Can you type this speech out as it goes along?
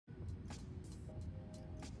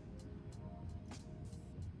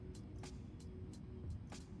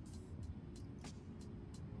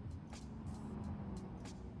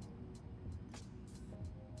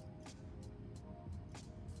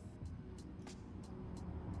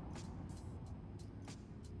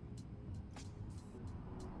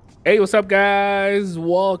Hey, what's up, guys?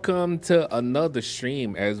 Welcome to another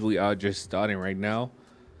stream as we are just starting right now.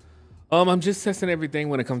 I'm just testing everything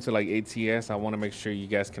when it comes to like ATS. I want to make sure you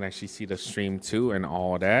guys can actually see the stream too and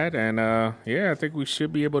all that. And yeah, I think we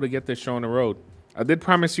should be able to get this show on the road. I did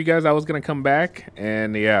promise you guys I was gonna come back,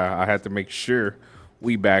 and yeah, I had to make sure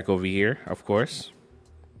we back over here, of course.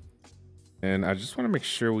 And I just want to make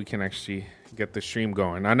sure we can actually get the stream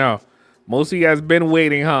going. I know most of you guys been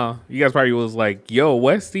waiting, huh? You guys probably was like, yo,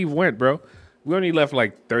 where Steve went, bro? We only left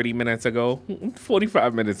like 30 minutes ago.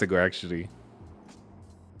 45 minutes ago, actually.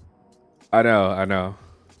 I know.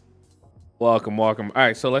 Welcome. All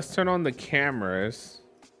right, so let's turn on the cameras.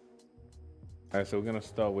 All right, so we're gonna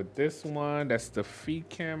start with this one. That's the feed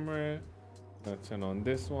camera. Gonna turn on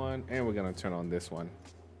this one, and we're gonna turn on this one.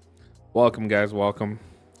 Welcome, guys. Welcome.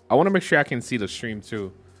 I want to make sure I can see the stream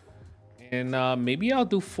too. And maybe I'll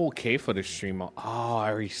do 4K for the stream. Oh,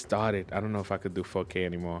 I already started. I don't know if I could do 4K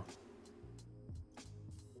anymore.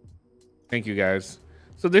 Thank you, guys.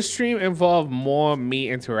 So this stream involved more me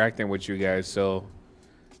interacting with you guys. So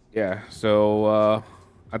yeah, so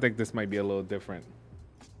I think this might be a little different.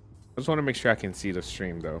 I just want to make sure I can see the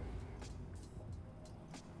stream though.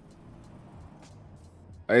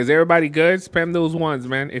 Is everybody good? Spam those ones,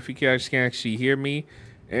 man. If you can actually hear me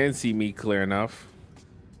and see me clear enough.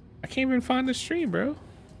 I can't even find the stream, bro.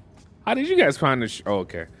 How did you guys find the oh,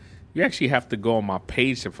 okay. You actually have to go on my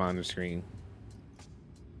page to find the stream.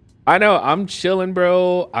 I know, I'm chilling,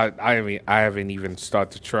 bro. I haven't even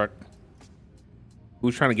started the truck.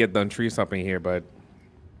 Who's trying to get done tree something here, but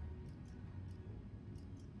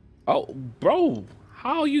oh, bro,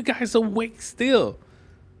 how are you guys awake still?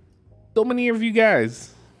 So many of you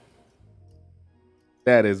guys.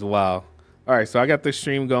 That is wild. All right, so I got the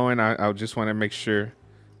stream going. I just want to make sure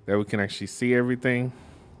that we can actually see everything.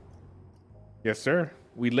 Yes, sir.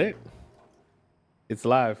 We lit. It's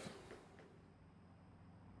live.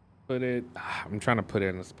 Put it. I'm trying to put it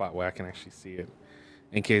in a spot where I can actually see it,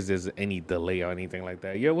 in case there's any delay or anything like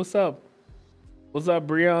that. Yo, what's up? What's up,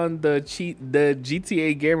 Brian? The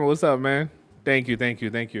GTA gamer. What's up, man? Thank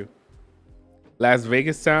you. Las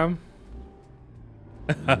Vegas time.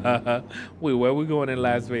 Wait, where we going in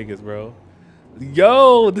Las Vegas, bro?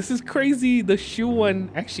 Yo, this is crazy. The shoe one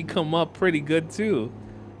actually come up pretty good too.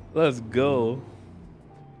 Let's go.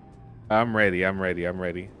 I'm ready. I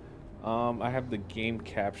have the game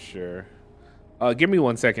capture. Give me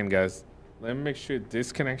 1 second, guys. Let me make sure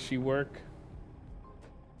this can actually work.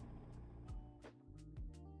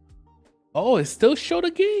 Oh, it still showed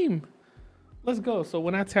the game. Let's go. So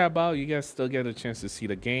when I tab out, you guys still get a chance to see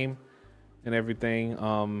the game and everything.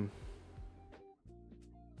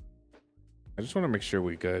 I just want to make sure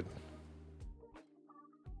we're good.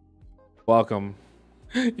 Welcome.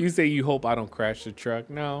 You say you hope I don't crash the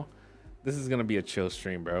truck. No, this is gonna be a chill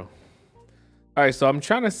stream, bro. All right, so I'm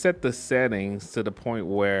trying to set the settings to the point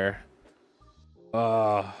where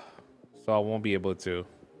so I won't be able to.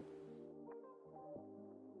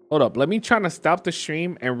 Hold up, let me try to stop the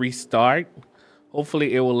stream and restart.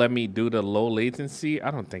 Hopefully it will let me do the low latency.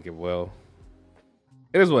 I don't think it will.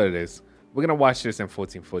 It is what it is. We're gonna watch this in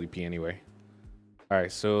 1440p anyway. All right,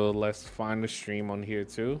 so let's find the stream on here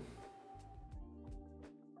too.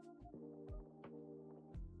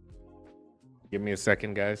 Give me a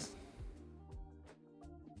second, guys.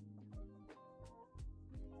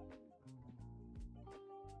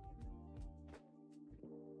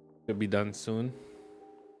 Should be done soon.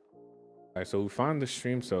 All right, so we found the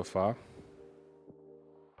stream so far.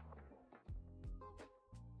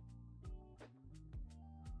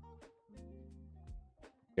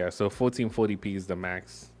 Yeah, so 1440p is the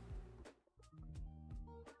max.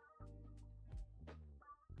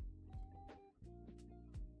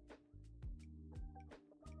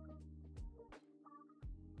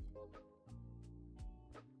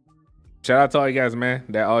 Shout out to all you guys, man.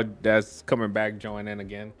 That's coming back, join in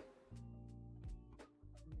again.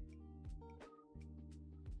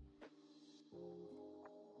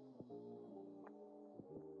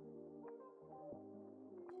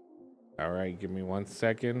 All right, give me 1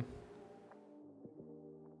 second.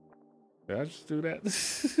 Did I just do that?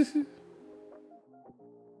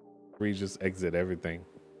 We just exit everything.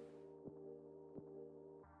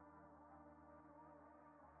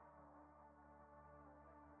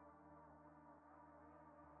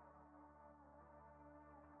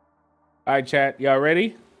 All right, chat. Y'all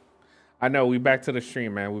ready? I know we back to the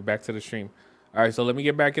stream, man. We back to the stream. All right, so let me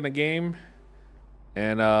get back in the game,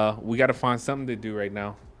 and we gotta find something to do right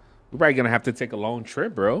now. We're probably gonna have to take a long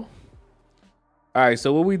trip, bro. All right,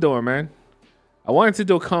 so what we doing, man? I wanted to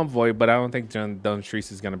do a convoy, but I don't think John Dunstreet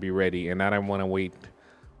is gonna be ready, and I don't want to wait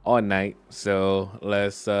all night. So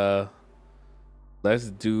let's go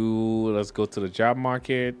to the job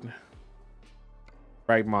market,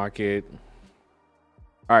 right market.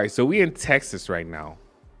 All right, so we in Texas right now.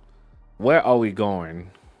 Where are we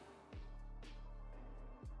going?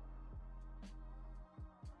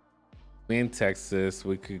 We in Texas.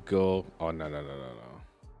 We could go. Oh no.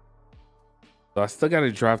 So I still gotta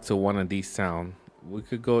drive to one of these towns. We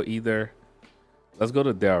could go either. Let's go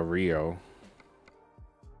to Del Rio.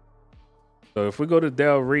 So if we go to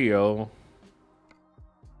Del Rio,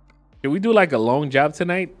 can we do like a long job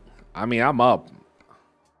tonight? I mean, I'm up.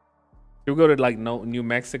 Should we go to like New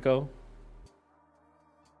Mexico?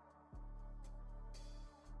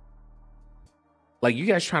 Like, you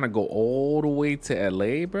guys trying to go all the way to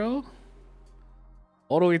LA, bro?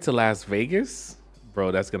 All the way to Las Vegas?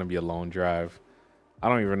 Bro, that's gonna be a long drive. I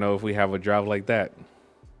don't even know if we have a drive like that.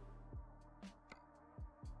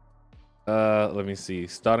 Let me see.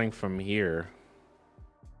 Starting from here.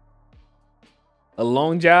 A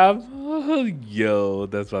long job? Oh, yo,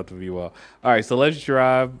 that's about to be wild. All right, so let's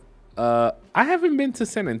drive. I haven't been to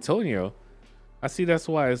San Antonio. I see that's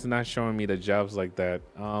why it's not showing me the jobs like that.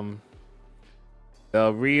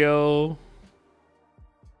 Del Rio.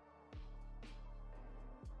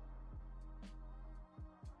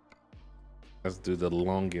 Let's do the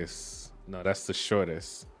longest. No, that's the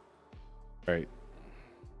shortest. Right.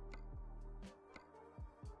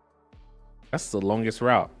 That's the longest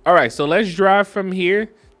route. All right, so let's drive from here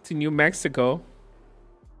to New Mexico.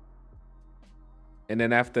 And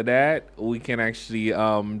then after that, we can actually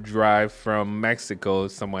drive from Mexico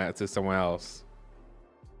somewhere to somewhere else.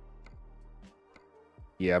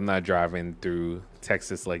 Yeah, I'm not driving through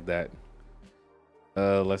Texas like that.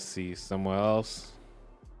 Let's see, somewhere else.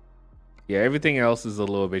 Yeah, everything else is a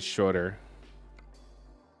little bit shorter.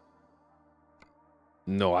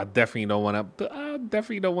 No, I definitely don't want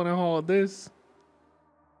to haul this.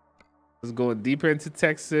 Let's go deeper into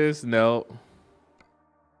Texas. No.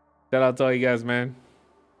 Shout out to all you guys, man.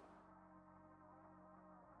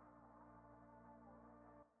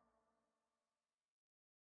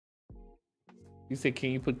 You said,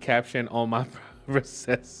 can you put caption on my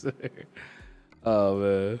processor? Oh,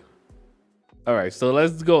 man. All right, so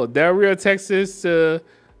let's go. Del Rio, Texas to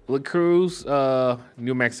La Cruz,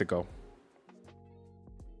 New Mexico.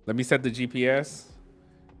 Let me set the GPS,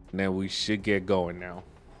 and then we should get going now.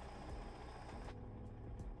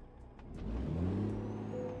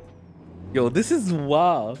 Yo, this is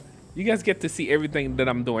wild. You guys get to see everything that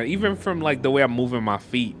I'm doing, even from like the way I'm moving my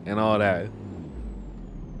feet and all that.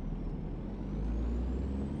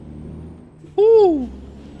 Woo!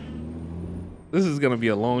 This is gonna be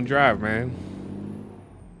a long drive, man.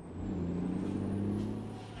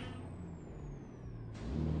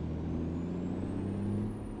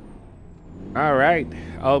 All right,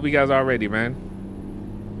 I hope you guys are ready, man.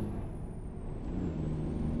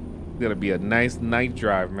 It's gonna be a nice night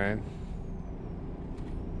drive, man.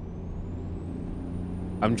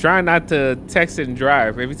 I'm trying not to text and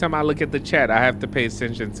drive. Every time I look at the chat, I have to pay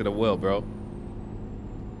attention to the wheel, bro.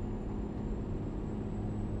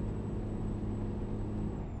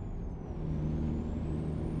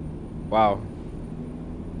 Wow.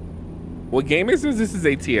 What game is this? This is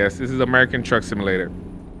ATS. This is American Truck Simulator.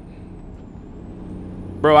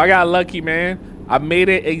 Bro, I got lucky, man. I made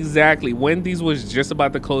it exactly. Wendy's was just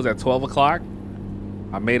about to close at 12 o'clock.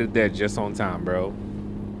 I made it there just on time, bro.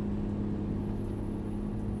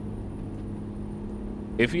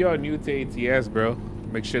 If you are new to ATS, bro,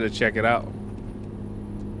 make sure to check it out.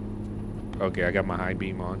 Okay, I got my high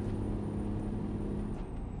beam on.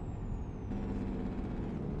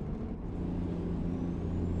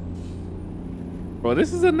 Bro,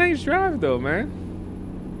 this is a nice drive though, man.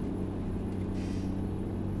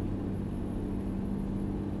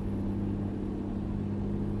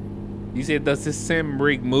 You said, does this sim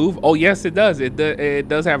rig move? Oh, yes, it does. It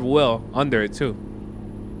does have wheel under it too.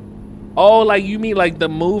 Oh, like you mean like the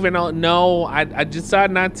move and all? No, I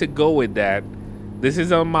decided not to go with that. This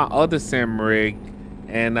is on my other sim rig,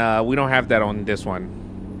 and we don't have that on this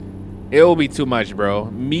one. It will be too much, bro.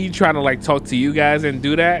 Me trying to like talk to you guys and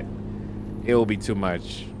do that, it will be too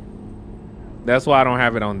much. That's why I don't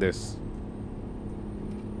have it on this.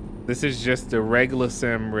 This is just the regular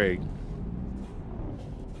sim rig.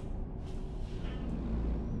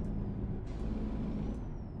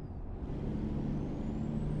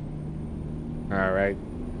 All right.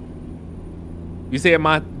 You say, am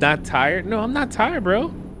I not tired? No, I'm not tired,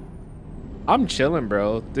 bro. I'm chilling,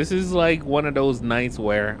 bro. This is like one of those nights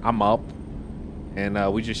where I'm up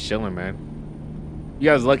and we just chilling, man. You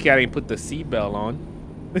guys lucky I didn't put the seatbelt on.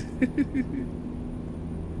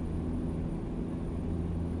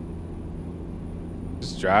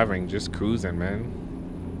 Just driving, just cruising, man.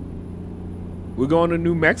 We're going to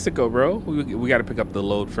New Mexico, bro. We got to pick up the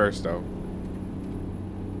load first, though.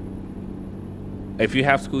 If you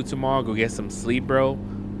have school tomorrow, go get some sleep, bro.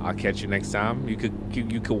 I'll catch you next time. You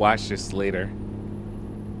could watch this later.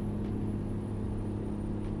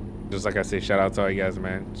 Just like I said, shout out to all you guys,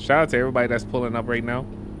 man. Shout out to everybody that's pulling up right now.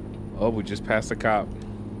 Oh, we just passed the cop.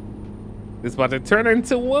 It's about to turn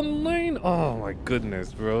into one lane. Oh my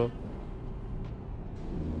goodness, bro.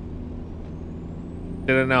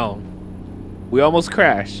 Didn't know. We almost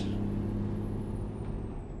crashed.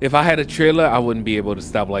 If I had a trailer, I wouldn't be able to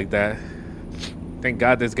stop like that. Thank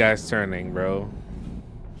God this guy's turning, bro.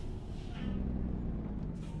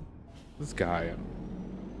 This guy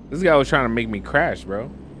was trying to make me crash, bro.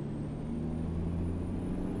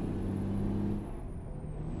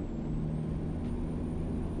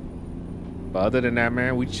 But other than that,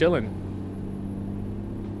 man, we chilling.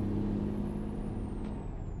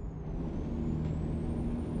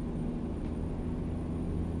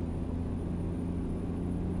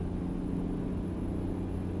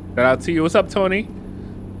 Shout out to you. What's up, Tony?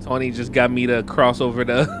 Tony just got me to cross over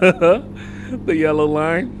the the yellow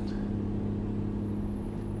line.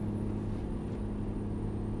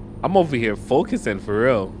 I'm over here focusing for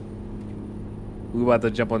real. We about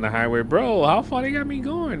to jump on the highway, bro. How far they got me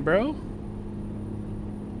going, bro?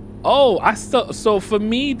 Oh, so for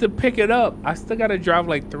me to pick it up, I still gotta drive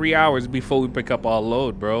like 3 hours before we pick up our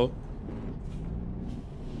load, bro.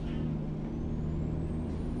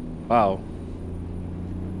 Wow.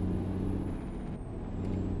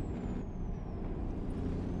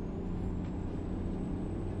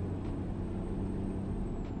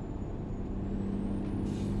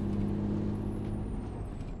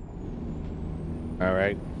 All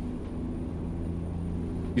right.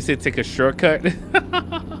 You said take a shortcut?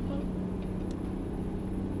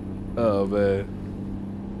 Oh, man.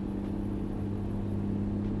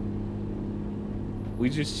 We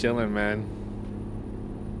just chilling, man.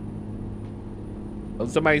 Oh,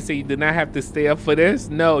 somebody say you do not have to stay up for this?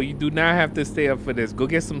 No, you do not have to stay up for this. Go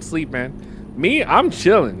get some sleep, man. Me, I'm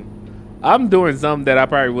chilling. I'm doing something that I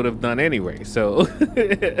probably would have done anyway. So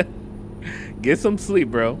get some sleep,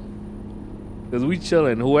 bro. Because we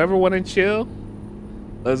chilling. Whoever want to chill,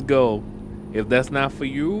 let's go. If that's not for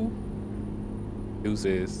you,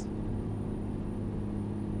 deuces.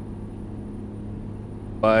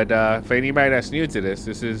 But for anybody that's new to this,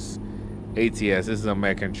 this is ATS. This is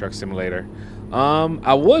American Truck Simulator.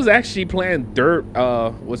 I was actually playing dirt,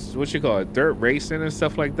 what you call it, dirt racing and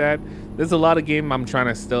stuff like that. There's a lot of game I'm trying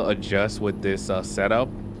to still adjust with this setup.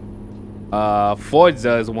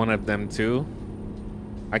 Forza is one of them too.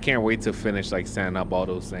 I can't wait to finish like setting up all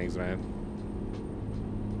those things, man.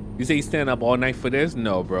 You say you stand up all night for this?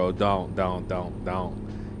 No, bro, don't.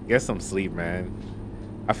 Get some sleep, man.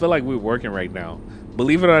 I feel like we're working right now.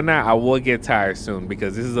 Believe it or not, I will get tired soon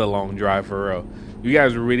because this is a long drive for real. You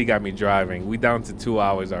guys really got me driving. We down to 2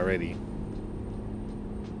 hours already.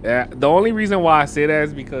 Yeah, the only reason why I say that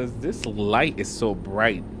is because this light is so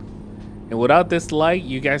bright. And without this light,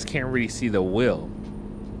 you guys can't really see the wheel.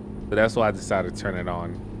 So that's why I decided to turn it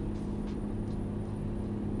on.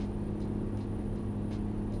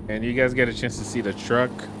 And you guys get a chance to see the truck,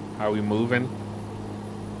 how we moving.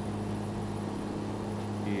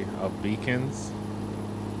 Our beacons.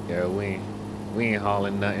 Yeah, we ain't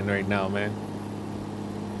hauling nothing right now, man.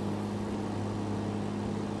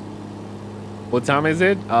 What time is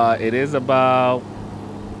it? It is about,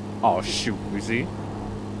 oh shoot, you see?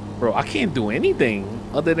 Bro, I can't do anything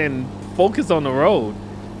other than focus on the road.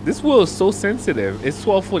 This wheel is so sensitive. It's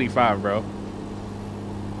 12:45, bro.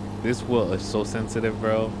 This wheel is so sensitive,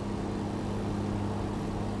 bro.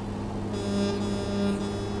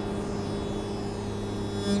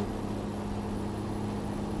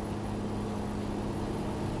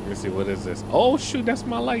 Let me see, what is this? Oh shoot, that's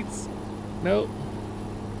my lights. Nope.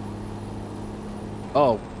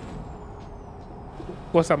 Oh.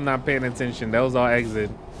 Of course I'm not paying attention. That was our exit.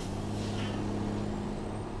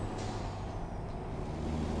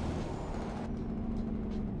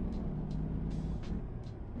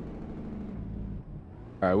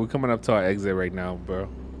 All right, we're coming up to our exit right now, bro.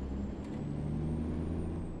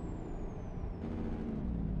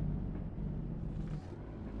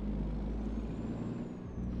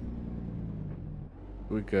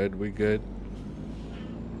 We good, we good.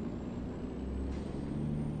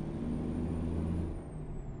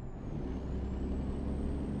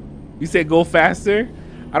 You said go faster?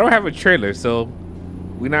 I don't have a trailer, so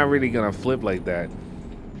we're not really gonna flip like that.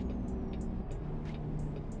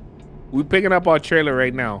 We're picking up our trailer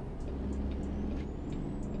right now.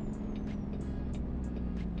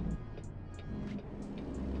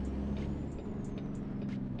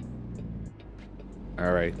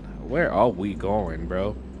 All right, where are we going,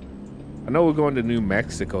 bro? I know we're going to New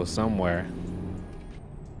Mexico somewhere.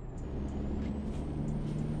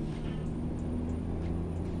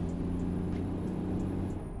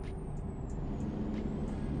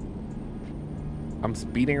 I'm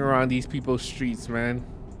speeding around these people's streets, man.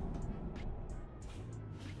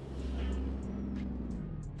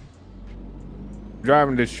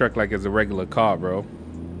 Driving this truck like it's a regular car, bro.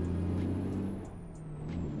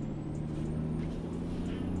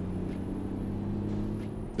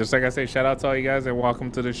 Just like I say, shout out to all you guys and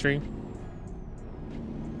welcome to the stream.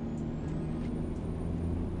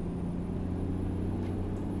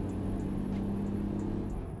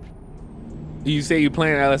 You say you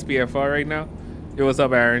playing LSPFR right now? Yo, what's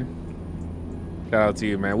up, Aaron? Shout out to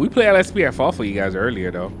you, man. We played LSPFR for you guys earlier,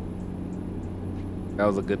 though. That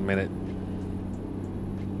was a good minute.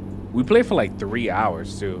 We played for like 3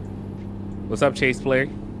 hours, too. What's up, Chase Player?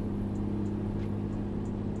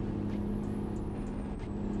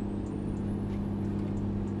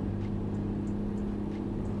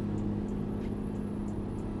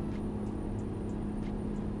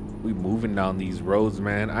 We moving down these roads,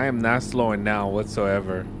 man. I am not slowing down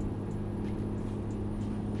whatsoever.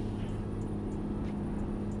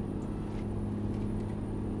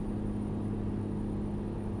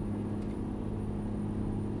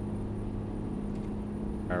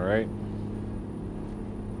 All right.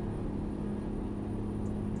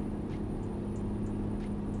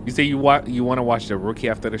 You say you want to watch The Rookie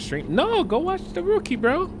after the stream? No, go watch The Rookie,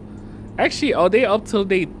 bro. Actually, are they up till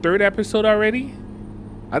the 3rd episode already?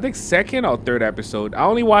 I think 2nd or 3rd episode. I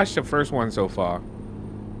only watched the first one so far,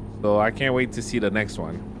 so I can't wait to see the next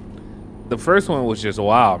one. The first one was just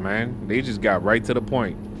wild, man. They just got right to the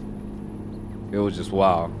point. It was just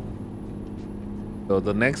wild. So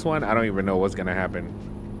the next one, I don't even know what's gonna happen.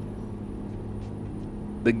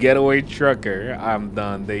 The Getaway Trucker. I'm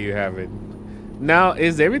done. There you have it. Now,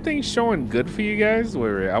 is everything showing good for you guys?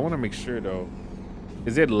 Wait, I want to make sure though.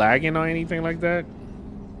 Is it lagging or anything like that?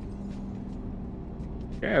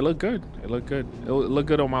 Yeah, it looked good. It looked good. It looked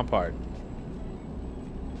good on my part.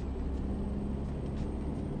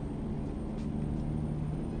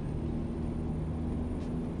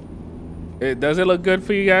 Does it look good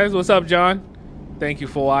for you guys? What's up, John? Thank you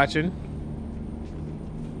for watching.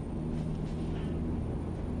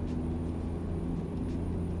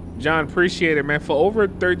 John, appreciate it, man. For over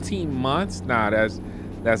 13 months. Nah, that's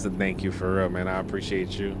a thank you for real, man. I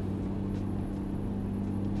appreciate you.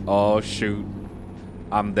 Oh shoot.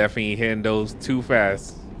 I'm definitely hitting those too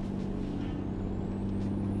fast.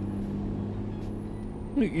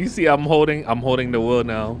 You see, I'm holding the wheel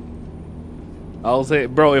now. I was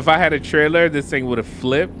hit, bro. If I had a trailer, this thing would have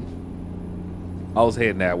flipped. I was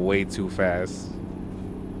hitting that way too fast.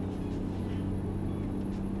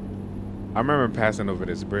 I remember passing over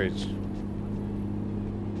this bridge.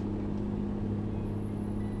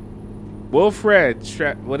 Wilfred,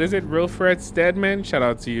 what is it? Wilfred Stedman? Shout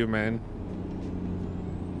out to you, man.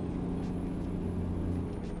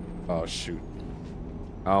 Oh shoot,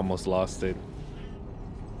 I almost lost it.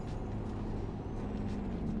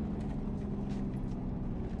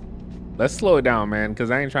 Let's slow it down, man, because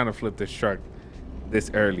I ain't trying to flip this truck this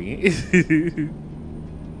early.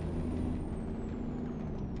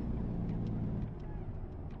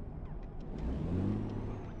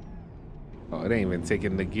 Oh, it ain't even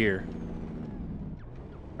taking the gear.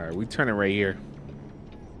 All right, we turning right here.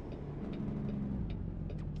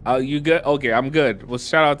 Oh, you good? Okay, I'm good. Well,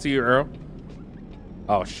 shout out to you, Earl.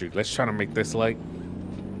 Oh shoot, let's try to make this light.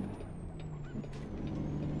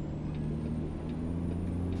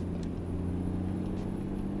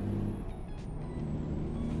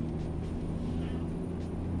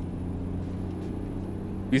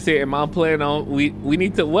 You say, am I playing on? We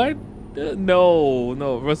need to what? No.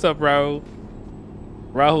 What's up, Rahul?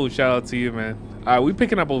 Rahul, shout out to you, man. All right, we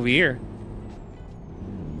picking up over here.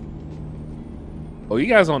 Oh, you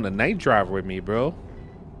guys on the night drive with me, bro.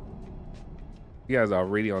 You guys are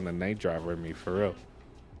already on the night drive with me, for real.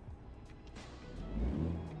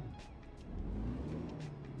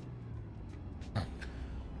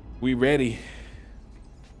 We ready.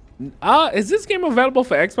 Is this game available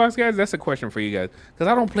for Xbox, guys? That's a question for you guys, because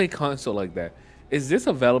I don't play console like that. Is this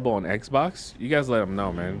available on Xbox? You guys let them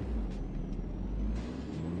know, man.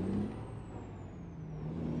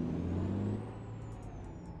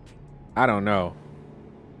 I don't know.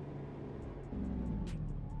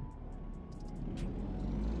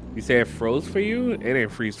 You say it froze for you? It didn't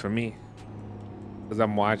freeze for me, because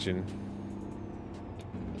I'm watching.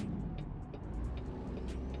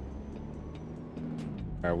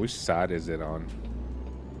 All right, which side is it on?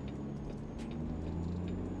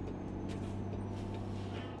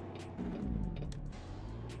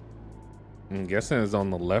 I'm guessing it's on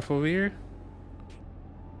the left over here.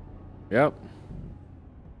 Yep.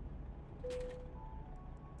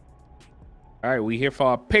 All right, we here for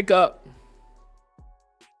our pickup.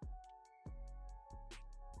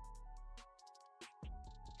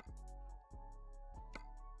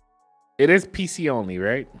 It is PC only,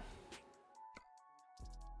 right?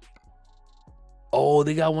 Oh,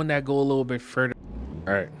 they got one that go a little bit further.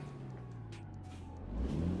 All right.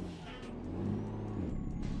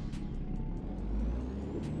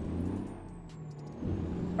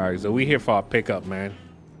 All right, so we here for our pickup, man.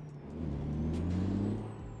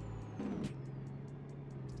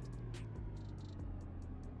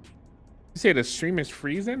 You say the stream is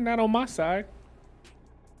freezing? Not on my side.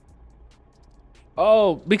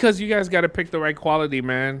 Oh, because you guys got to pick the right quality,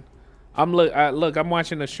 man. Look, I'm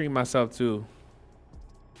watching the stream myself too.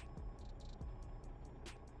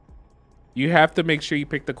 You have to make sure you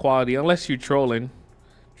pick the quality, unless you're trolling.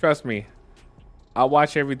 Trust me. I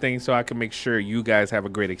watch everything so I can make sure you guys have a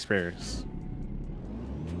great experience.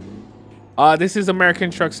 This is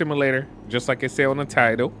American Truck Simulator, just like it said on the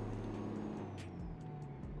title.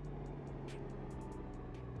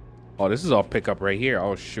 Oh, this is all pickup right here.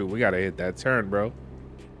 Oh shoot, we gotta hit that turn, bro.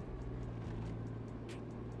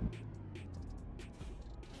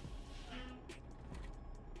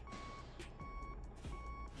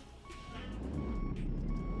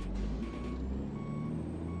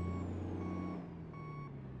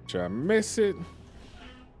 Should I miss it?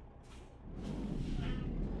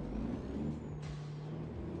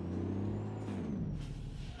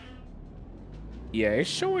 Yeah, it's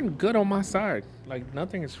showing good on my side. Like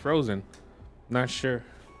nothing is frozen. Not sure.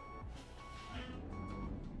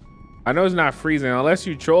 I know it's not freezing unless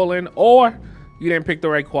you're trolling or you didn't pick the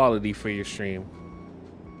right quality for your stream.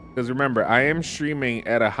 Because remember, I am streaming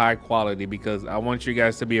at a high quality because I want you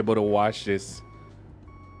guys to be able to watch this.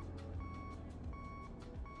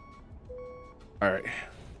 All right.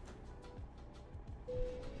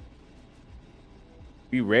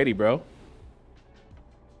 Be ready, bro.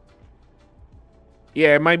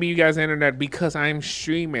 Yeah, it might be you guys' internet because I'm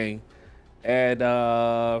streaming at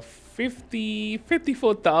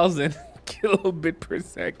 54,000 kilobit per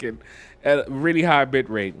second at a really high bit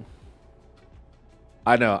rate.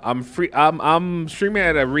 I know I'm streaming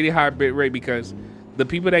at a really high bit rate because the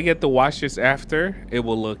people that get to watch this after, it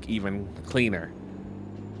will look even cleaner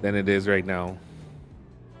than it is right now.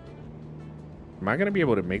 Am I gonna be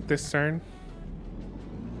able to make this turn?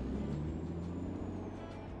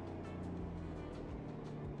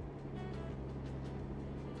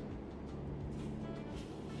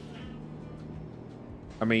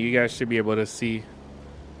 I mean, you guys should be able to see.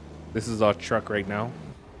 This is our truck right now.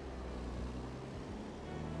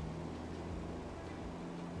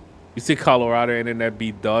 You see Colorado internet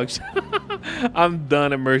be dog shit. I'm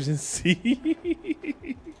done, emergency.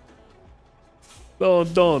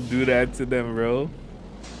 Don't do that to them, bro.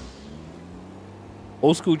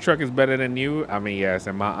 Old school truck is better than you. I mean, yes,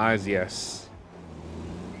 in my eyes, yes.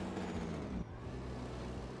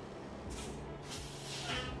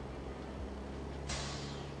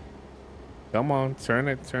 Come on, turn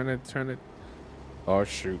it, turn it, turn it. Oh,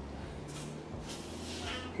 shoot.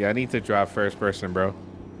 Yeah, I need to drive first person, bro.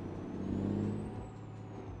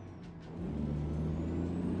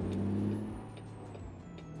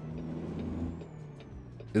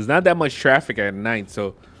 There's not that much traffic at night,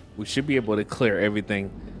 so we should be able to clear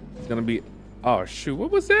everything. It's gonna be... Oh, shoot,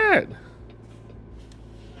 what was that?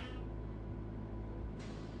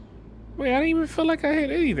 Wait, I didn't even feel like I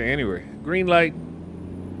hit anything. Anyway, green light.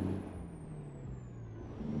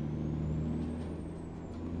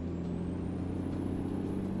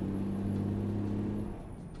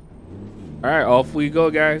 All right, off we go,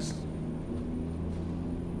 guys.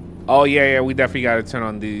 Oh yeah, we definitely got to turn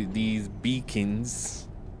on these beacons.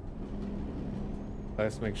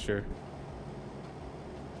 Let's make sure.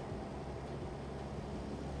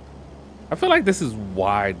 I feel like this is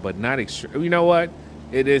wide, but not extreme. You know what?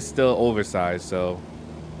 It is still oversized, so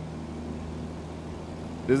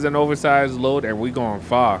this is an oversized load, and we're going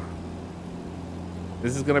far.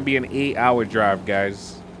 This is gonna be an 8-hour drive,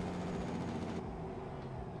 guys.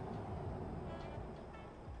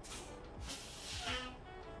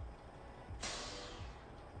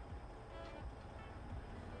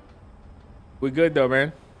 We're good though,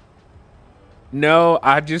 man. No,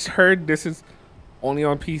 I just heard this is only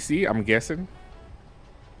on PC, I'm guessing.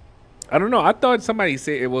 I don't know. I thought somebody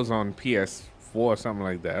said it was on PS4 or something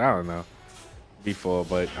like that. I don't know. Before,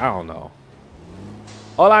 but I don't know.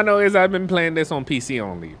 All I know is I've been playing this on PC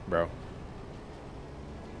only, bro.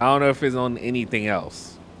 I don't know if it's on anything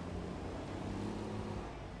else.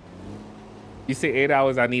 You say 8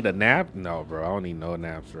 hours, I need a nap? No, bro, I don't need no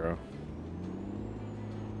naps, bro.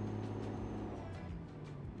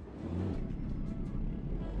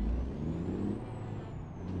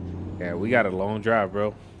 Yeah, we got a long drive,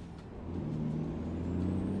 bro.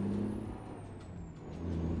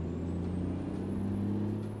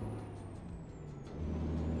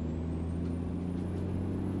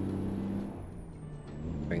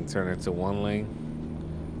 Thing turn into one lane.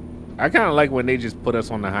 I kind of like when they just put us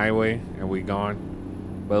on the highway and we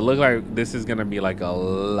gone. But it looks like this is gonna be like a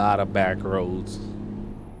lot of back roads.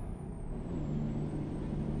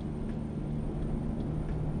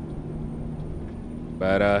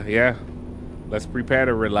 But yeah, let's prepare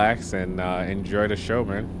to relax and enjoy the show,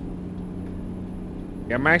 man.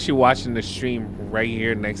 Yeah, I'm actually watching the stream right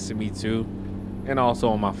here next to me too, and also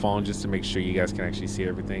on my phone just to make sure you guys can actually see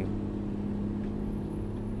everything.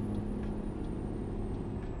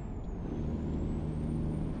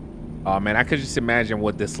 Oh man, I could just imagine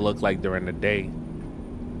what this looked like during the day.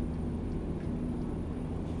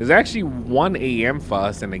 It's actually 1 a.m. for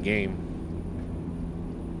us in the game.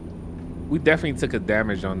 We definitely took a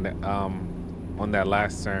damage on that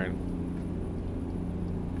last turn.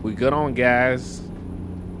 We good on gas.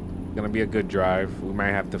 Gonna be a good drive. We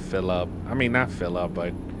might have to fill up. I mean, not fill up,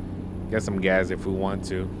 but get some gas if we want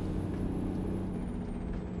to.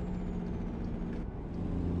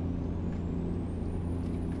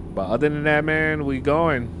 But other than that, man, we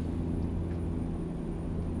going.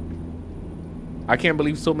 I can't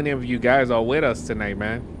believe so many of you guys are with us tonight,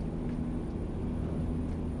 man.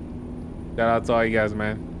 Shout out to all you guys,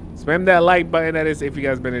 man. Spam that like button, that is, if you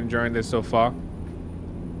guys been enjoying this so far.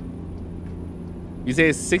 You say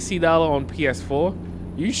it's $60 on PS4?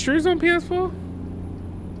 You sure it's on PS4?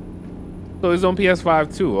 So it's on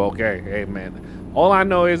PS5 too. Okay, hey man. All I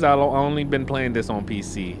know is I've only been playing this on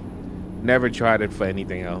PC. Never tried it for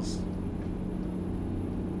anything else.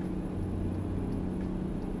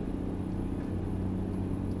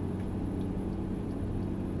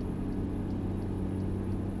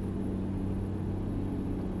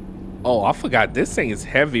 Oh, I forgot this thing is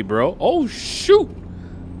heavy, bro. Oh, shoot.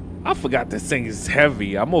 I forgot this thing is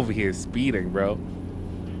heavy. I'm over here speeding, bro.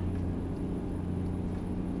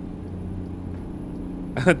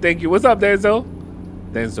 Thank you. What's up, Denzel?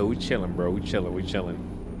 Denzel, we chilling, bro. We chilling.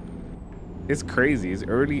 It's crazy. It's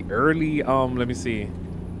early. Let me see.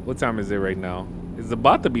 What time is it right now? It's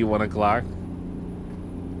about to be 1 o'clock.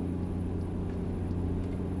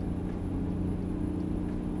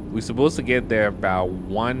 We're supposed to get there about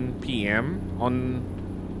 1 p.m.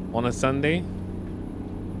 on a Sunday.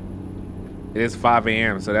 It is 5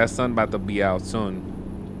 a.m. so that sun about to be out soon.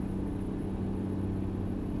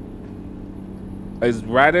 Is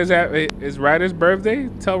Ryder's birthday?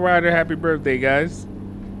 Tell Ryder happy birthday, guys.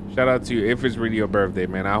 Shout out to you if it's really your birthday,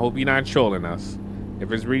 man. I hope you're not trolling us.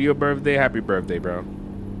 If it's really your birthday, happy birthday, bro.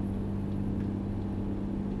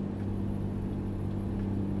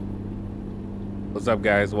 What's up,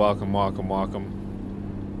 guys? Welcome.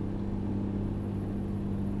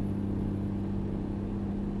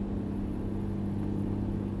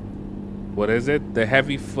 What is it? The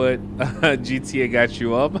heavy foot GTA got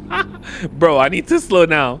you up? Bro, I need to slow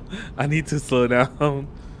down. I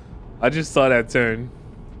just saw that turn.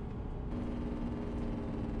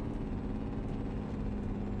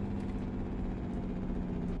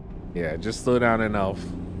 Yeah, just slow down enough.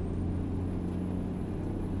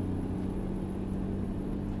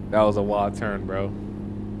 That was a wild turn, bro.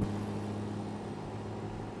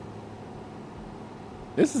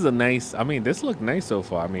 This is a nice, I mean, this looked nice so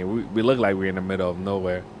far. I mean, we look like we're in the middle of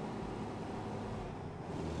nowhere.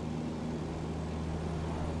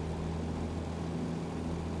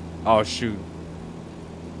 Oh, shoot.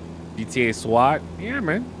 GTA SWAT? Yeah,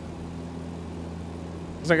 man.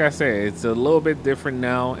 Just like I said, it's a little bit different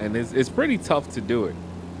now, and it's pretty tough to do it,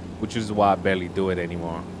 which is why I barely do it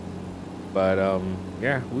anymore. But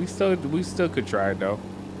yeah, we still could try it though.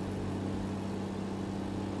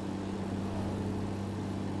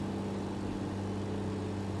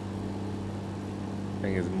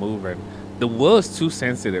 Thing is moving. The wheel is too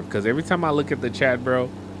sensitive because every time I look at the chat,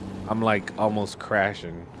 bro, I'm like almost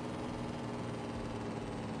crashing.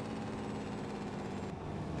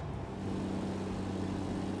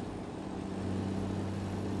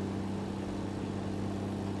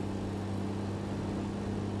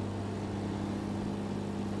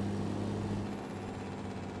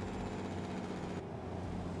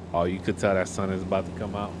 Oh, you could tell that sun is about to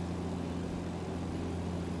come out.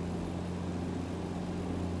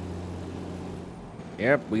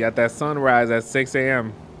 Yep, we got that sunrise at 6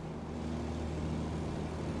 a.m.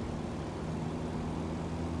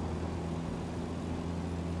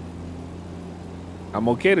 I'm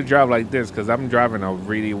okay to drive like this because I'm driving a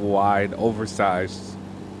really wide, oversized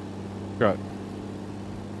truck.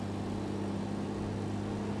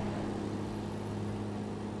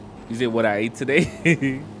 Is it what I ate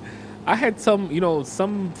today? I had some,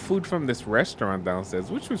 some food from this restaurant downstairs,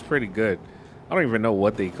 which was pretty good. I don't even know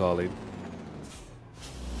what they call it.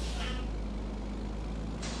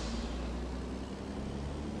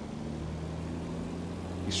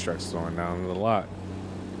 These trucks slowing down a lot.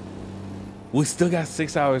 We still got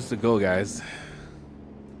 6 hours to go, guys.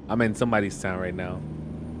 I'm in somebody's town right now.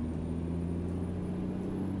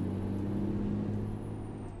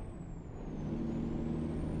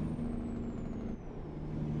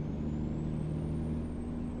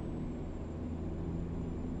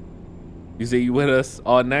 You say you with us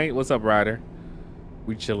all night? What's up, Ryder?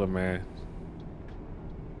 We chilling, man.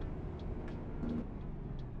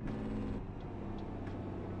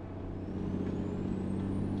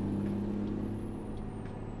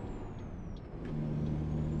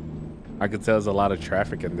 I could tell there's a lot of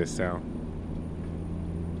traffic in this town.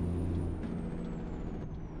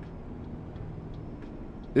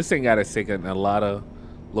 This thing got us taking a lot of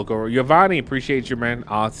local. Giovanni, appreciate you, man.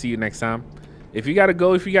 I'll see you next time. If you gotta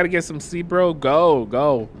go, if you gotta get some sleep, bro,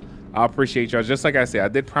 go. I appreciate y'all. Just like I said, I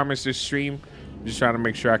did promise this stream. Just trying to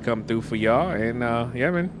make sure I come through for y'all. And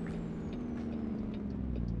yeah, man.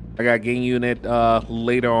 I got gang unit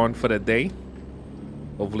later on for the day.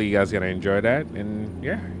 Hopefully you guys gonna enjoy that. And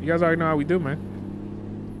yeah, you guys already know how we do, man.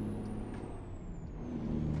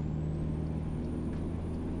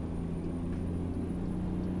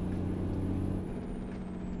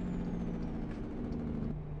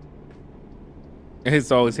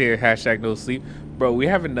 It's always here, hashtag no sleep. Bro, we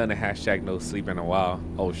haven't done a hashtag no sleep in a while.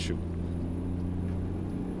 Oh, shoot.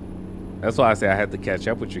 That's why I say I had to catch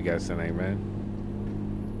up with you guys tonight, man.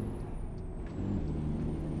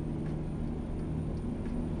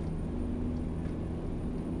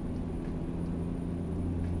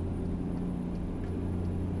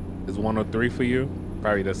 Is 103 for you?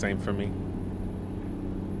 Probably the same for me.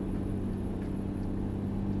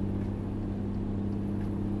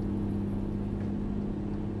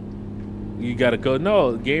 You gotta go.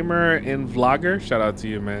 No, gamer and vlogger. Shout out to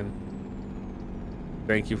you, man.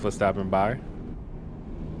 Thank you for stopping by.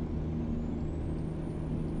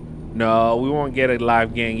 No, we won't get a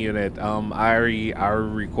live gang unit. I already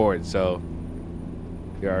record, so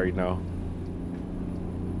you already know.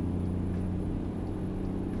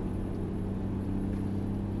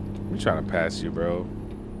 I'm trying to pass you, bro.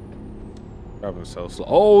 Driving so slow.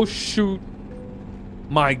 Oh shoot!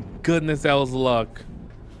 My goodness, that was luck.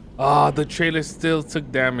 Ah, the trailer still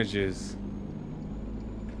took damages.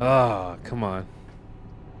 Ah, come on.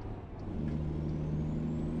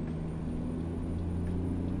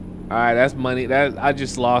 All right, that's money. That I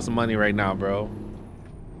just lost money right now, bro.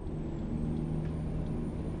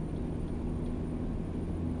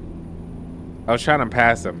 I was trying to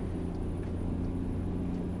pass him.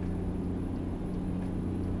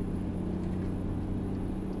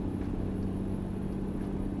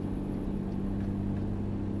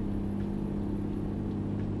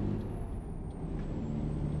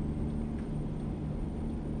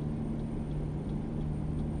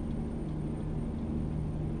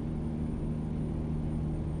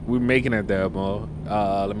 We're making it there, Mo.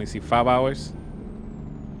 Let me see, 5 hours.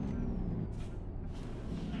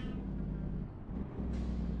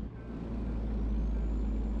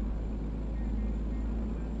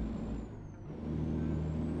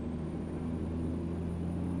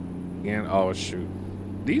 And oh shoot,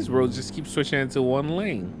 these roads just keep switching into one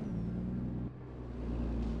lane.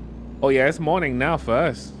 Oh yeah, it's morning now for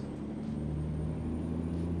us.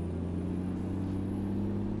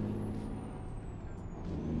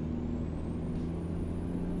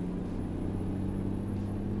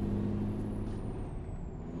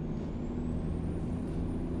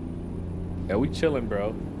 Yeah, we chilling,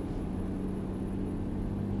 bro.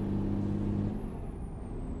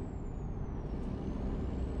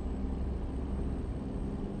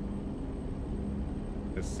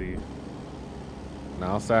 Let's see. An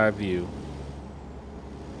outside view.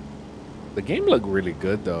 The game looked really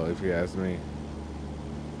good, though, if you ask me.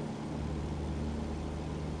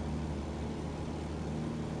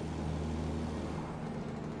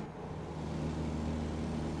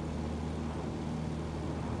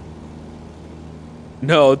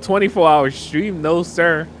 No, 24-hour stream, no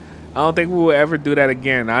sir. I don't think we will ever do that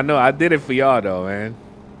again. I know I did it for y'all though, man.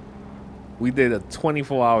 We did a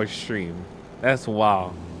 24-hour stream. That's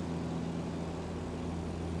wild.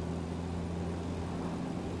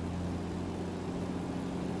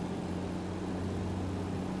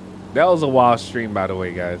 That was a wild stream, by the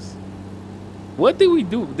way, guys. What did we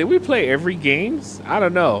do? Did we play every games? I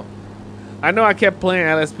don't know. I know I kept playing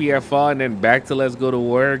LSPFR and then back to Let's Go to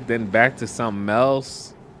Work, then back to something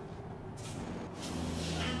else.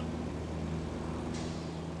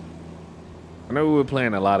 I know we were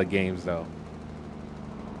playing a lot of games though.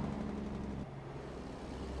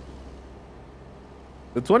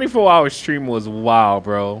 The 24-hour stream was wild,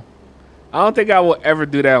 bro. I don't think I will ever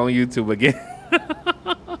do that on YouTube again.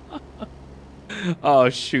 Oh,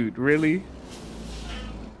 shoot. Really?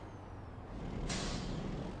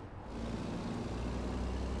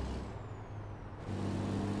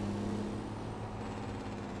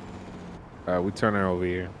 All right, we turn her over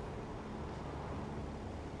here.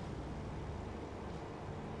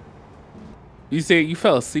 You say you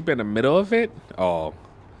fell asleep in the middle of it? Oh,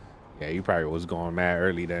 yeah, you probably was going mad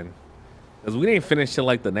early then. Because we didn't finish till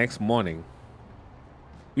like the next morning.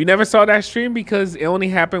 You never saw that stream because it only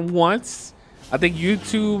happened once. I think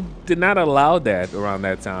YouTube did not allow that around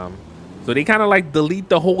that time. So they kind of like delete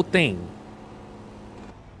the whole thing.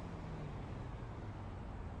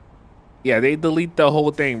 Yeah, they delete the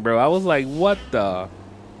whole thing, bro. I was like, what the?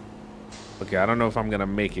 Okay, I don't know if I'm going to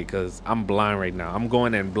make it because I'm blind right now. I'm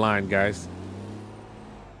going in blind, guys.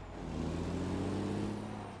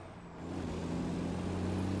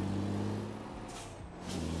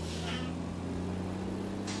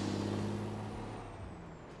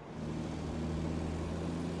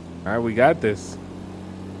 All right, we got this.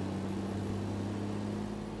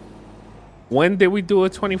 When did we do a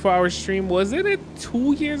 24-hour stream? Wasn't it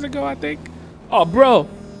 2 years ago, I think? Oh, bro.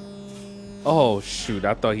 Oh, shoot.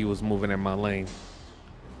 I thought he was moving in my lane.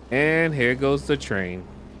 And here goes the train.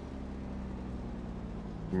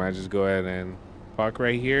 Might just go ahead and park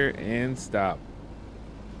right here and stop.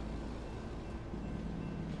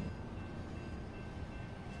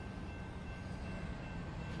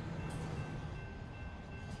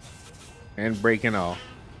 And breaking off.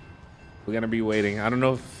 We're going to be waiting. I don't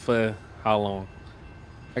know if... how long?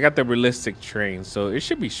 I got the realistic train, so it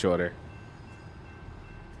should be shorter.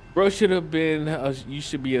 Bro should have been, you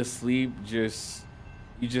should be asleep. You just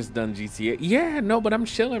done GTA. Yeah, no, but I'm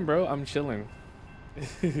chilling, bro. I'm chilling.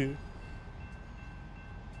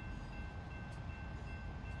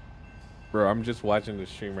 Bro, I'm just watching the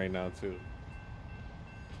stream right now, too.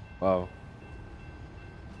 Wow.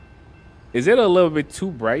 Is it a little bit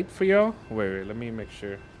too bright for y'all? Wait, let me make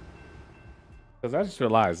sure. Because I just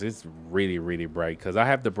realized it's really, really bright. Because I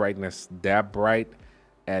have the brightness that bright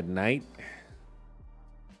at night.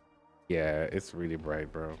 Yeah, it's really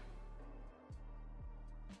bright, bro.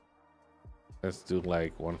 Let's do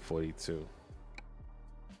like 142.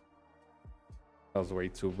 That was way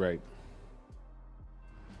too bright.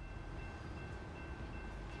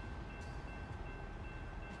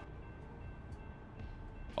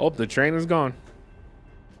 Oh, the train is gone.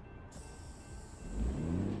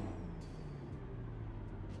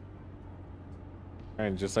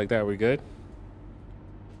 And just like that, we good?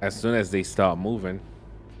 As soon as they start moving.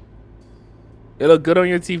 It look good on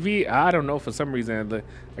your TV? I don't know, for some reason.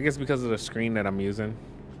 I guess because of the screen that I'm using.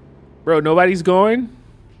 Bro, nobody's going?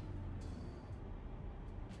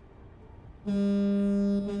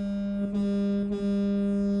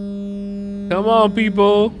 Come on,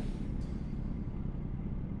 people.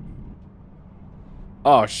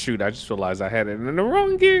 Oh, shoot. I just realized I had it in the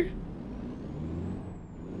wrong gear.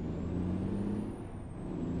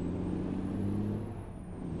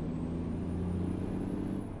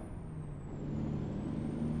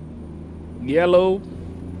 Yellow.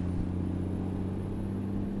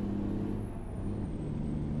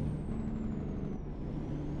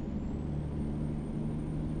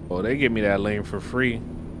 Oh, they give me that lane for free.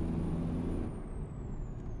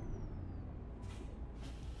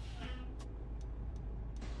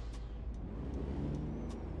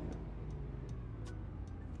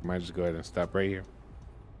 Might just go ahead and stop right here.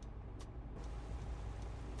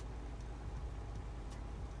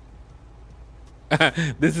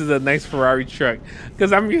 This is a nice Ferrari truck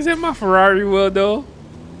because I'm using my Ferrari wheel though.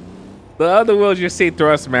 The other wheels just say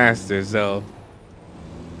Thrustmaster, so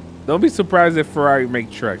don't be surprised if Ferrari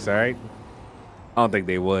make trucks. All right, I don't think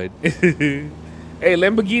they would. Hey,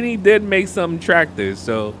 Lamborghini did make some tractors,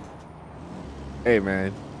 so hey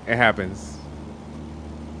man, it happens.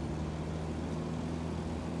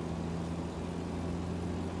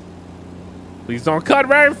 Please don't cut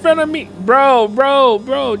right in front of me,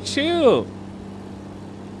 bro, chill.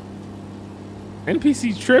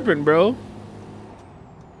 NPC tripping, bro.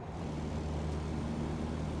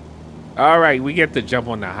 All right, we get to jump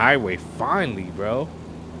on the highway finally, bro.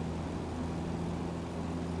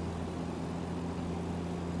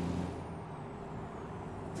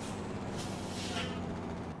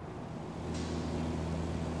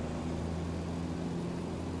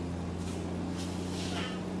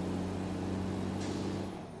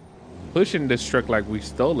 Pushing this truck like we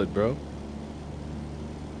stole it, bro.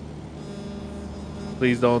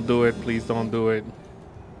 Please don't do it. Please don't do it.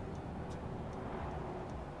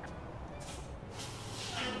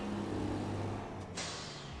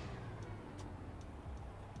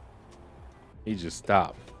 He just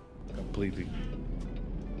stopped completely.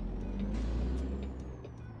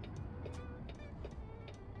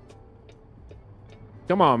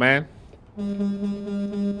 Come on, man.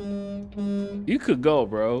 You could go,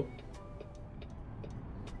 bro.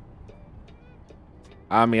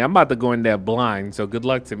 I mean, I'm about to go in there blind, so good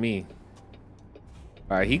luck to me.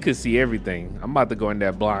 All right, he could see everything. I'm about to go in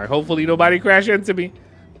there blind. Hopefully nobody crash into me.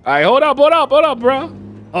 All right, hold up, bro.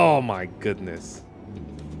 Oh my goodness.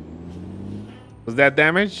 Was that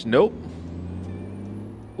damage? Nope.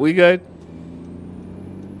 We good.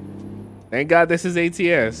 Thank God this is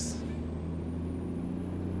ATS.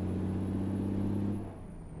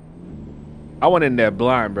 I went in there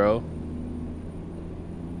blind, bro.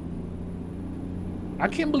 I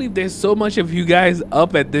can't believe there's so much of you guys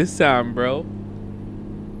up at this time, bro.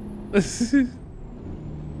 That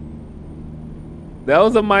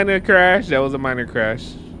was a minor crash. That was a minor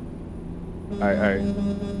crash. All right.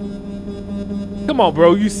 Come on,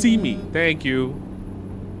 bro. You see me. Thank you.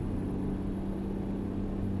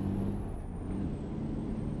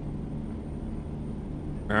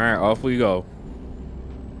 All right, off we go.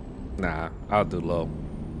 Nah, I'll do low.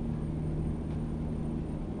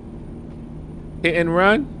 Hit and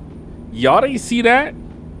run. Y'all didn't see that?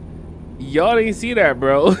 Y'all didn't see that,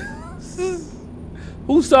 bro.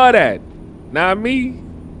 Who saw that? Not me.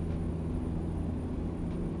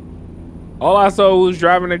 All I saw was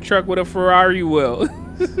driving a truck with a Ferrari wheel.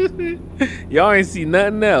 Y'all ain't see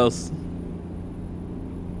nothing else.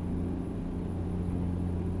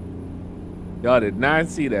 Y'all did not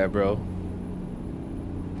see that, bro.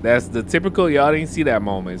 That's the typical y'all didn't see that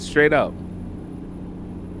moment. Straight up.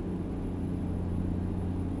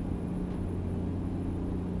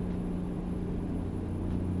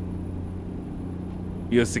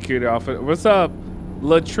 You're a security officer. What's up,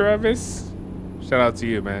 LaTravis? Shout out to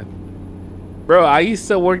you, man. Bro, I used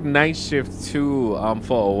to work night shift too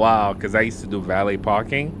for a while because I used to do valet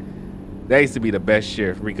parking. That used to be the best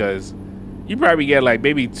shift because you probably get like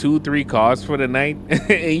maybe 2-3 cars for the night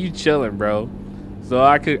and you chilling, bro. So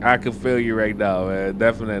I could feel you right now, man.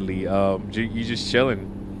 Definitely. You just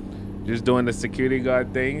chilling, just doing the security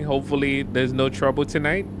guard thing. Hopefully there's no trouble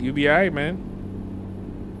tonight. You be alright, man.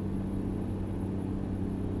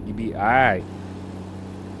 You be alright.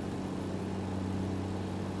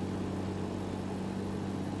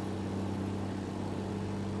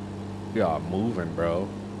 Y'all moving, bro.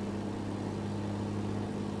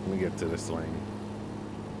 Let me get to this lane.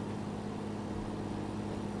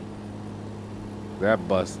 That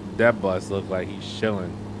bus looked like he's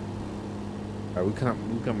chilling. All right,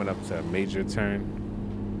 we coming up to a major turn.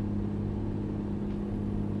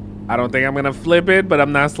 I don't think I'm gonna flip it, but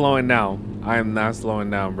I'm not slowing down. I am not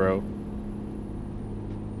slowing down, bro.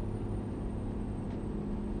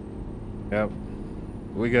 Yep,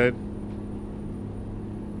 we good.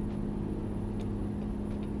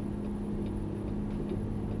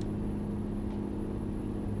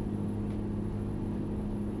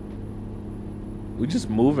 We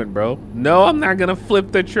just moving, bro. No, I'm not gonna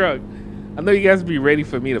flip the truck. I know you guys be ready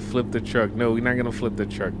for me to flip the truck. No, we're not gonna flip the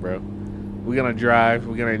truck, bro. We're gonna drive.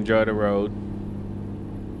 We're gonna enjoy the road.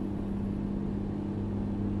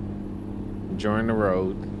 Enjoying the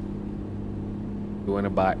road. Doing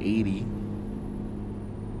about 80.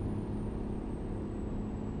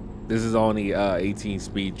 This is only 18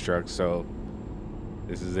 speed truck, so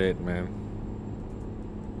this is it, man.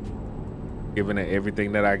 Giving it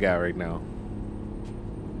everything that I got right now.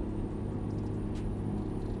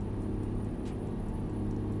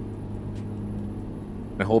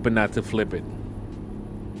 And hoping not to flip it.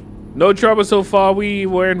 No trouble so far. We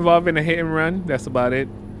were involved in a hit and run. That's about it.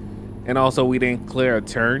 And also we didn't clear a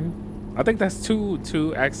turn. I think that's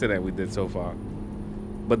two accidents we did so far.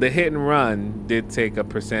 But the hit and run did take a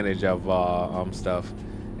percentage of stuff.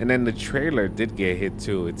 And then the trailer did get hit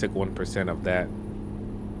too. It took 1% of that.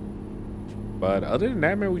 But other than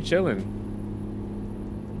that, man, we chilling.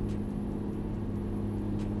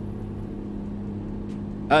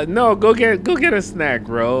 No, go get a snack,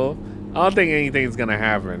 bro. I don't think anything's gonna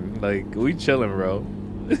happen. Like, we chilling, bro.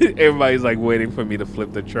 Everybody's like waiting for me to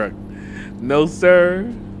flip the truck. No, sir.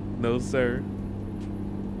 No, sir.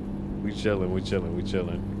 We chilling, we chilling, we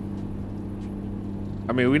chilling.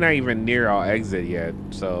 I mean, we're not even near our exit yet.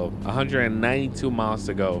 So, 192 miles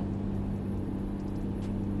to go.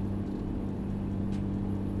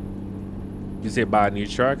 You say buy a new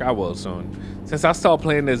truck? I will soon. Since I start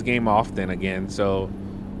playing this game often again, so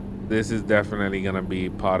this is definitely gonna be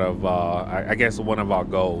part of I guess one of our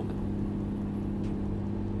goals.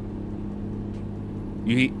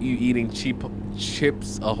 You eating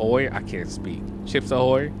Chips Ahoy? I can't speak. Chips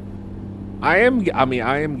Ahoy? I am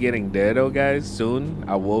getting there though, guys. Soon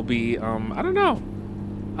I will be. I don't know.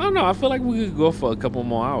 I feel like we could go for a couple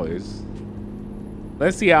more hours.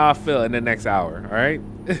 Let's see how I feel in the next hour. All right.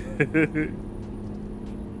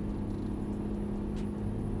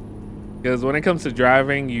 Because when it comes to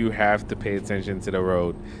driving, you have to pay attention to the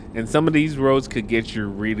road. And some of these roads could get you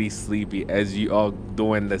really sleepy as you are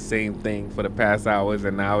doing the same thing for the past hours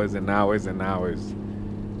and hours and hours and hours.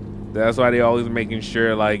 That's why they always making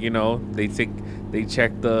sure, like, you know, they check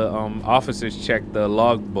the officers check the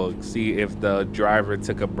logbook, see if the driver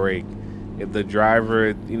took a break, if the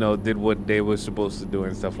driver, you know, did what they were supposed to do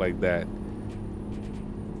and stuff like that.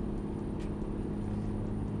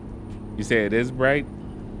 You say it is bright?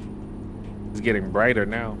 It's getting brighter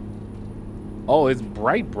now. Oh, it's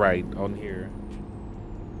bright on here.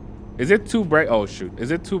 Is it too bright? Oh shoot,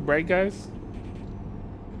 is it too bright, guys?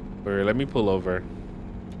 Wait, let me pull over.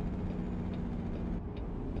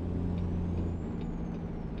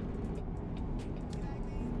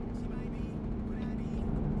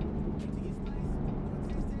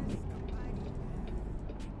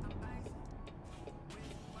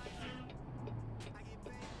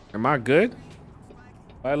 Am I good?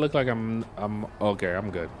 I look like I'm okay.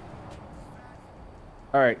 I'm good.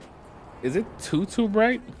 All right. Is it too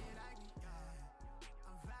bright?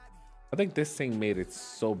 I think this thing made it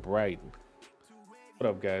so bright. What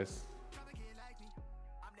up, guys?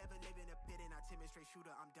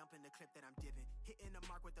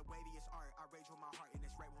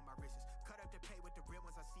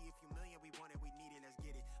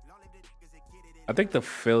 I think the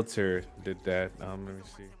filter did that. Let me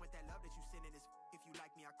see.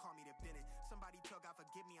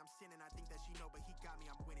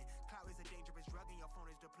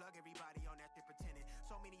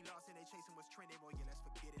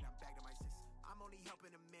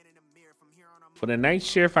 For the night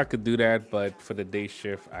shift, I could do that, but for the day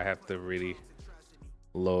shift, I have to really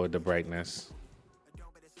lower the brightness.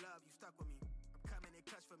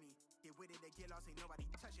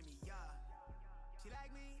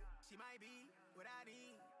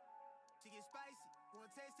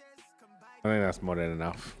 I think that's more than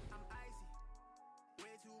enough.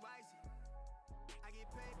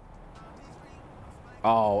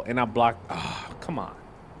 Oh, and I blocked. Oh, come on.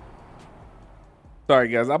 Sorry,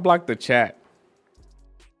 guys. I blocked the chat.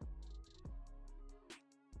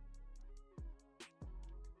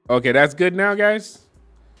 Okay, that's good now, guys.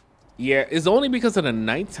 Yeah, it's only because of the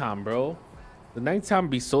nighttime, bro. The nighttime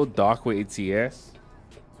be so dark with ATS.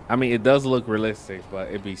 I mean, it does look realistic, but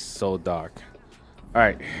it be so dark. All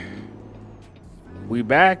right. We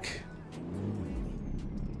back.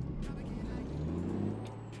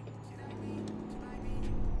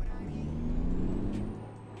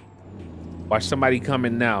 Watch somebody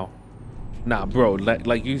coming now. Nah, bro,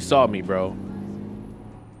 like you saw me, bro.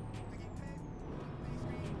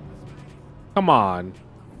 Come on.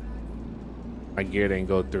 My gear didn't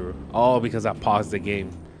go through. All because I paused the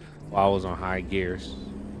game while I was on high gears.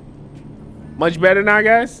 Much better now,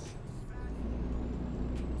 guys?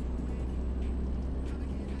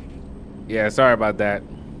 Yeah, sorry about that.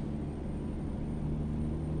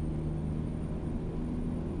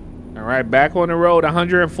 All right, back on the road,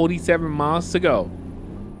 147 miles to go.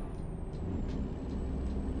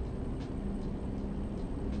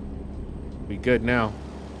 We good now.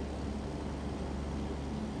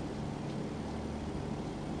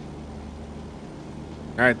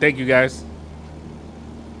 All right, thank you guys.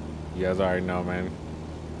 You guys already know, man.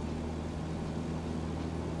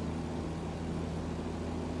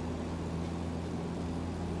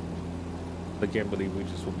 I can't believe we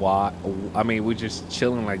just we just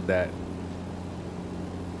chilling like that.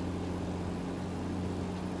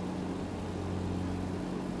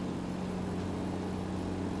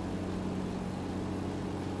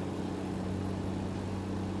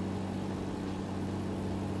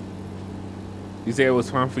 You say it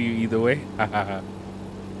was fun for you either way?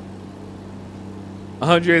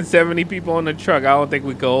 170 people on the truck. I don't think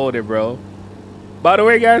we could hold it, bro. By the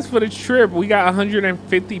way, guys, for the trip, we got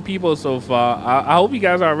 150 people so far. I hope you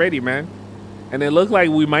guys are ready, man. And it looked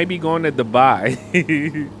like we might be going to Dubai.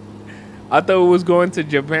 I thought we was going to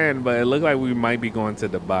Japan, but it looked like we might be going to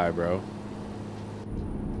Dubai, bro.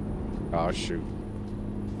 Oh, shoot.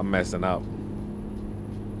 I'm messing up.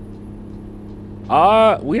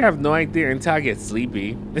 We have no idea until I get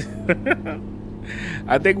sleepy.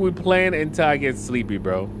 I think we playing until I get sleepy,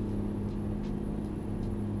 bro.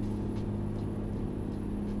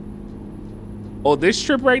 Oh, this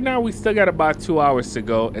trip right now, we still got about 2 hours to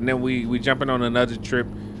go, and then we jumping on another trip.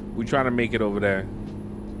 We trying to make it over there.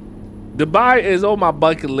 Dubai is on my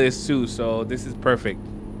bucket list too, so this is perfect.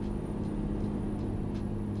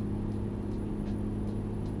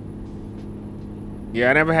 Yeah,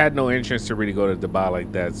 I never had no interest to really go to Dubai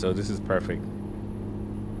like that, so this is perfect.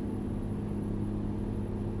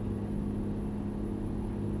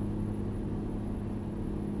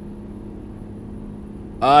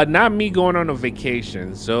 Not me going on a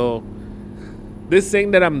vacation. So this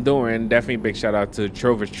thing that I'm doing, definitely big shout out to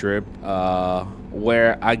Trover Trip,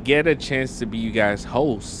 where I get a chance to be you guys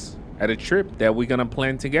hosts at a trip that we're gonna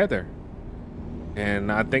plan together.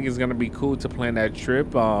 And I think it's gonna be cool to plan that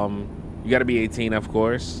trip. You gotta be 18, of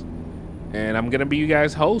course. And I'm gonna be you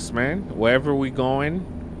guys hosts, man. Wherever we going.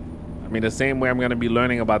 I mean, the same way I'm gonna be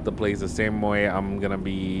learning about the place, the same way I'm gonna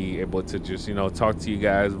be able to just, you know, talk to you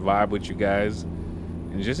guys, vibe with you guys,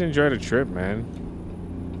 and just enjoy the trip, man.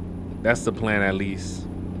 That's the plan, at least.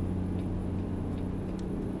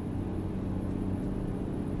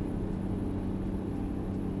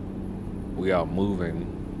 We are moving.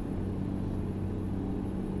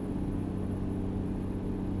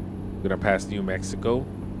 We're gonna pass New Mexico.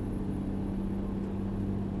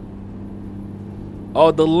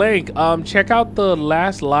 Oh, the link. Check out the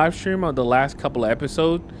last live stream of the last couple of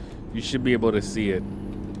episodes. You should be able to see it.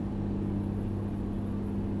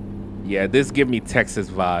 Yeah, this give me Texas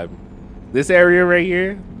vibe. This area right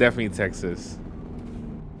here, definitely Texas.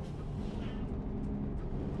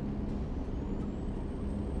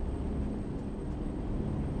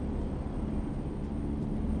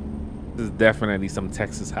 This is definitely some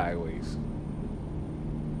Texas highways.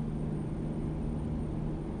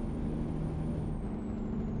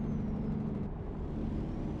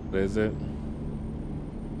 What is it?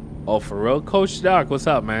 Oh, for real? Coach Doc, what's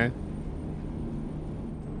up, man?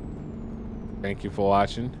 Thank you for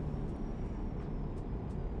watching.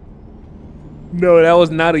 No, that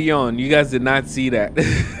was not a yawn. You guys did not see that.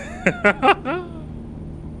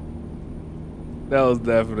 That was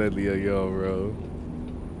definitely a yawn, bro.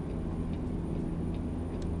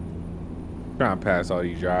 Trying to pass all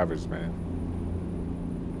these drivers, man.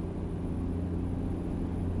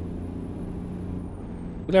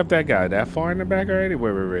 We left that guy that far in the back already?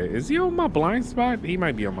 Wait. Is he on my blind spot? He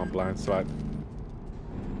might be on my blind spot.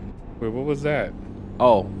 Wait, what was that?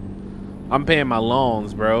 Oh, I'm paying my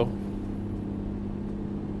loans, bro.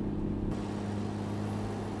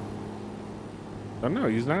 Oh no,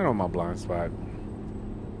 he's not on my blind spot.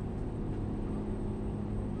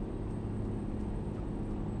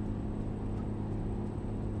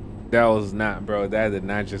 That was not, bro. That did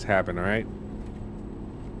not just happen, all right?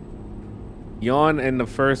 Yawn in the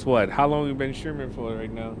first what? How long we been streaming for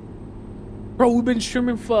right now? Bro, we've been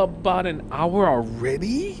streaming for about an hour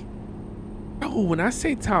already? Bro, when I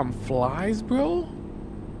say time flies, bro,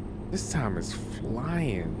 this time is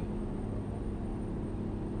flying.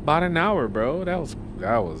 About an hour, bro. That was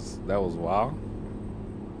wild.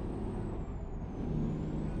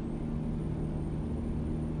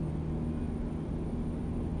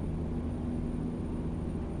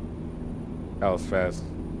 That was fast.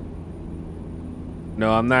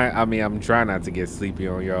 No, I'm not. I mean, I'm trying not to get sleepy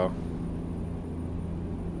on y'all.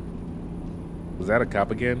 Was that a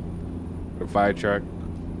cop again? A fire truck?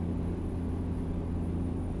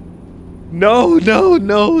 No.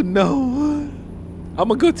 I'm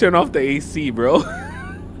gonna go turn off the AC, bro.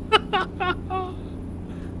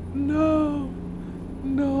 No,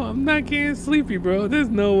 I'm not getting sleepy, bro. There's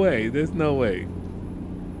no way. There's no way.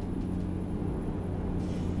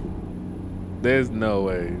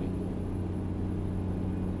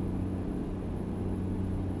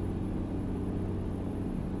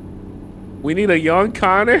 We need a young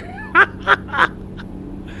Connor.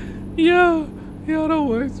 Yo, y'all the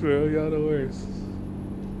worst, bro. Y'all the worst.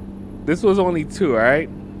 This was only 2, right?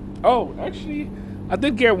 Oh, actually, I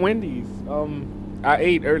did get Wendy's. I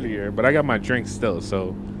ate earlier, but I got my drink still,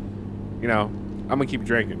 so you know, I'm gonna keep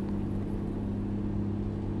drinking.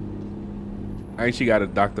 I actually got a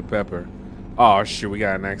Dr. Pepper. Oh shoot, we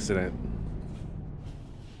got an accident.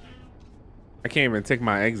 I can't even take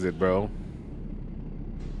my exit, bro.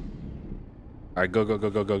 All right,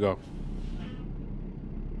 go.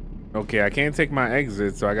 Okay, I can't take my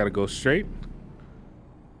exit, so I gotta go straight.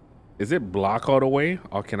 Is it block all the way,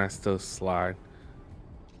 or can I still slide?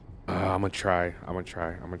 I'm gonna try.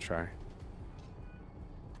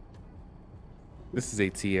 This is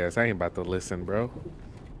ATS. I ain't about to listen, bro.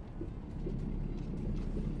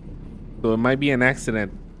 So it might be an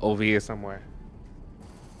accident over here somewhere.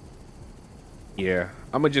 Yeah,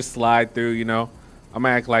 I'm gonna just slide through, you know. I'm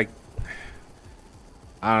gonna act like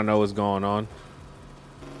I don't know what's going on.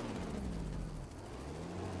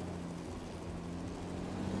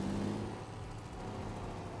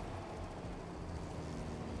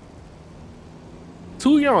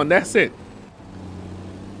 Too young, that's it.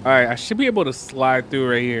 All right, I should be able to slide through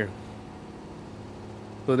right here.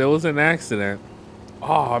 So there was an accident.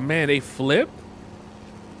 Oh man, they flipped.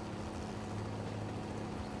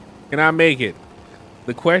 Can I make it?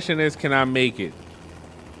 The question is, can I make it?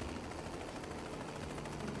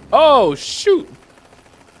 Oh shoot.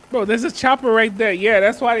 Bro, there's a chopper right there. Yeah,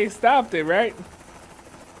 that's why they stopped it, right?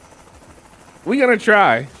 We're gonna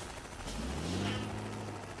try.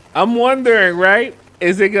 I'm wondering, right?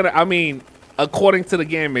 Is it gonna, I mean, according to the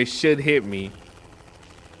game, it should hit me.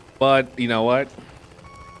 But you know what?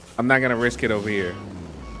 I'm not gonna risk it over here.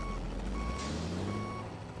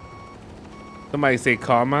 Somebody say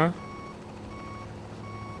karma.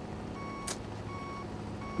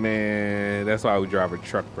 Man, that's why we drive a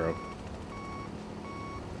truck, bro.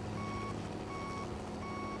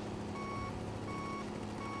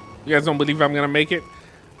 You guys don't believe I'm gonna make it?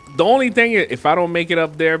 The only thing is, if I don't make it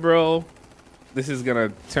up there, bro, this is gonna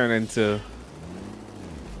turn into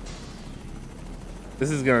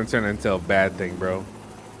a bad thing, bro.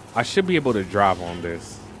 I should be able to drive on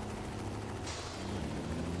this.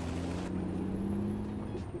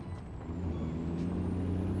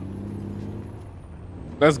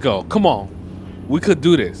 Let's go. Come on. We could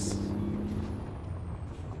do this.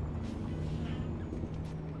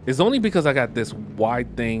 It's only because I got this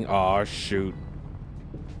wide thing. Oh, shoot.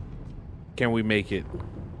 Can we make it?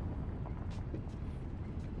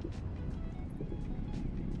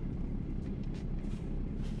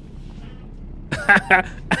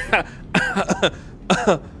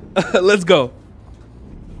 Let's go.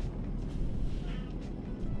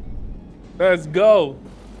 Let's go.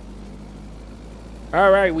 All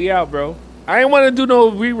right, we out, bro. I ain't want to do no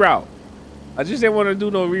reroute. I just didn't want to do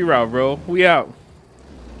no reroute, bro. We out.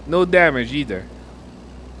 No damage either.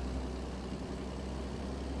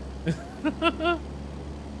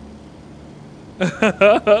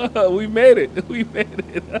 We made it. We made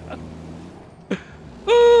it.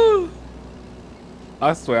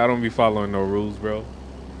 I swear I don't be following no rules, bro.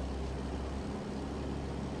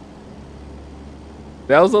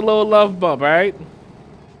 That was a little love bump, right?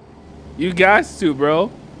 You guys too,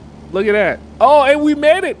 bro. Look at that. Oh, and we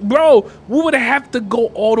made it, bro. We would have to go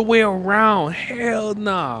all the way around. Hell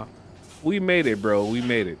nah. We made it, bro. We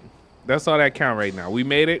made it. That's all that count right now. We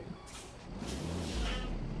made it.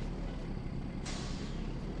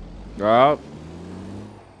 Oh,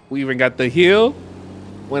 we even got the hill.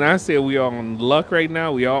 When I say we are on luck right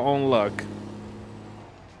now, we are on luck.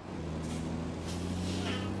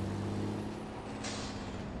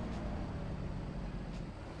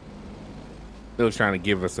 They was trying to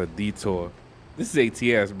give us a detour. This is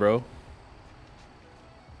ATS, bro.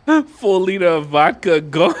 4 liter of vodka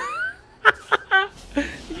go.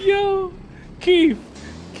 Yo, Keith.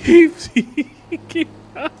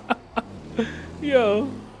 Yo.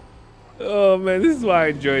 Oh man, this is why I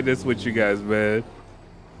enjoy this with you guys, man.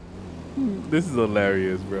 This is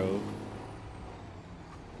hilarious, bro.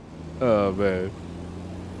 Oh man.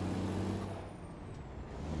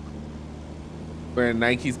 Wearing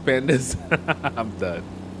Nike's Pandas. I'm done.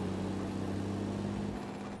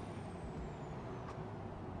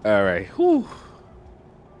 All right. Whew.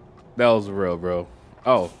 That was real, bro.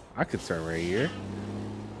 Oh, I could turn right here.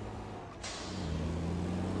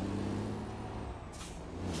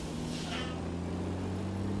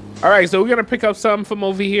 All right, so we're gonna pick up something from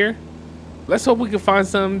over here. Let's hope we can find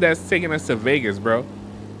something that's taking us to Vegas, bro.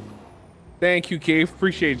 Thank you, Cave.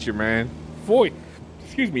 Appreciate you, man. 4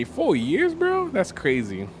 years, bro? That's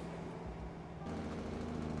crazy.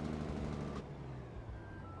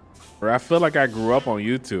 Bro, I feel like I grew up on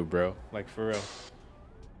YouTube, bro. Like, for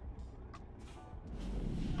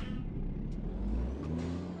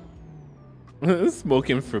real.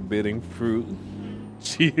 Smoking forbidden fruit.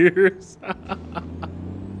 Cheers.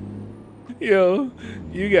 Yo,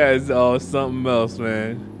 you guys are something else,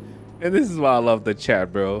 man. And this is why I love the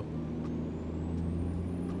chat, bro.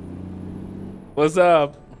 What's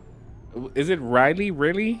up? Is it Riley,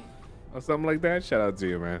 really? Or something like that? Shout out to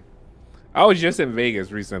you, man. I was just in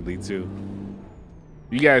Vegas recently, too.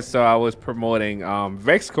 You guys saw I was promoting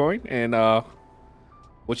VexCoin and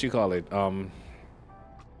what you call it?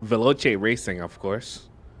 Veloce Racing, of course.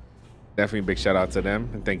 Definitely big shout out to them.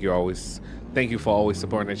 And thank you for always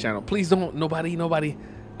supporting the channel. Please don't, nobody.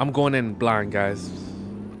 I'm going in blind, guys.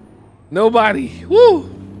 Nobody. Woo!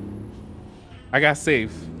 I got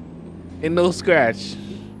safe. And no scratch.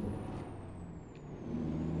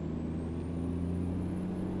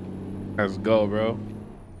 Let's go, bro.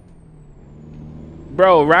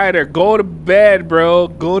 Bro, Ryder, go to bed, bro.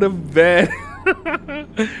 Go to bed.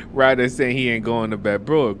 Ryder saying he ain't going to bed.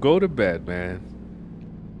 Bro, go to bed, man.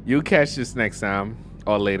 You catch this next time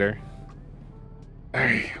or later. All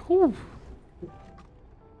right. Whew.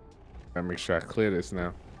 Gotta make sure I clear this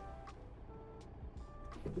now.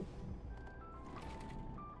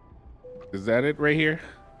 Is that it right here?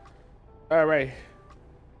 All right.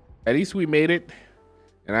 At least we made it.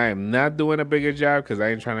 And I am not doing a bigger job because I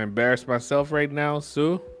ain't trying to embarrass myself right now.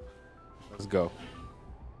 So let's go.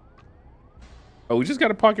 Oh, we just got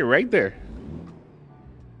to park it right there.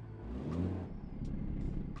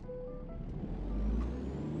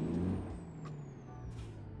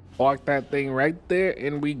 Park that thing right there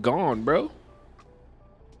and we gone, bro.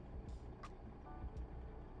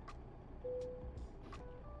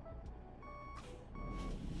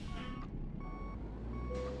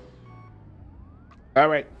 All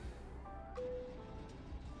right.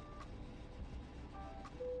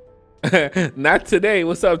 Not today.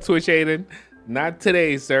 What's up, Twitch Aiden? Not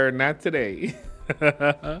today, sir. Not today.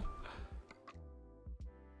 Bro,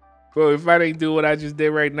 if I didn't do what I just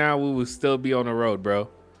did right now, we would still be on the road, bro.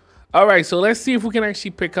 All right, so let's see if we can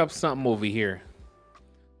actually pick up something over here.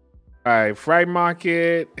 All right, Fried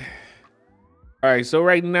Market. All right, so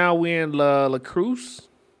right now we're in La Cruz.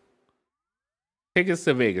 Take us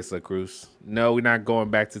to Vegas, La Cruz. No, we're not going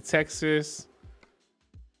back to Texas.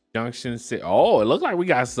 Junction City. Oh, it looks like we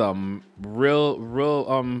got some real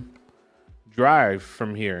drive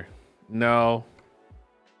from here. No.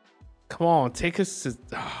 Come on, take us to,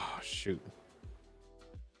 oh shoot.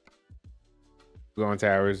 We're going to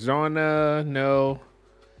Arizona. No.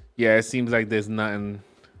 Yeah, it seems like there's nothing.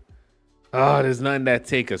 Oh, there's nothing that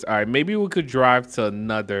take us. All right, maybe we could drive to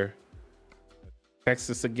another.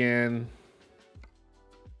 Texas again.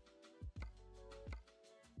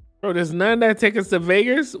 Bro, there's none that take us to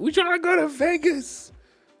Vegas. We trying to go to Vegas.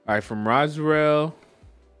 All right, from Roswell.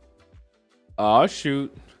 Oh,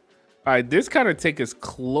 shoot. All right, this kind of take us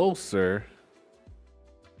closer.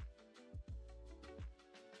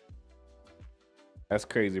 That's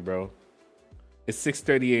crazy, bro. It's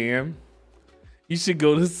 6:30 a.m. You should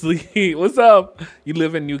go to sleep. What's up? You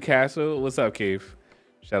live in Newcastle? What's up, Cave?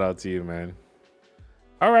 Shout out to you, man.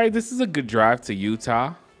 All right, this is a good drive to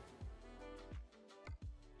Utah.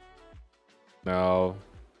 No.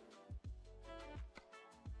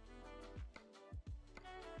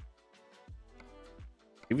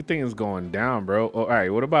 Everything is going down, bro. Oh, all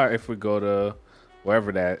right, what about if we go to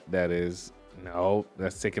wherever that is? No,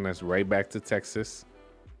 that's taking us right back to Texas.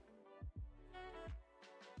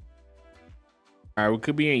 All right, we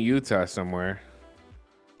could be in Utah somewhere.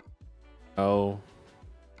 Oh.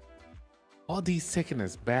 All these taking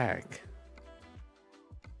us back.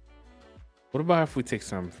 What about if we take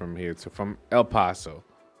some from here to from El Paso?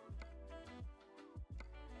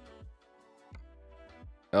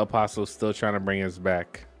 El Paso's still trying to bring us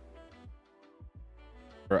back.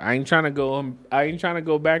 Bro, I ain't trying to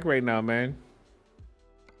go back right now, man.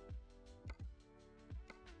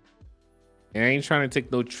 And I ain't trying to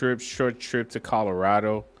take no short trip to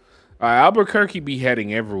Colorado. All right, Albuquerque be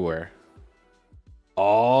heading everywhere.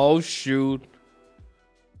 Oh shoot.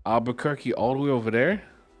 Albuquerque all the way over there?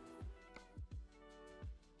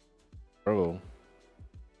 Bro.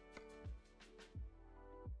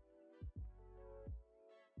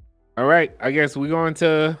 All right, I guess we're going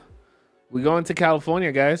to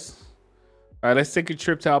California, guys. All right, let's take a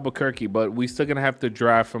trip to Albuquerque, but we still gonna have to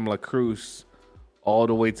drive from La Cruz all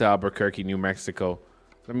the way to Albuquerque, New Mexico.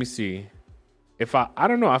 Let me see. If I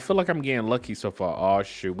don't know, I feel like I'm getting lucky so far. Oh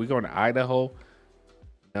shoot, we going to Idaho?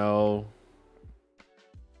 No.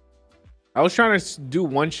 I was trying to do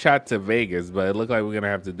one shot to Vegas, but it looked like we're gonna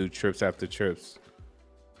have to do trips after trips.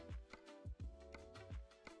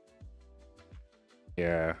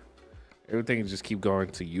 Yeah. Everything just keep going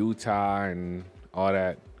to Utah and all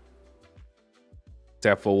that.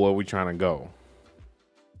 Except for where we're trying to go.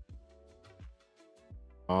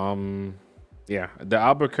 Yeah, the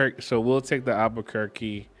Albuquerque. So we'll take the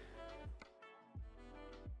Albuquerque.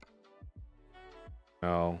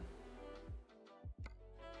 No.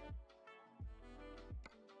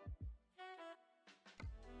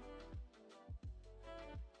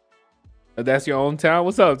 That's your own town?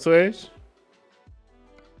 What's up, Twitch?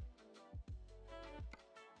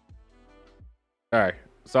 All right,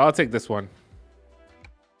 so I'll take this one.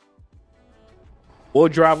 We'll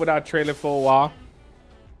drive with our trailer for a while.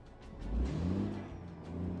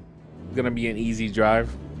 It's gonna be an easy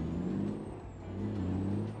drive.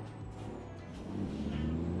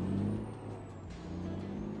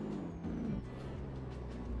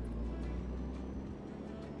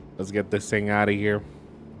 Let's get this thing out of here.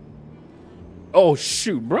 Oh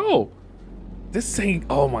shoot, bro. This thing,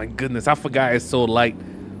 oh my goodness. I forgot it's so light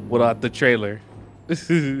without the trailer. This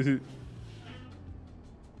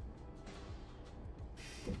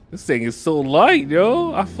thing is so light,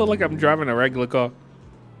 yo. I feel like I'm driving a regular car.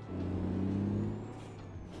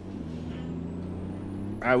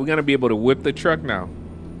 All right, we're gonna be able to whip the truck now.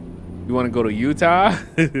 You wanna go to Utah?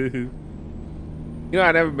 You know,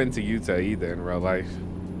 I've never been to Utah either in real life.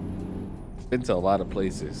 Been to a lot of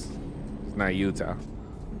places. It's not Utah.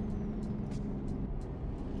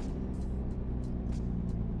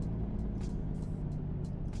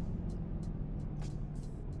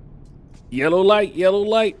 Yellow light, yellow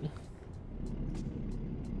light.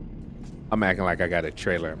 I'm acting like I got a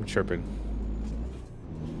trailer. I'm tripping.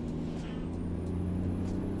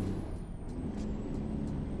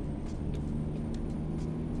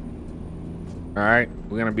 All right,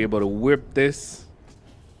 we're gonna be able to whip this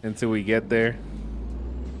until we get there.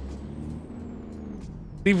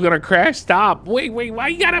 Steve's gonna crash. Stop. Wait. Why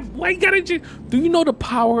you gotta do you know the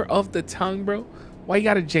power of the tongue, bro? Why you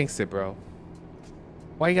gotta jinx it, bro?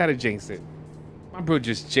 Why you gotta jinx it? My bro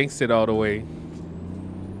just jinxed it all the way.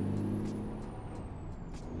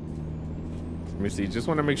 Let me see. Just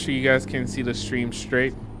want to make sure you guys can see the stream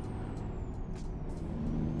straight.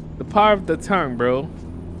 The power of the tongue, bro.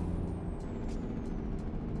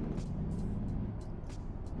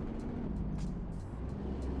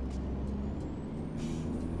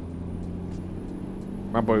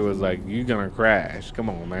 My boy was like, "You gonna crash? Come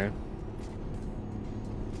on, man."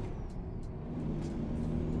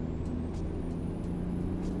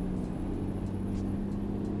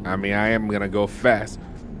 I mean, I am gonna go fast.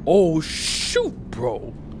 Oh shoot,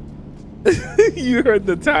 bro! You heard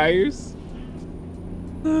the tires?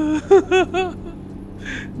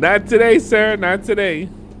 Not today, sir. Not today.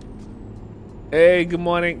 Hey, good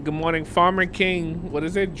morning. Good morning, Farmer King. What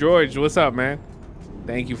is it, George? What's up, man?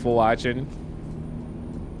 Thank you for watching.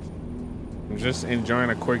 I'm just enjoying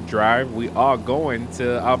a quick drive. We are going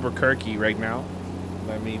to Albuquerque right now.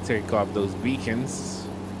 Let me take off those beacons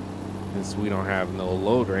since we don't have no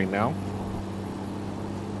load right now.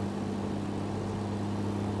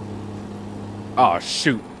 Oh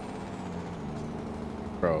shoot,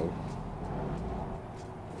 bro.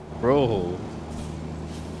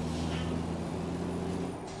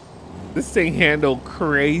 This thing handled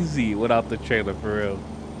crazy without the trailer, for real.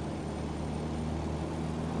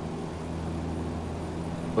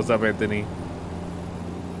 What's up, Anthony?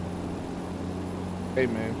 Hey,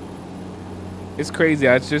 man. It's crazy.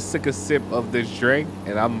 I just took a sip of this drink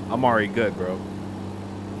and I'm already good, bro.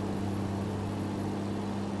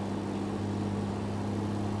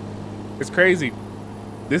 It's crazy.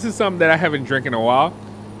 This is something that I haven't drank in a while.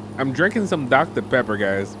 I'm drinking some Dr. Pepper,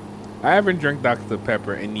 guys. I haven't drank Dr.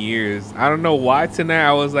 Pepper in years. I don't know why tonight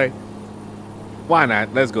I was like, why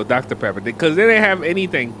not? Let's go Dr. Pepper. Because they didn't have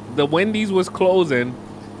anything. The Wendy's was closing.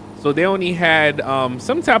 So they only had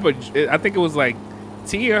some type of, I think it was like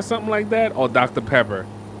tea or something like that, or Dr. Pepper.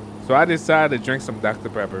 So I decided to drink some Dr.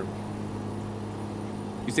 Pepper.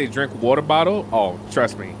 You say drink water bottle? Oh,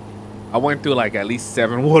 trust me. I went through like at least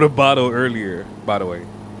 7 water bottles earlier, by the way.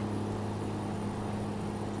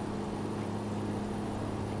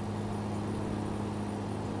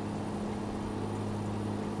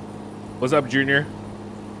 What's up, Junior?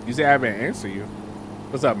 You say I haven't answered you.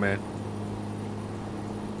 What's up, man?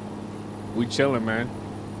 We chilling, man.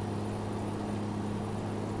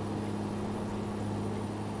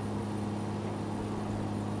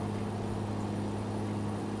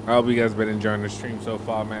 I hope you guys been enjoying the stream so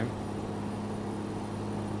far, man.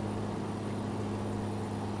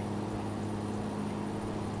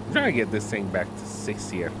 I'm trying to get this thing back to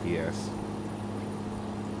 60 FPS.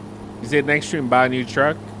 You said next stream buy a new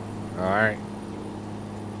truck? All right.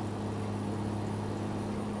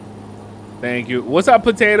 Thank you. What's up,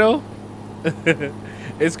 Potato?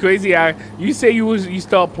 It's crazy. You say you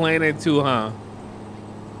start playing it too, huh?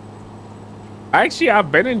 Actually,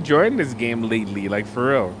 I've been enjoying this game lately, like for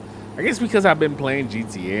real. I guess because I've been playing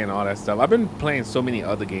GTA and all that stuff. I've been playing so many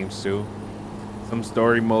other games too. Some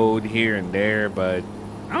story mode here and there, but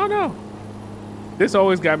I don't know. This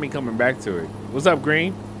always got me coming back to it. What's up,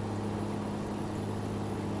 Green?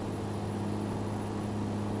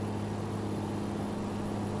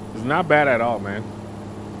 It's not bad at all, man.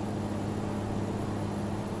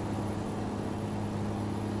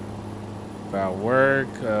 About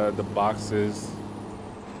work, the boxes.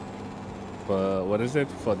 But what is it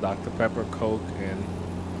for Dr. Pepper, Coke, and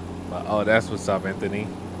oh, that's what's up, Anthony.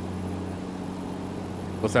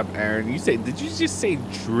 What's up, Aaron? You say, did you just say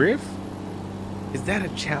drift? Is that a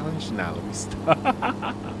challenge? Now let me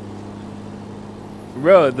stop.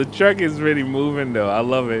 Bro, the truck is really moving though. I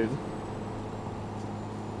love it.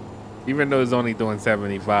 Even though it's only doing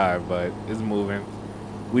 75, but it's moving.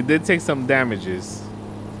 We did take some damages.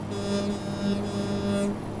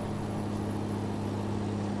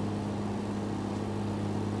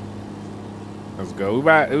 Let's go.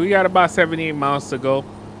 We got about 78 miles to go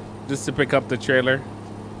just to pick up the trailer.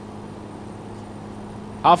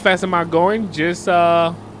 How fast am I going? Just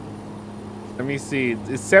let me see.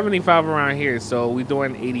 It's 75 around here, so we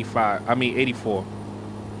doing 85. I mean 84.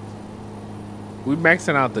 We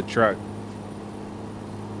maxing out the truck.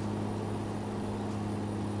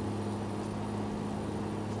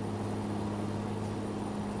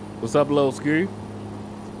 What's up, little Screw?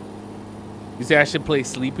 You say I should play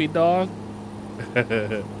Sleepy Dog?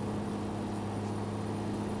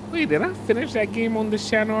 Wait, did I finish that game on this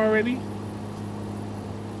channel already?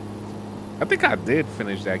 I think I did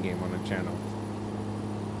finish that game on the channel.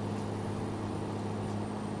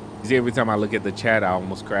 You see, every time I look at the chat, I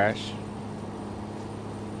almost crash.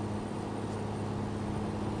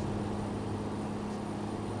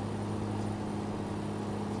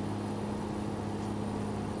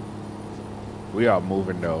 We are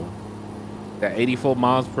moving though. That 84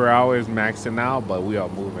 miles per hour is maxing out, but we are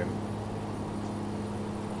moving.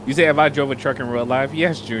 You say, have I drove a truck in real life?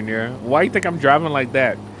 Yes, Junior. Why you think I'm driving like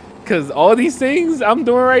that? Because all these things I'm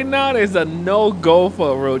doing right now is a no-go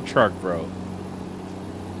for a road truck, bro.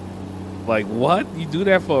 Like, what? You do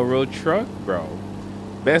that for a road truck? Bro.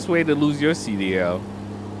 Best way to lose your CDL.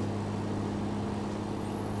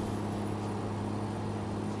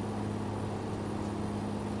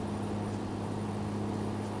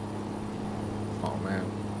 Oh, man.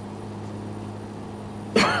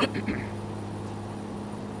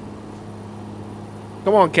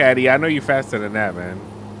 Come on, Caddy. I know you're faster than that, man.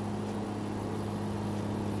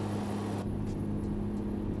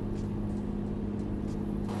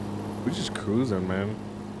 We're just cruising, man.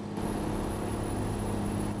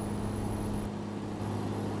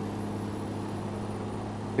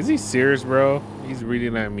 Is he serious, bro? He's really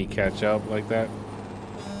letting me catch up like that?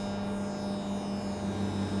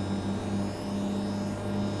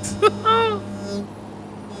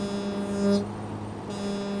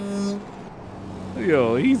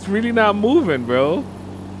 Yo, he's really not moving, bro.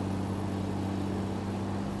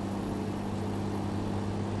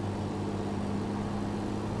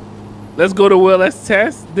 Let's go to Will. Let's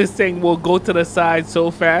test. This thing will go to the side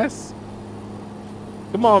so fast.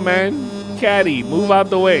 Come on, man. Caddy, move out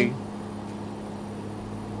the way.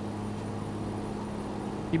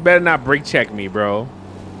 You better not brake check me, bro.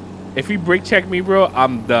 If he brake check me, bro,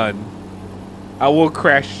 I'm done. I will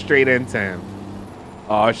crash straight into him.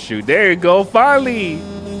 Oh, shoot. There you go. Finally.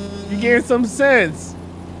 You getting some sense.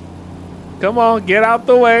 Come on. Get out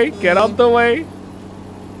the way. Get out the way.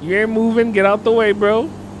 You ain't moving. Get out the way, bro.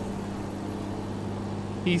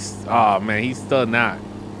 He's... Oh, man. He's still not.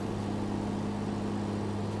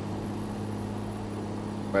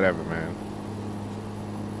 Whatever, man.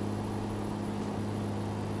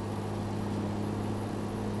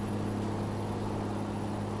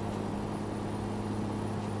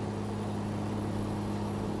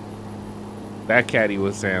 That caddy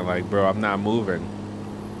was saying, like, bro, I'm not moving.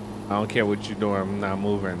 I don't care what you're doing. I'm not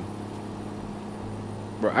moving.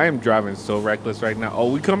 Bro, I am driving so reckless right now. Oh,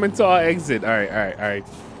 we coming to our exit. All right, all right, all right.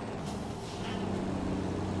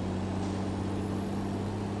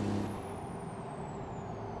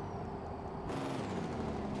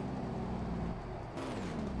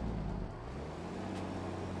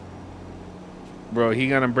 Bro, he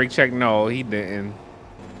gonna brake check? No, he didn't.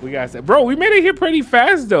 We got, bro, we made it here pretty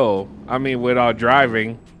fast though. I mean, with our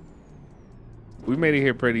driving, we made it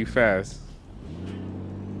here pretty fast.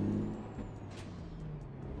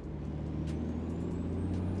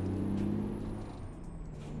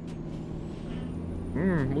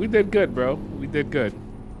 We did good, bro. We did good.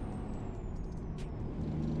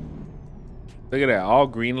 Look at that, all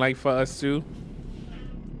green light for us too.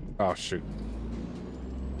 Oh shoot.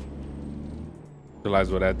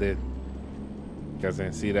 Realize what I did. You guys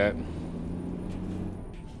didn't see that?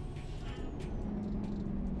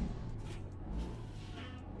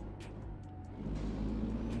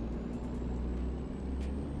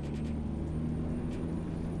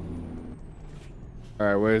 All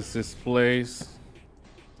right, where's this place?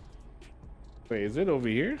 Wait, is it over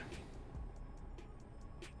here?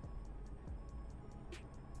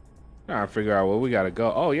 Trying to figure out where we gotta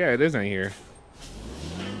go. Oh yeah, it isn't here.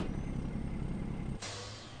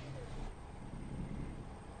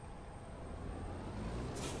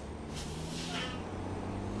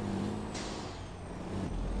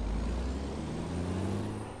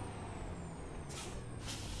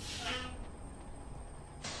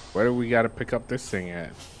 Where do we gotta pick up this thing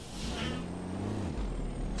at?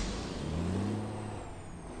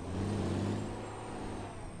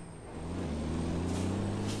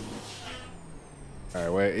 All right,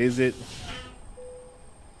 where is it?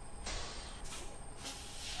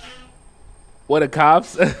 What, the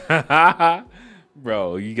cops?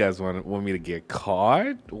 Bro, you guys want me to get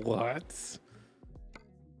caught? What?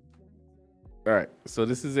 All right, so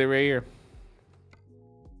this is it right here.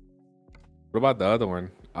 What about the other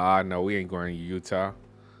one? Ah, no, we ain't going to Utah.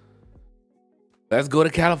 Let's go to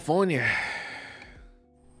California.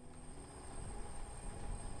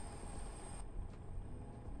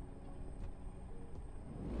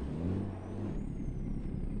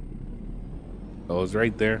 Oh, it's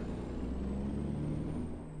right there.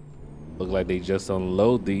 Look like they just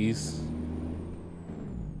unload these.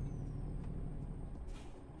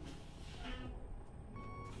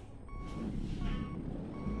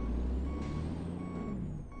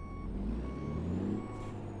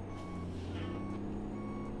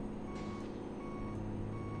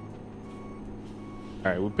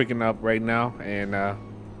 All right, we're picking up right now and have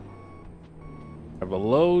a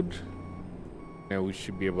load, and we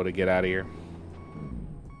should be able to get out of here.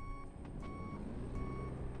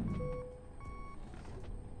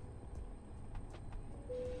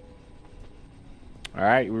 All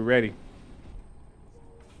right, we're ready.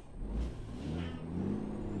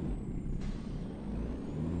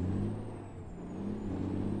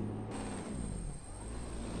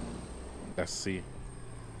 Let's see.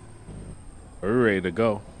 We're ready to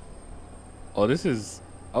go. Oh, this is,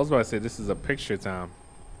 I was about to say this is a picture time.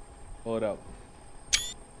 Hold up.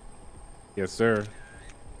 Yes, sir.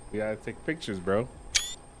 We gotta take pictures, bro.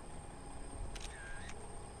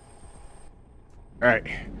 All right.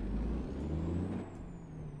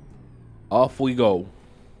 Off we go.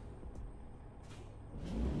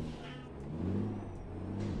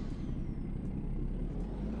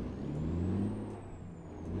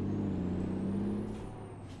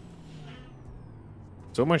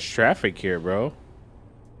 So much traffic here, bro.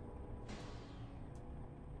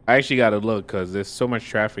 I actually gotta look because there's so much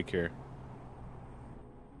traffic here.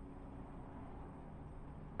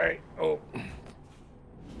 All right. Oh,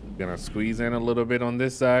 gonna squeeze in a little bit on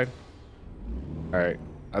this side. All right,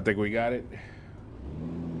 I think we got it.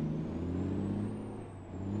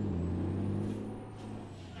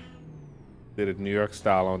 Did a New York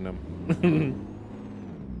style on them.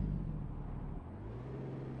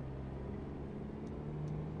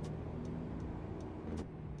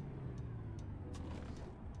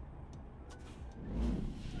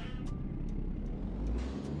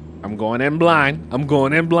 I'm going in blind. I'm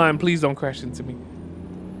going in blind. Please don't crash into me.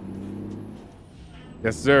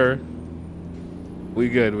 Yes, sir. We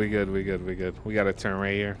good. We good. We good. We good. We got to turn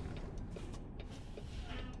right here.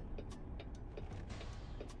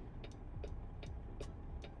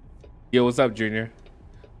 Yo, what's up, Junior?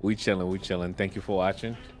 We chilling. We chilling. Thank you for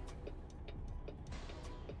watching.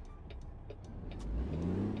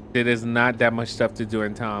 There is not that much stuff to do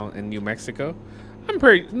in town in New Mexico.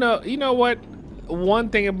 No, you know what? One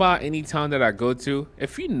thing about any town that I go to,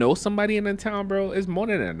 if you know somebody in the town, bro, it's more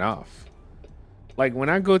than enough. Like when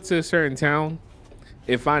I go to a certain town,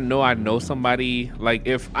 if I know somebody, like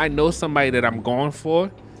if I know somebody that I'm going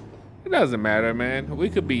for, it doesn't matter, man. We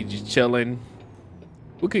could be just chilling.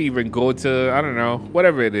 We could even go to, I don't know,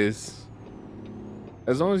 whatever it is.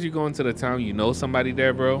 As long as you go into the town, you know somebody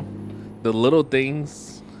there, bro. The little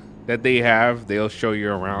things that they have, they'll show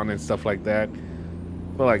you around and stuff like that.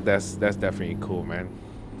 I feel like that's definitely cool, man.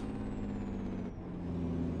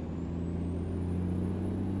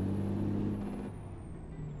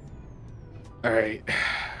 All right,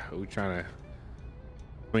 we're trying to.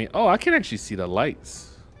 I mean, oh, I can actually see the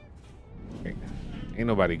lights. Okay. Ain't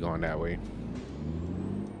nobody going that way.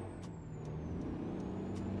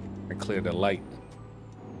 I cleared the light.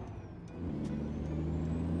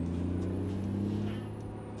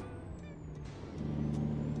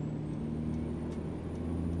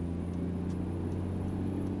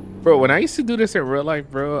 Bro, when I used to do this in real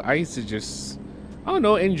life, bro, I used to just, I don't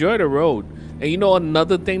know, enjoy the road. And you know,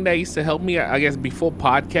 another thing that used to help me, I guess, before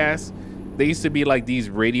podcasts, there used to be like these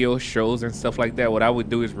radio shows and stuff like that. What I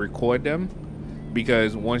would do is record them,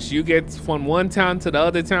 because once you get from one town to the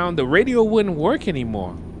other town, the radio wouldn't work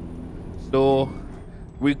anymore. So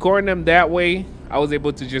recording them that way, I was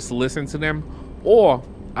able to just listen to them, or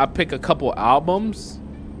I pick a couple albums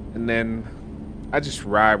and then I just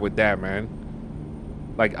ride with that, man.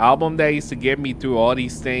 Like album that used to get me through all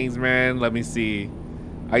these things, man. Let me see.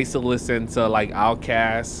 I used to listen to like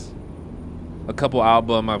Outkast, a couple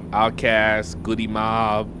album of Outkast, Goody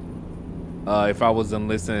Mob, If I wasn't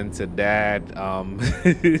listening to that,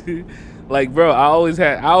 like, bro, I always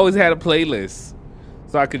had a playlist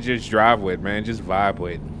so I could just drive with, man, just vibe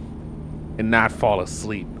with, and not fall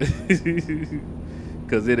asleep.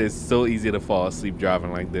 Because it is so easy to fall asleep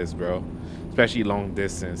driving like this, bro, especially long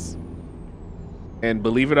distance. And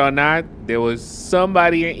believe it or not, there was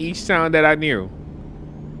somebody in each town that I knew,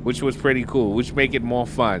 which was pretty cool, which make it more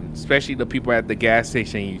fun, especially the people at the gas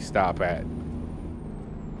station you stop at.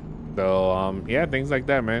 So yeah, things like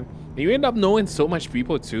that, man. And you end up knowing so much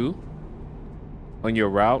people too on your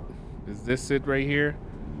route. Is this it right here?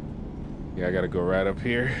 Yeah, I gotta go right up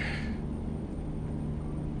here.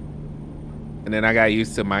 And then I got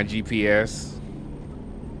used to my GPS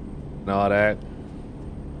and all that.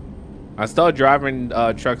 I started driving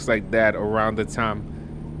trucks like that around the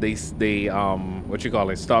time they what you call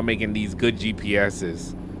it, start making these good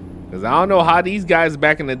GPSs. Cause I don't know how these guys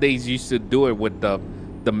back in the days used to do it with the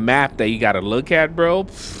map that you gotta look at, bro.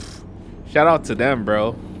 Pfft, shout out to them,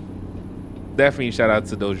 bro. Definitely shout out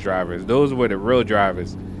to those drivers. Those were the real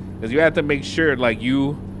drivers. Cause you have to make sure, like,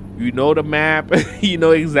 you know the map, you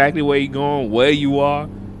know exactly where you're going, where you are,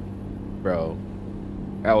 bro.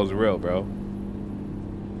 That was real, bro.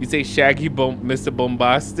 You say Shaggy Mr.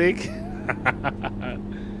 Bombastic?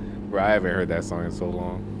 Bro, I haven't heard that song in so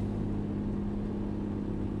long.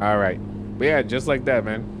 All right, but yeah, just like that,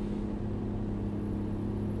 man.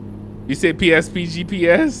 You say PSP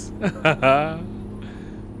GPS?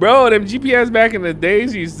 Bro, them GPS back in the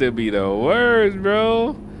days used to be the worst,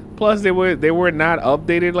 bro. Plus they were not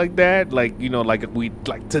updated like that. Like, you know, like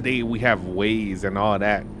today we have Waze and all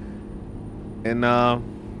that. And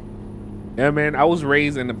yeah, man, I was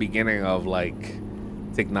raised in the beginning of like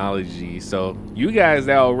technology. So you guys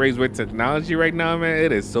that are raised with technology right now, man,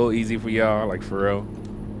 it is so easy for y'all, like, for real.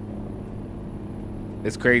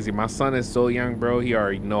 It's crazy. My son is so young, bro. He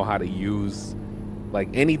already know how to use like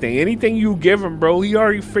anything you give him, bro. He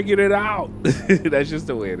already figured it out. That's just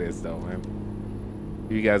the way it is, though, man.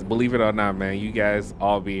 You guys, believe it or not, man, you guys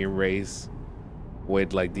all being raised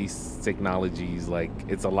with like these technologies, like,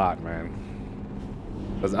 it's a lot, man.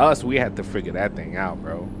 Because us, we had to figure that thing out,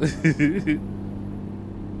 bro.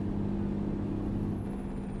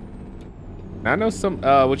 I know some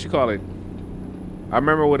what you call it, I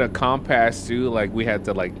remember with a compass too, like, we had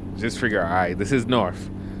to like just figure, all right, this is north.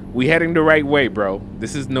 We heading the right way, bro.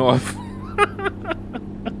 This is north.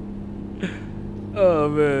 Oh,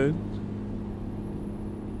 man.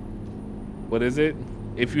 What is it?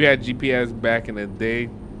 If you had GPS back in the day,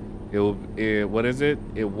 what is it?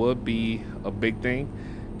 It would be a big thing.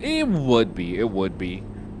 It would be.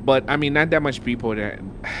 But I mean, not that much people that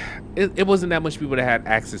it wasn't that much people that had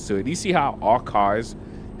access to it. You see how all cars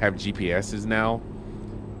have GPSs now?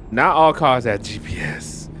 Not all cars have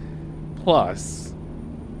GPS. Plus,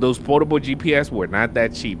 those portable GPS were not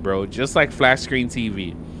that cheap, bro. Just like flat screen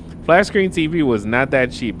TV. Flat screen TV was not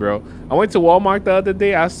that cheap, bro. I went to Walmart the other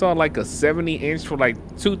day. I saw like a 70-inch for like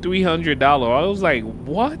 $200-300. I was like,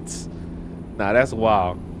 what? Nah, that's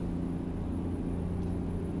wild.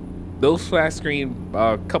 Those flat screen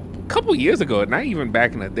couple years ago, not even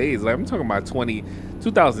back in the days. Like, I'm talking about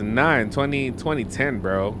 2009, 2010,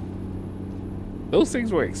 bro. Those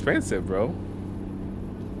things were expensive, bro.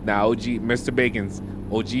 Now, OG, Mr. Bacon's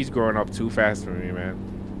OG's growing up too fast for me, man.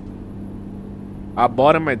 I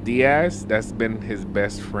bought him a Diaz. That's been his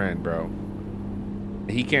best friend, bro.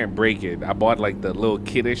 He can't break it. I bought like the little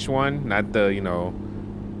kiddish one, not the, you know,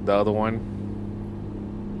 the other one.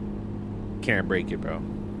 Can't break it, bro.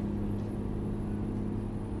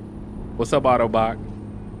 What's up, Autobot?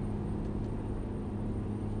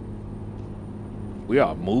 We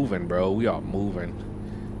are moving, bro. We are moving.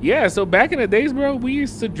 Yeah, so back in the days, bro, we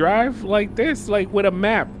used to drive like this, like with a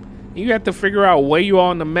map. You have to figure out where you are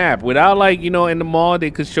on the map. Without, like, you know, in the mall, they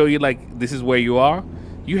could show you, like, this is where you are.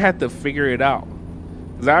 You had to figure it out.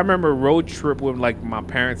 Because I remember road trip with, like, my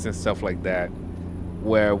parents and stuff like that,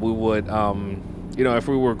 where we would, you know, if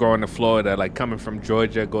we were going to Florida, like coming from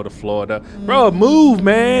Georgia, go to Florida. Bro, move,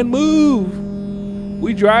 man, move.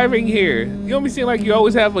 We driving here. You don't be seeing like you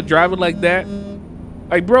always have a driver like that?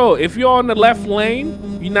 Like, bro, if you're on the left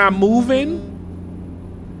lane, you're not moving,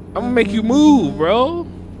 I'm gonna make you move, bro.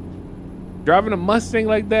 Driving a Mustang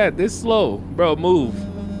like that, this slow, bro, move.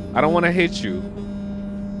 I don't want to hit you.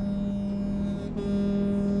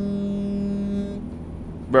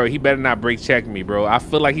 Bro, he better not brake check me, bro. I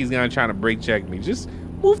feel like he's gonna try to brake check me. Just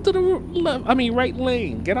move to the left, I mean right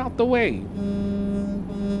lane. Get out the way.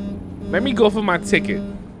 Let me go for my ticket.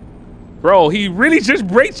 Bro, he really just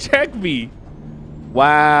brake checked me.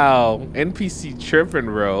 Wow, NPC tripping,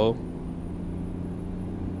 bro.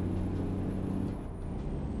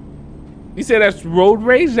 You said that's road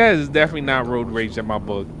rage? That is definitely not road rage in my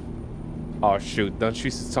book. Oh shoot, Duntrice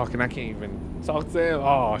is talking. I can't even talk to him.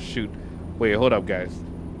 Oh shoot. Wait, hold up, guys.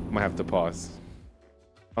 I'm gonna have to pause.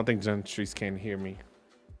 I don't think Duntrice can hear me.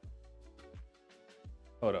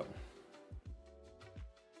 Hold up.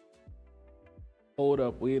 Hold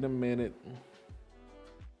up, wait a minute.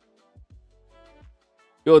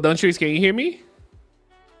 Yo, Duntrice, can you hear me?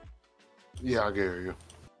 Yeah, I can hear you.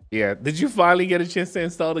 Yeah, did you finally get a chance to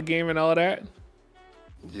install the game and all that?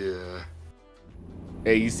 Yeah.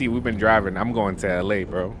 Hey, you see, we've been driving. I'm going to LA,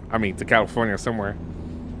 bro. I mean, to California somewhere.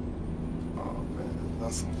 Oh man,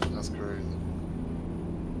 that's crazy.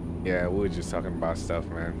 Yeah, we were just talking about stuff,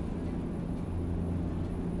 man.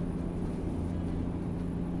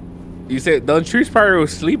 You said Duntrice probably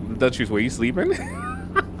was sleeping. Duntrice, were you sleeping?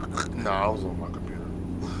 No, I was on my computer.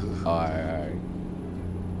 All right.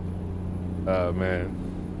 Oh man.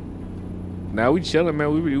 Now we chilling,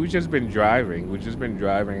 man. We just been driving. We just been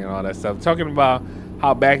driving and all that stuff. Talking about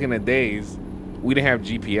how back in the days we didn't have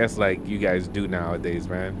GPS like you guys do nowadays,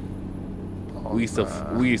 man. Oh, We used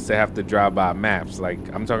to have to drive by maps. Like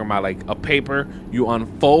I'm talking about like a paper you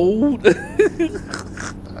unfold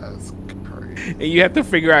That's crazy. and you have to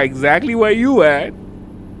figure out exactly where you at,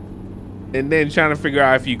 and then trying to figure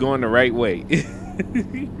out if you're going the right way.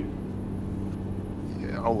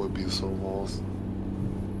 Yeah, I would be so lost.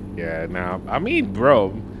 Yeah, now I mean,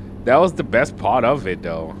 bro, that was the best part of it,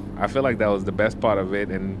 though. I feel like that was the best part of it,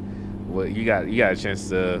 and well, you got a chance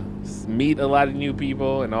to meet a lot of new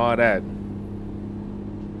people and all that.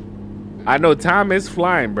 I know time is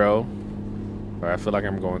flying, bro. But I feel like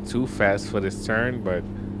I'm going too fast for this turn, but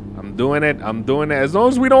I'm doing it. I'm doing it. As long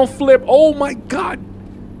as we don't flip. Oh my God,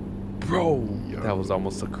 bro, that was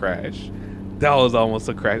almost a crash. That was almost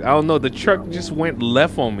a crash. I don't know. The truck just went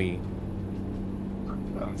left on me.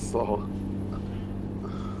 I saw.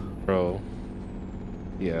 Bro.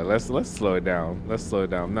 Yeah, let's slow it down. Let's slow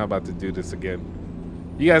it down. I'm not about to do this again.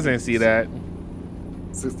 You guys didn't see that.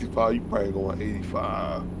 65, you probably going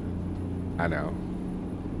 85. I know.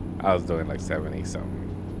 I was doing like 70 something.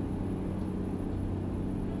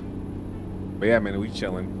 But yeah, man, we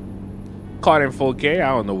chilling. Caught in 4K. I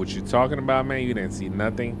don't know what you're talking about, man. You didn't see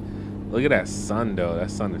nothing. Look at that sun, though.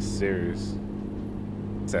 That sun is serious.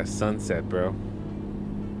 It's that sunset, bro.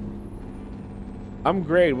 I'm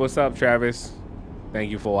great. What's up, Travis? Thank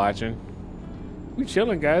you for watching. We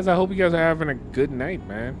chilling, guys. I hope you guys are having a good night,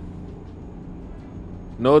 man.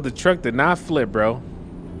 No, the truck did not flip, bro.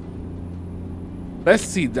 Let's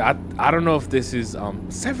see. I don't know if this is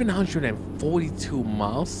 742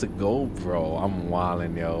 miles to go, bro. I'm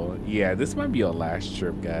wildin', yo. Yeah, this might be our last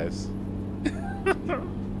trip, guys.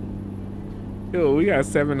 Yo, we got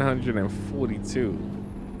 742.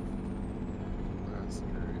 That's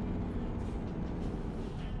scary.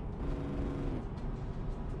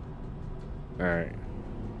 All right.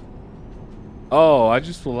 Oh, I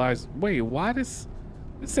just realized. Wait, why does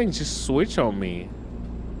this thing just switch on me?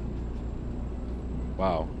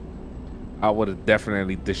 Wow. I would have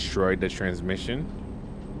definitely destroyed the transmission.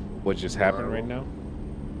 What just happened right now?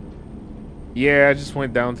 Yeah, I just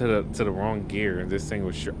went down to the wrong gear, and this thing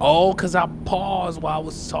was sure. Oh, cause I paused while I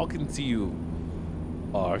was talking to you.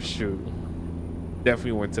 Oh shoot!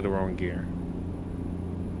 Definitely went to the wrong gear.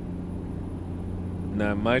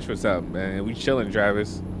 Not much. What's up, man? We chilling,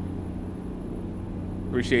 Travis.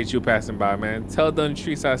 Appreciate you passing by, man. Tell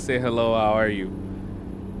Duntrice I say hello. How are you?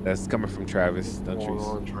 That's coming from Travis. What's going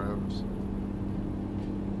on, Duntrice. Travis?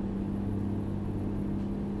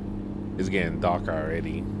 It's getting dark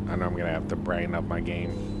already. I know I'm gonna have to brighten up my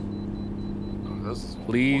game. Oh, this is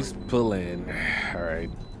Please pull in. All right.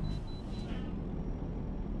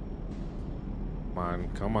 Come on,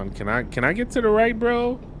 come on. Can I get to the right,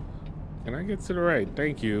 bro? Can I get to the right?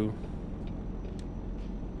 Thank you.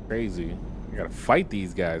 Crazy. I gotta fight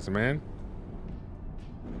these guys, man.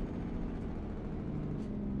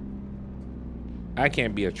 I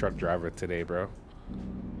can't be a truck driver today, bro.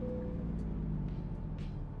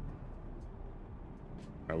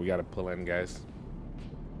 All right, we gotta pull in, guys.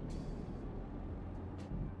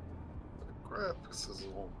 graphics is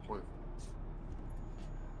on point.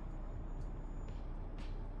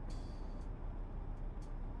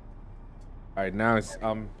 All right, now it's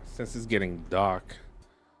since it's getting dark,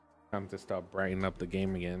 time to start brightening up the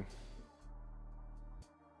game again.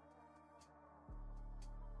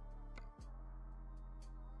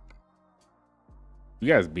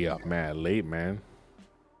 You guys be up mad late, man.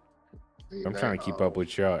 I'm trying to keep up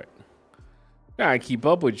with y'all. Trying to keep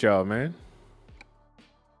up with y'all, man.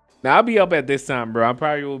 Now I'll be up at this time, bro. I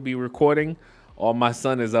probably will be recording, or my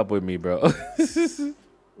son is up with me, bro.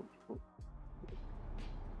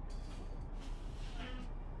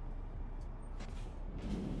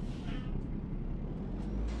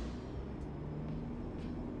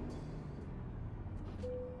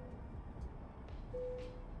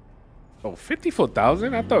 Oh,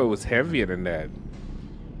 54,000? I thought it was heavier than that.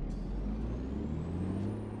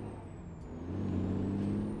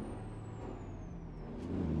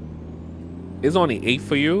 It's only 8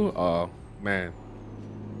 for you? Oh, man.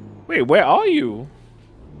 Wait, where are you?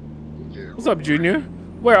 Yeah. What's up, Junior?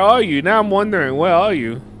 Where are you? Now I'm wondering, where are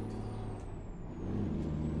you?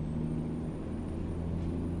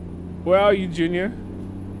 Where are you, Junior?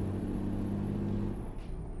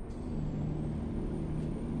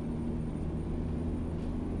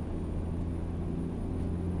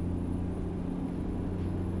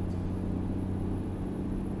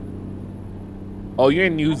 Oh, you're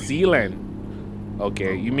in New Zealand.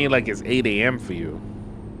 Okay, you mean like it's 8 a.m. for you?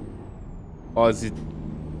 Or is it...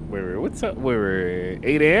 Wait, what's up? Wait,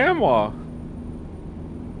 8 a.m. or...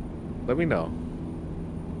 Let me know.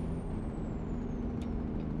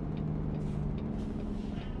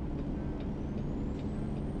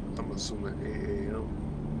 I'm assuming 8 a.m.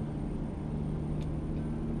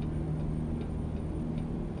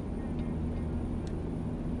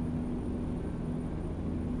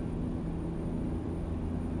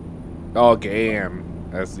 Oh, okay, a.m.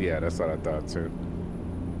 That's what I thought too.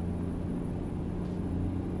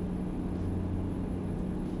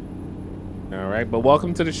 All right, but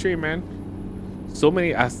welcome to the stream, man. So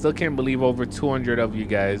many, I still can't believe over 200 of you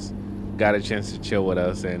guys got a chance to chill with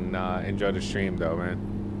us and enjoy the stream, though,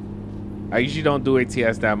 man. I usually don't do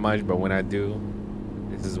ATS that much, but when I do,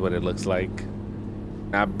 this is what it looks like.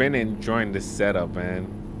 Now, I've been enjoying this setup,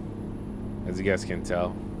 man, as you guys can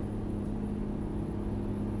tell.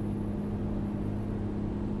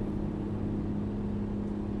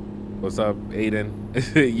 What's up, Aiden?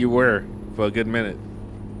 You were for a good minute.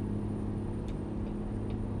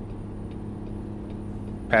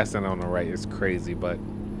 Passing on the right is crazy, but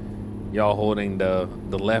y'all holding the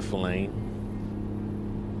left lane,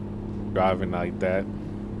 driving like that.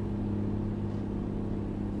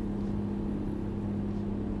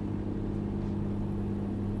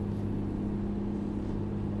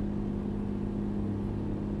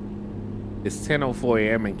 It's 10:04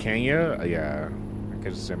 a.m. in Kenya. Yeah, I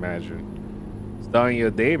can just imagine. Starting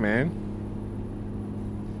your day, man.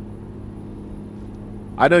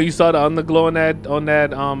 I know you saw the underglow on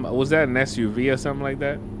that was that an SUV or something like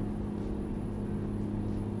that?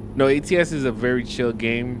 No, ATS is a very chill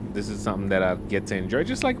game. This is something that I get to enjoy,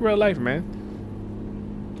 just like real life, man.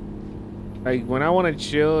 Like when I want to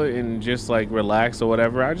chill and just like relax or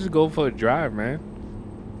whatever, I just go for a drive, man.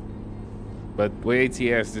 But with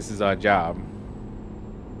ATS, this is our job.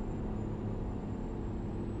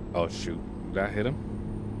 Oh shoot, did I hit him?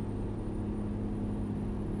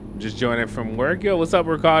 Just joining from work. Yo, what's up,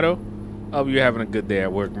 Ricardo? Hope you're having a good day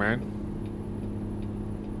at work, man.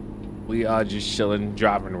 We are just chilling,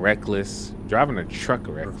 driving reckless. Driving a truck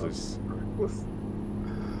reckless.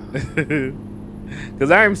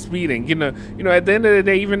 Because I am speeding. You know, at the end of the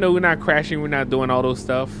day, even though we're not crashing, we're not doing all those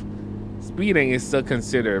stuff, speeding is still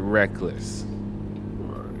considered reckless.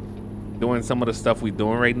 Doing some of the stuff we're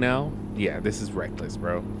doing right now, yeah, this is reckless,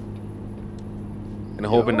 bro. And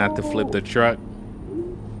hoping not to flip the truck.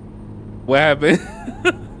 What happened?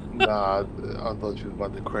 Nah, I thought you was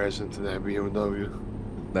about to crash into that BMW.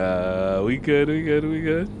 Nah, we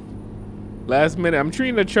good. Last minute, I'm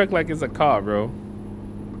treating the truck like it's a car, bro.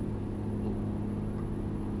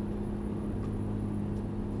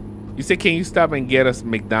 You said, can you stop and get us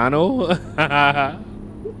McDonald's?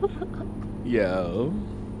 Yo.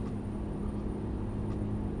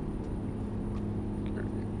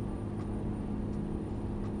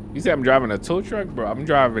 You said I'm driving a tow truck? Bro, I'm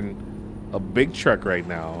driving a big truck right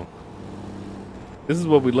now. This is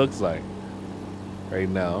what we looks like right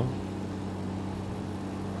now.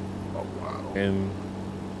 Oh, wow. And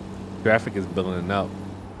traffic is building up.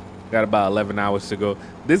 Got about 11 hours to go.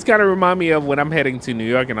 This kind of remind me of when I'm heading to New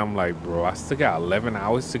York and I'm like, bro, I still got 11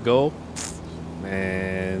 hours to go.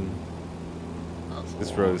 Man,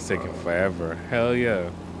 this road is taking forever. Hell yeah.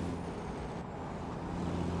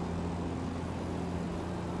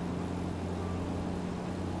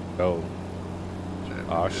 Oh.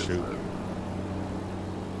 Oh, shoot.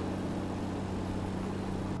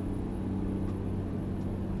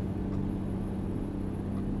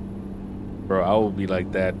 Bro, I will be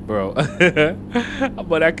like that, bro.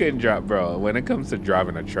 But I couldn't drive, bro. When it comes to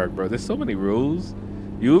driving a truck, bro, there's so many rules.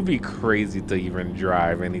 You would be crazy to even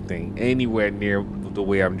drive anything anywhere near the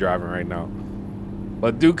way I'm driving right now.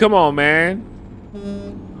 But dude, come on, man.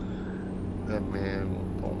 That man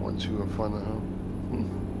don't want you in front of him.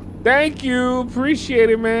 Thank you.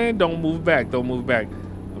 Appreciate it, man. Don't move back. Don't move back.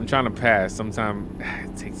 I'm trying to pass. Sometimes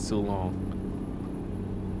it takes too long.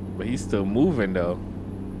 But he's still moving, though.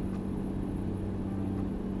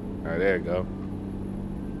 All All right, there you go.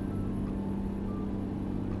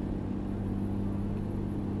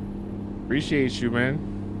 Appreciate you, man.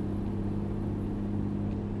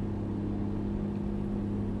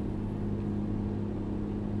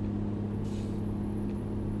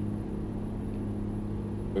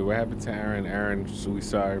 Wait, what happened to Aaron? Aaron, so we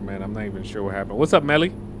sorry, man. I'm not even sure what happened. What's up,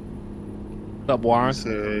 Melly? What's up, Warren? He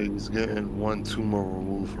said he's getting 1 tumor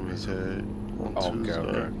removed from his head on Tuesday.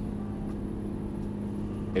 Okay.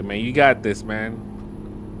 Hey, man, you got this,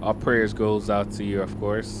 man. Our prayers goes out to you, of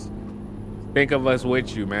course. Think of us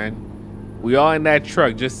with you, man. We all in that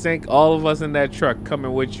truck. Just think all of us in that truck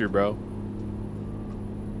coming with you, bro.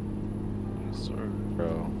 Yes, sir.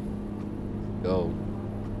 Bro. Go.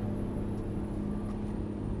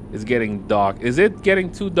 It's getting dark. Is it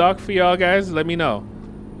getting too dark for y'all guys? Let me know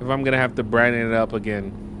if I'm gonna have to brighten it up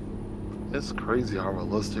again. It's crazy how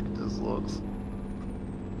realistic this looks.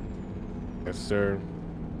 Yes, sir.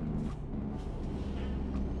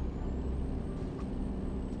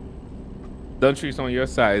 Duntree's on your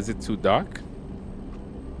side. Is it too dark?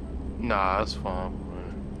 Nah, it's fine,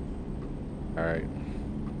 man. All right.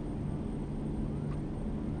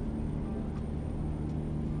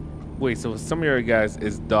 Wait, so some of your guys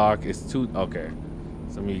is dark. It's too okay.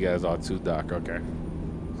 Some of you guys are too dark. Okay.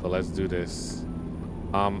 So let's do this.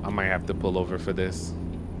 I might have to pull over for this.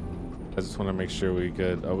 I just want to make sure we're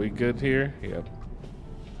good. Are we good here? Yep.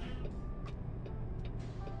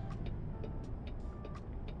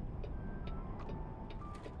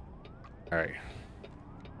 All right.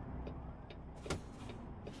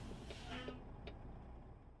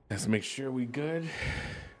 Let's make sure we good.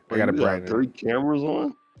 I gotta brighten it. 3 cameras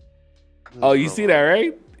on? Oh, you see that,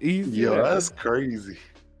 right? Yo, that's crazy.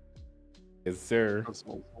 Yes, sir. That's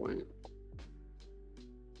my point.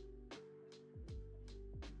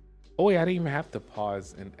 Oh, wait, I didn't even have to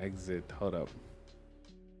pause and exit. Hold up.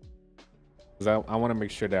 Because I want to make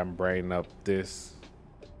sure that I'm brightening up this.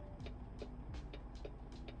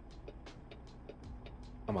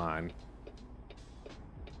 Come on.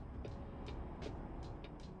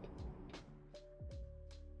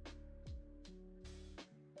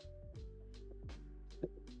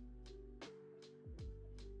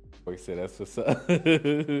 Boy said that's what's up.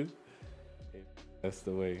 That's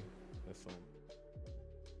the way. That's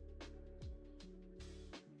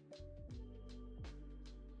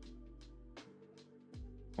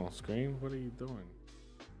on. On screen? What are you doing?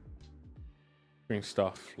 Screen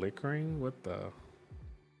start flickering? What the?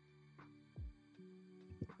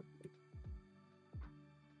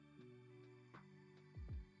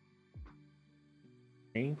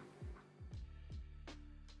 Screen?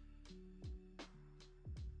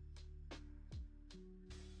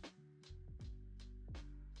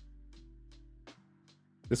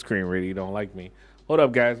 The screen really don't like me. Hold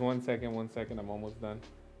up, guys. 1 second. 1 second. I'm almost done.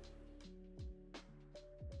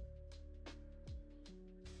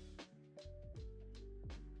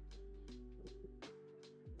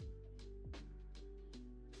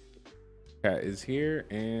 Cat is here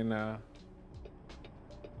and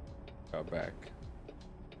got back.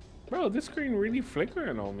 Bro, this screen really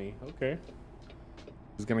flickering on me. Okay.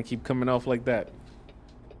 It's gonna keep coming off like that.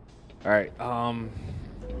 All right.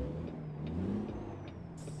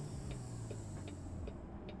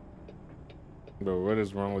 Bro, what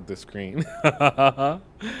is wrong with the screen?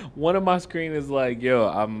 One of my screen is like, yo,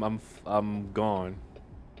 I'm gone.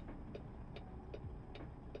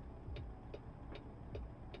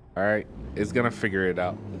 All right, it's gonna figure it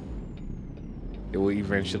out. It will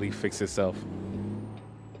eventually fix itself.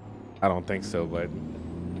 I don't think so, but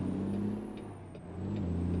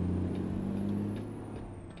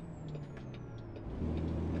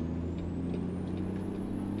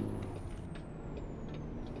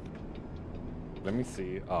let me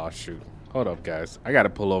see. Oh shoot. Hold up, guys. I gotta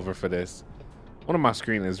pull over for this. One of my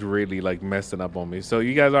screen is really like messing up on me. So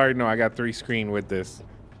you guys already know I got 3 screen with this.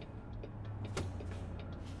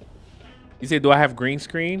 You say, do I have green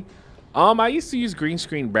screen? I used to use green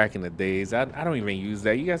screen back in the days. I don't even use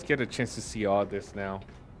that. You guys get a chance to see all this now.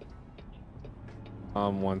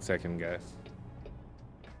 1 second, guys.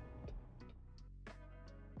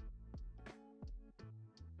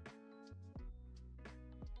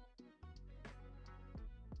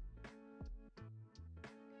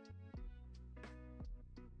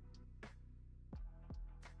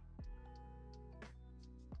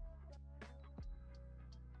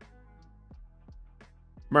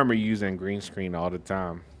 Remember using green screen all the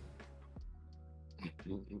time.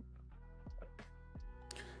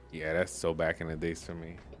 Yeah, that's so back in the days for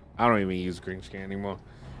me. I don't even use green screen anymore.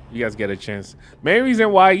 You guys get a chance. Main reason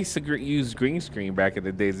why I used to use green screen back in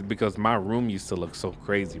the days is because my room used to look so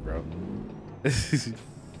crazy, bro.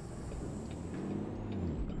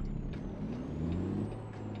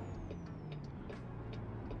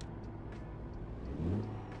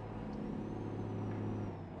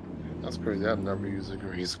 That's crazy. I've never used a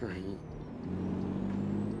green screen.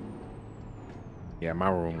 Yeah, my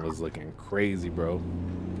room was looking crazy, bro.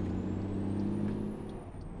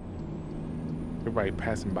 Everybody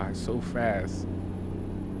passing by so fast.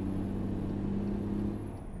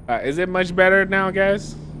 Is it much better now,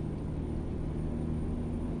 guys?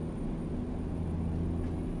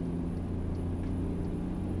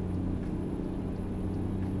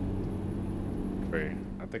 Wait,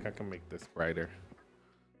 I think I can make this brighter.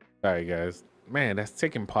 Sorry, guys. Man, that's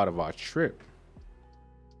taking part of our trip.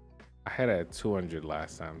 I had it at 200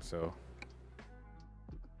 last time, so.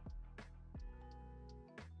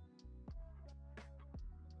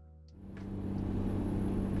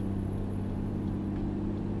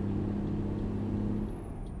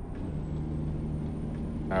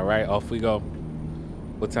 All right, off we go.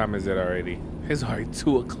 What time is it already? It's already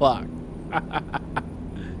 2 o'clock.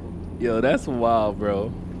 Yo, that's wild,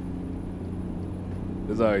 bro.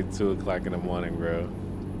 It's already 2 o'clock in the morning, bro.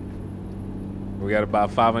 We got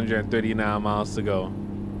about 539 miles to go.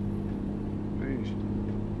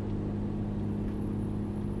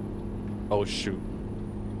 Oh, shoot.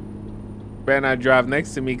 Better not drive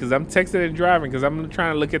next to me because I'm texting and driving because I'm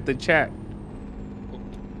trying to look at the chat.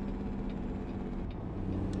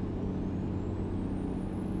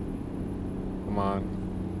 Come on.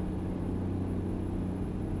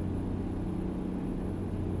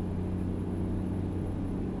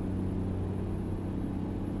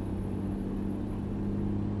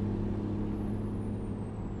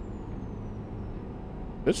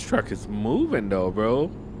 This truck is moving though, bro.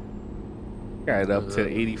 Got it up to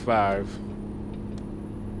 85.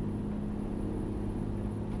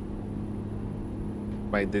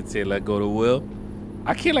 Mike did say let go the wheel.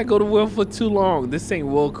 I can't let go the wheel for too long. This thing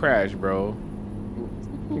will crash, bro.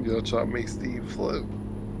 You gonna try to make Steve flip.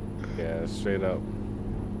 Yeah, straight up.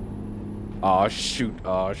 Oh shoot,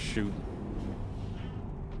 oh shoot.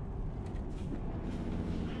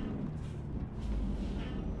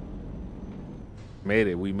 Made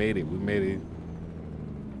it, we made it, we made it.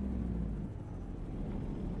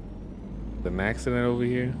 An accident over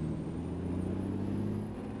here?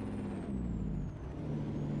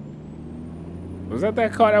 Was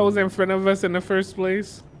that car that was in front of us in the first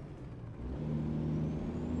place?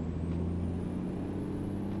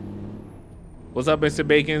 What's up, Mr.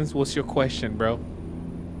 Bacons? What's your question, bro?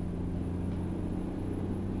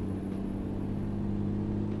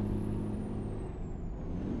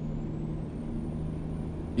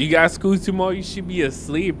 You got school tomorrow? You should be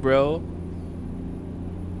asleep, bro.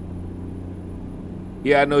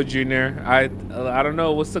 Yeah, I know, Junior. I don't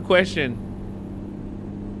know. What's the question?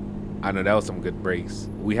 I know that was some good brakes.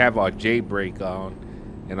 We have our J brake on,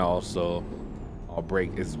 and also our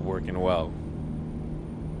brake is working well.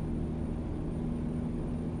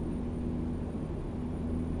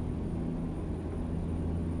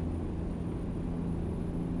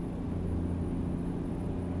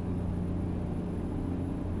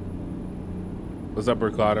 What's up,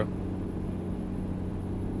 Ricardo?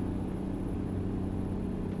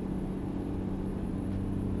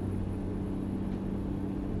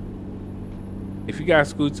 If you got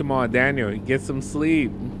school tomorrow, Daniel, get some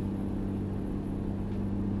sleep.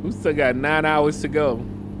 We still got 9 hours to go. Dang,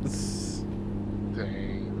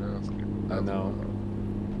 that's good. I know.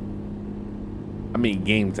 I mean,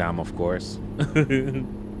 game time, of course.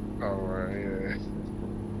 All right. Yeah.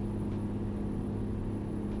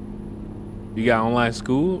 You got online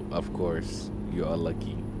school? Of course. You are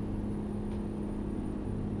lucky.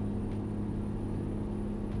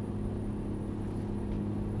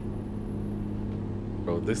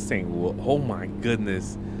 Bro, this thing will, oh my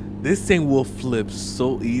goodness. This thing will flip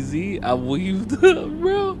so easy. I weaved,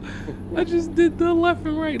 bro. I just did the left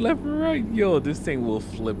and right. Yo, this thing will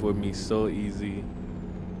flip with me so easy.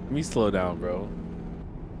 Let me slow down, bro.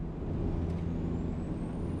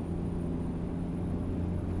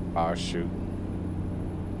 Oh, shoot.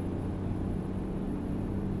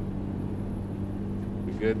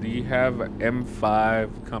 We good? Do you have an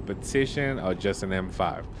M5 competition or just an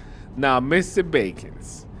M5? Now, Mr.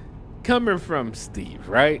 Bacons, coming from Steve,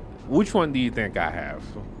 right? Which one do you think I have?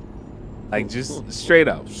 Like, just straight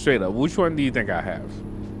up, which one do you think I have?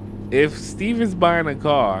 If Steve is buying a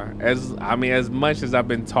car, as much as I've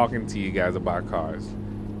been talking to you guys about cars,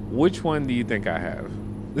 which one do you think I have?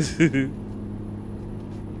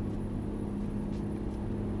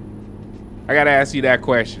 I gotta ask you that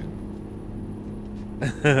question.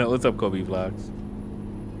 What's up, Kobe Vlogs?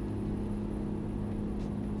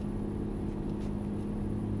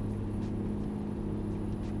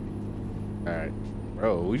 All right,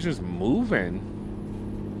 bro, we just moving.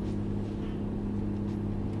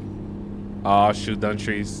 Oh shoot, done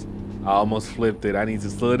trees. I almost flipped it. I need to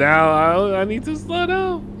slow down. I need to slow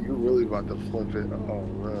down. You really about to flip it? Oh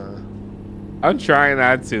man. I'm trying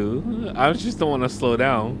not to. I just don't want to slow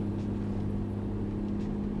down.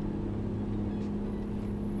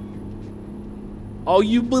 Oh,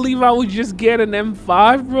 you believe I would just get an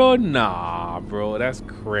M5, bro? Nah, bro, that's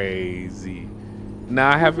crazy.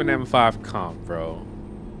 Nah, I have an M5 comp, bro.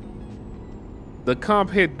 The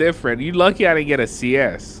comp hit different. You lucky I didn't get a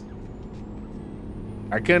CS.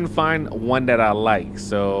 I couldn't find one that I like,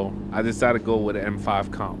 so I decided to go with an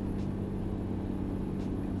M5 comp.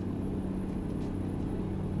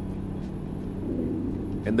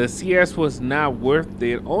 And the CS was not worth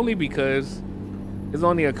it only because it's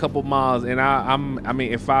only a couple miles, and I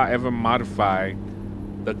mean, if I ever modify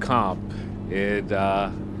the comp, it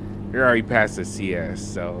already passed the CS,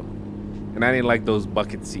 so. And I didn't like those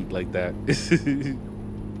bucket seat like that.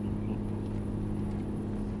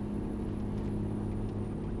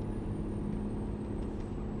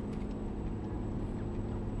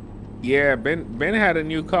 Yeah, Ben had a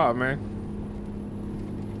new car, man.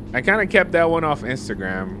 I kind of kept that one off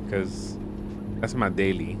Instagram because that's my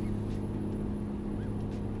daily.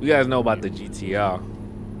 You guys know about the GTR.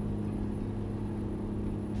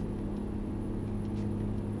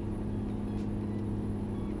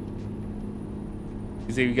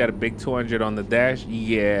 You say you got a big 200 on the dash?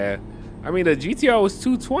 Yeah. I mean, the GTR was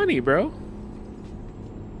 220, bro.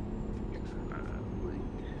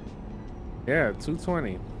 Yeah,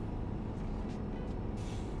 220.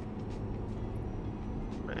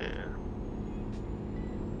 Man.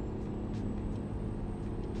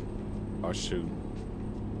 Oh, shoot.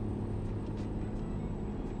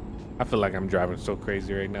 I feel like I'm driving so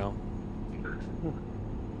crazy right now.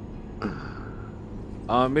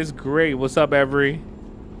 It's great. What's up, Every?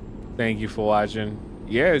 Thank you for watching.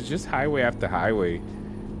 Yeah, it's just highway after highway.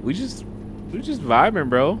 We just vibing,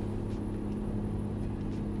 bro.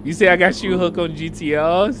 You say I got you hooked on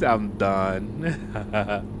GTLs? I'm done.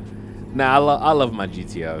 Nah, I love my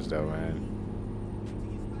GTLs though, man.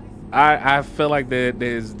 I feel like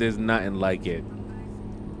there's nothing like it.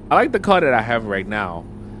 I like the car that I have right now,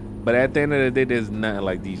 but at the end of the day, there's nothing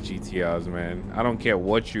like these GTRs, man. I don't care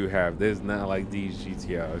what you have. There's nothing like these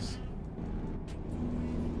GTRs.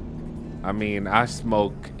 I mean, I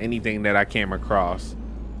smoke anything that I came across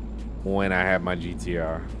when I had my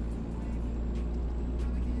GTR.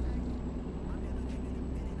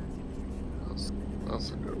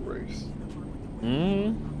 That's a good race.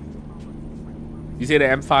 You say the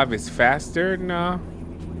M5 is faster? No.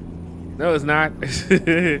 No, it's not.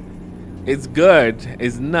 It's good.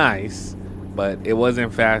 It's nice, but it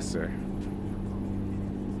wasn't faster.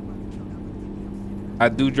 I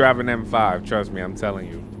do drive an M5. Trust me, I'm telling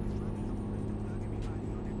you.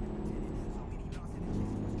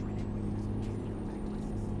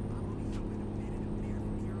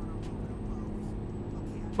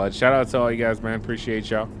 But shout out to all you guys, man. Appreciate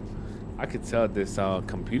y'all. I could tell this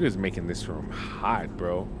computer's making this room hot,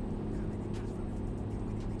 bro.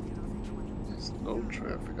 There's no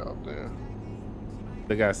traffic out there.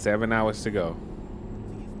 They got 7 hours to go.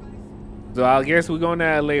 So I guess we're going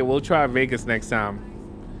to LA. We'll try Vegas next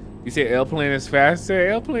time. You say airplane is faster?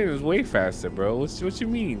 Airplane is way faster, bro. What you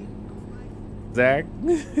mean, Zach?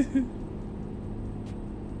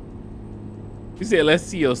 You said let's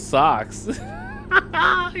see your socks.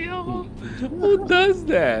 Yo, who does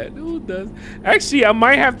that? Who does? Actually, I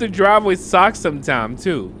might have to drive with socks sometime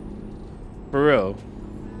too. For real.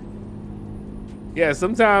 Yeah,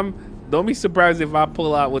 sometime. Don't be surprised if I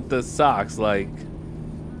pull out with the socks. Like,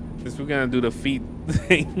 since we're gonna do the feet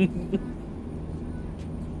thing.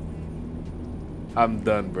 I'm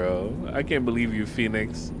done, bro. I can't believe you,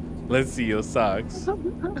 Phoenix. Let's see your socks.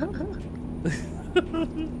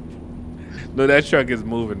 No, that truck is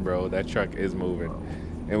moving, bro. That truck is moving.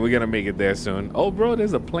 And we're gonna make it there soon. Oh, bro,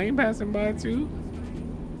 there's a plane passing by, too.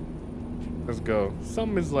 Let's go.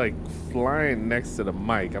 Something is, like, flying next to the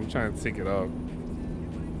mic. I'm trying to take it off.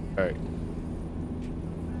 All right.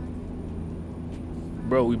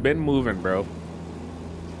 Bro, we've been moving, bro.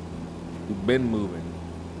 We've been moving.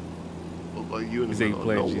 Like you You say you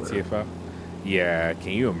play GTA 5? Yeah,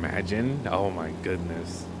 can you imagine? Oh, my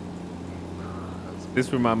goodness.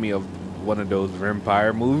 This reminds me of one of those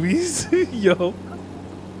vampire movies. Yo,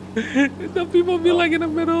 the people be like in the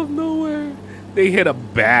middle of nowhere, they hit a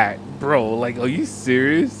bat, bro. Like, are you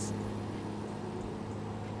serious?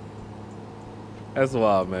 That's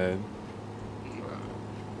wild, man.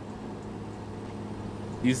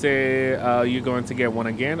 You say you're going to get one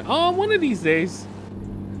again? Oh, one of these days.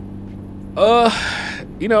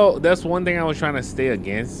 You know, that's one thing I was trying to stay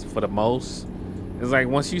against for the most. It's like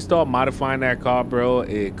once you start modifying that car, bro,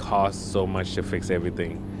 it costs so much to fix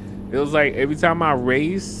everything. It was like every time I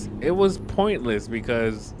race, it was pointless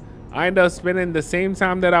because I ended up spending the same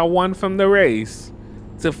time that I won from the race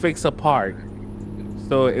to fix a part.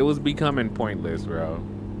 So it was becoming pointless, bro.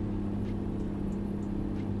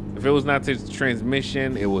 If it was not the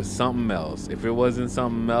transmission, it was something else. If it wasn't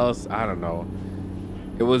something else, I don't know.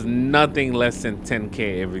 It was nothing less than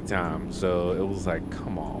 10K every time. So it was like,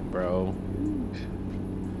 come on, bro.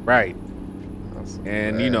 Right.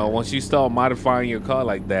 And you know, once you start modifying your car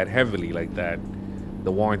like that, heavily like that,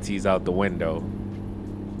 the warranty's out the window.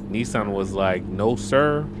 Nissan was like, no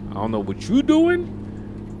sir, I don't know what you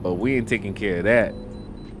doing, but we ain't taking care of that.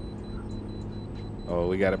 Oh,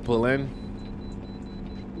 we gotta pull in.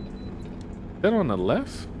 Is that on the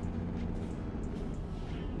left?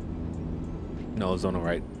 No, it's on the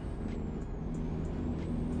right.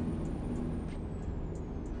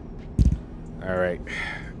 All right.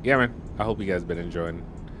 Yeah, man. I hope you guys been enjoying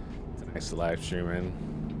tonight's live stream, man.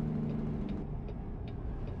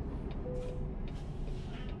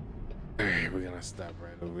 All right, we're gonna stop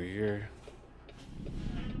right over here.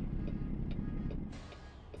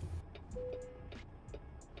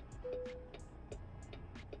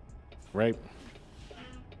 Right.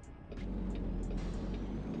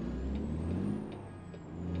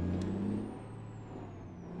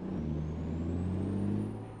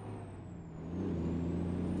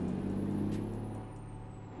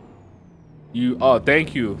 Oh,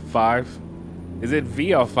 thank you, 5. Is it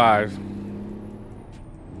V or 5?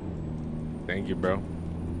 Thank you, bro.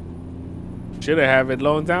 Should have it a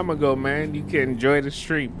long time ago, man. You can enjoy the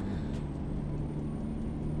stream.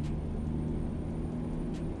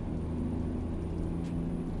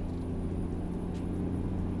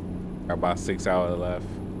 Got about 6 hours left.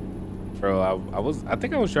 Bro, I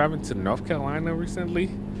think I was driving to North Carolina recently.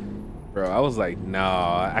 Bro, I was like, no,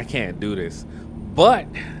 I can't do this. But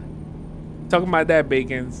talking about that,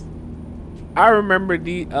 Bacons, I remember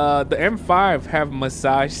the M5 have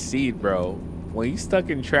massage seat, bro. When you stuck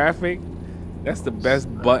in traffic, that's the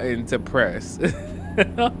best button to press.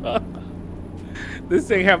 This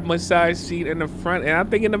thing have massage seat in the front, and I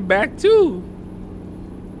think in the back too,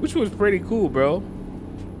 which was pretty cool, bro.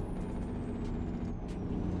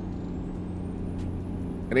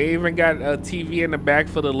 And they even got a TV in the back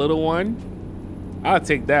for the little one. I'll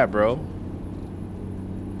take that, bro.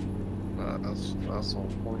 That's on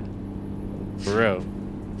point. For real.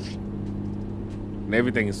 And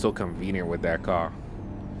everything is so convenient with that car.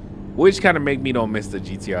 Which kind of make me don't miss the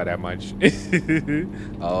GTR that much.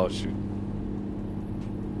 Oh, shoot.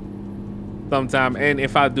 Sometime, and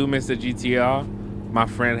if I do miss the GTR, my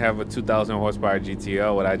friend have a 2,000 horsepower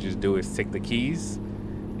GTR. What I just do is take the keys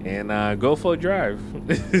and go for a drive.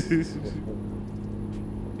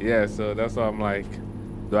 Yeah, so that's why I'm like,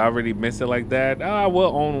 do I really miss it like that? I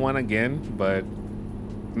will own one again, but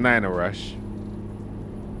I'm not in a rush.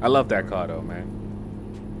 I love that car though, man.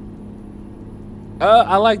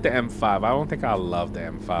 I like the M5. I don't think I love the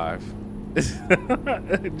M5.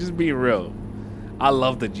 Just being real. I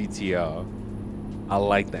love the GTR. I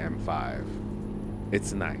like the M5.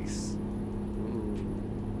 It's nice.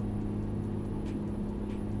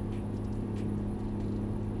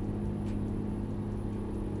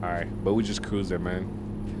 All right, but we just cruising, man.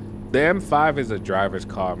 The M5 is a driver's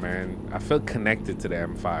car, man. I feel connected to the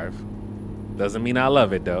M5. Doesn't mean I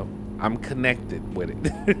love it though. I'm connected with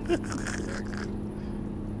it.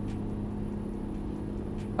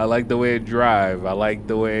 I like the way it drives. I like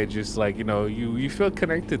the way it just like, you know, you feel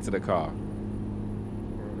connected to the car.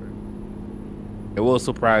 It will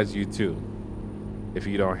surprise you too if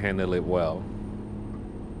you don't handle it well.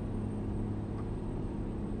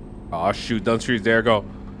 Oh shoot, don't shoot. There it go.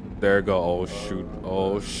 There it go. Oh shoot.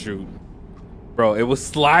 Oh shoot. Bro, it was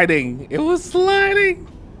sliding. It was sliding.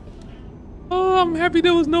 Oh, I'm happy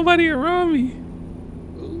there was nobody around me.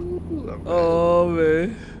 Oh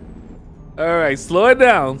man. All right, slow it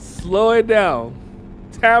down. Slow it down.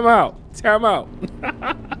 Time out. Time out.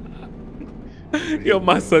 Yo,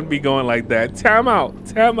 my son be going like that. Time out.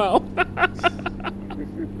 Time out.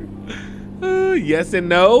 Yes and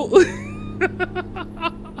no.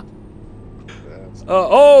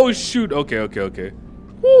 Oh shoot. Okay, okay, okay.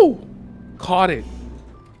 Woo. Caught it.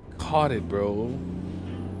 Caught it, bro.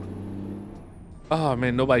 Oh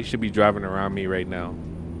man, nobody should be driving around me right now.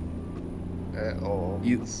 At all.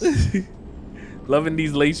 Loving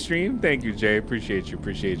these late stream. Thank you, Jay. Appreciate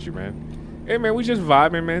you, man. Hey man, we just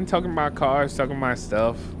vibing, man. Talking about cars, talking about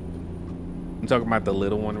stuff. I'm talking about the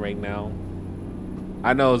little one right now.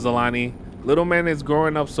 I know, Zalani. Little man is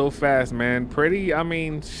growing up so fast, man. Pretty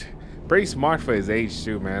smart for his age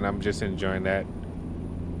too, man. I'm just enjoying that.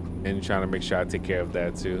 and trying to make sure I take care of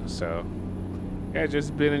that too. So yeah,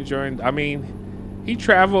 just been enjoying. I mean, he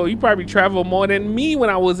probably traveled more than me when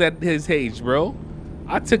I was at his age, bro.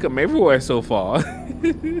 I took him everywhere so far.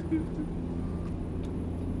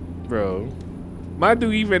 Bro, my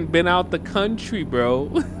dude even been out the country,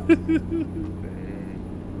 bro.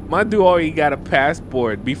 My dude already got a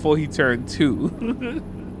passport before he turned 2.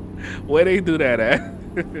 Where they do that at?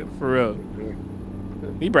 For real.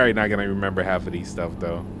 He probably not gonna remember half of these stuff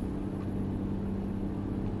though.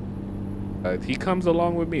 He comes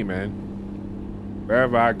along with me, man.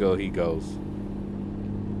 Wherever I go, he goes.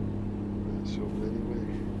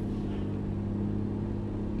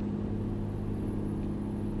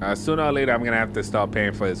 Sooner or later, I'm gonna have to start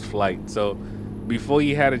paying for his flight. So, before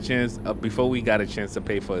we got a chance to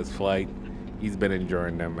pay for his flight, he's been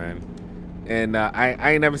enjoying them, man. And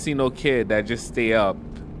I ain't never seen no kid that just stay up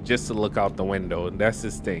just to look out the window. That's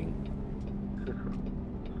his thing.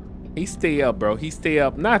 He stay up, bro. He stay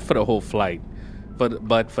up not for the whole flight,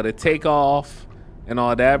 but for the takeoff and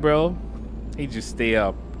all that, bro. He just stay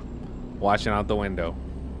up watching out the window.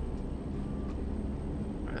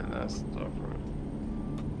 Man, that's tough,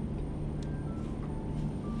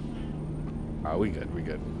 right? We good.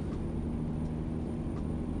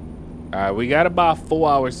 All right, we got about 4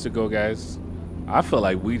 hours to go, guys. I feel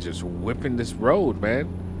like we just whipping this road, man.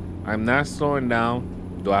 I'm not slowing down.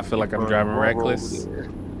 Do I feel like I'm driving reckless?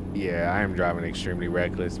 Yeah, I am driving extremely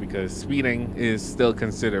reckless because speeding is still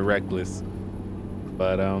considered reckless.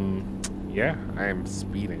 But yeah, I am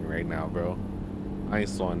speeding right now, bro. I ain't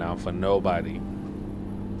slowing down for nobody.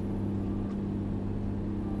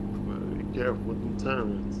 Be careful with them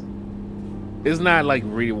turns. It's not like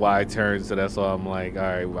really wide turns, so that's why I'm like, all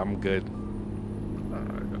right, I'm good.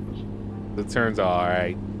 The turns are all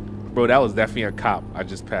right. Bro, that was definitely a cop I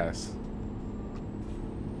just passed.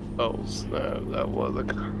 Oh snap, that was a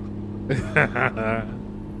cop.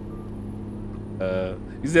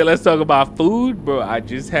 You said let's talk about food, bro. I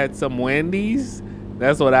just had some Wendy's.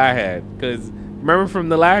 That's what I had. Cause remember from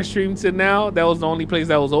the last stream to now, that was the only place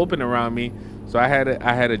that was open around me. So I had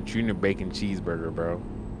a junior bacon cheeseburger, bro.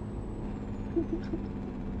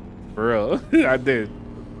 For real, I did.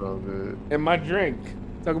 Oh, good. And my drink.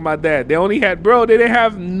 Talking about that. They only had, bro, they didn't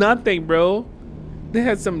have nothing, bro. They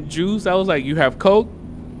had some juice. I was like, you have Coke?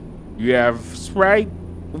 You have Sprite?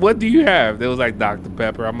 What do you have? They was like Dr.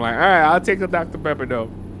 Pepper. I'm like, all right, I'll take a Dr. Pepper though.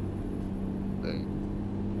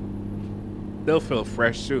 They'll feel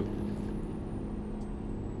fresh too.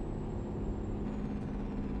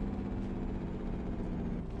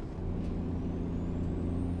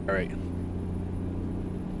 All right.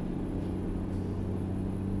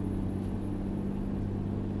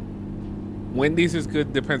 Wendy's is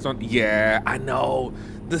good, depends on. Yeah, I know.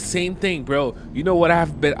 The same thing, bro. You know what I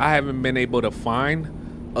haven't been able to find?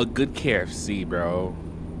 A good KFC, bro.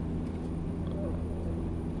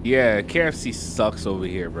 Yeah, KFC sucks over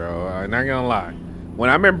here, bro. I'm not gonna lie. When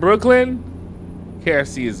I'm in Brooklyn,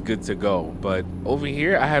 KFC is good to go. But over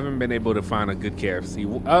here, I haven't been able to find a good KFC.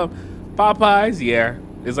 Popeyes, yeah.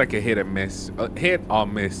 It's like a hit or miss. A hit or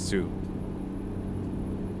miss, too.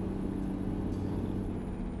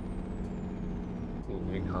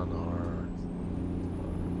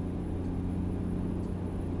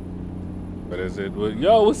 What is it?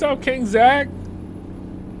 Yo, what's up, King Zach?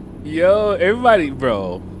 Yo, everybody,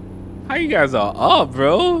 bro. How you guys are up,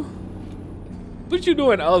 bro? What you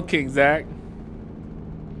doing up, King Zach?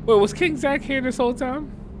 Wait, was King Zach here this whole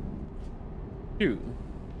time? Shoot.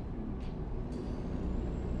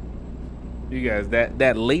 You guys,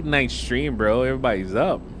 that late night stream, bro. Everybody's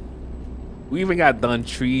up. We even got Dun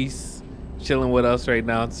Trees chilling with us right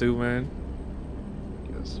now, too, man.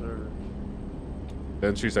 Yes, sir.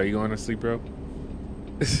 Trees, are you going to sleep, bro?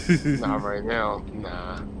 Not right now.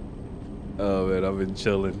 Nah. Oh man, I've been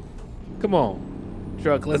chilling. Come on,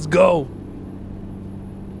 truck, let's go,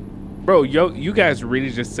 bro. Yo, you guys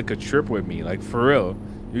really just took a trip with me, like for real.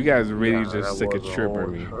 You guys really just took a trip with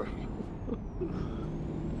me.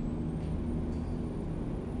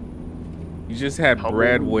 You just had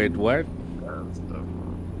bread with what?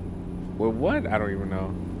 With what? I don't even know.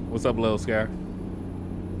 What's up, little Sky?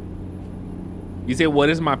 You say, what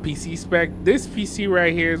is my PC spec? This PC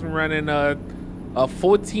right here is running a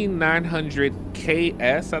 14900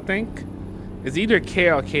 KS, I think. It's either K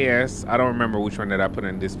or KS. I don't remember which one that I put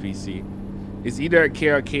in this PC. It's either K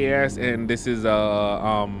or KS, and this is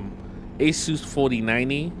Asus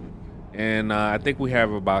 4090. And I think we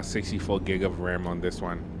have about 64 gig of RAM on this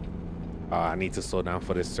one. I need to slow down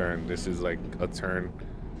for this turn. This is like a turn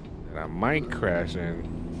that I might crash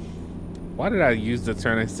in. Why did I use the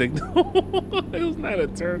turning signal? It was not a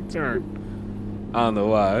turn. I don't know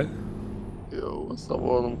why. Yo, what's up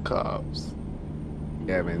with all them cops?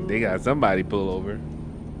 Yeah, man, they got somebody pull over.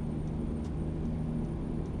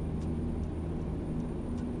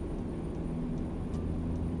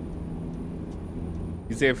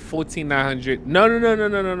 You said 14900.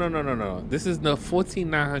 No. This is the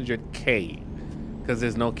 14900K because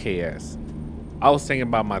there's no KS. I was thinking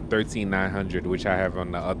about my 13900, which I have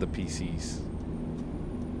on the other PCs.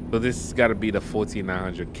 So this has got to be the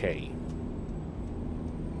 14900K.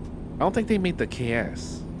 I don't think they made the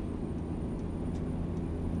KS.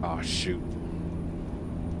 Oh shoot.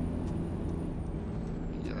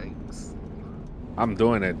 Yikes. I'm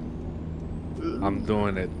doing it. I'm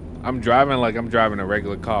doing it. I'm driving like I'm driving a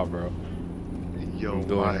regular car, bro. Yo,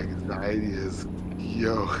 my anxiety is...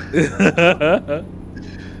 Yo.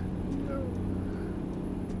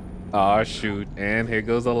 Oh shoot. And here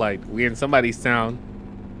goes a light. We in somebody's town.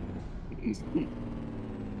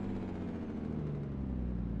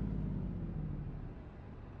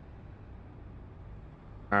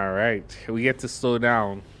 All right. We get to slow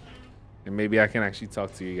down. And maybe I can actually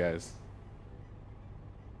talk to you guys.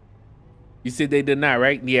 You said they did not,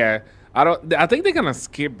 right? Yeah. I think they're gonna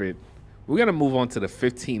skip it. We're gonna move on to the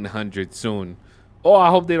 1500 soon. Oh, I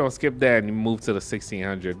hope they don't skip that and move to the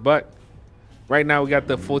 1600. But right now we got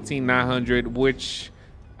the 14900, which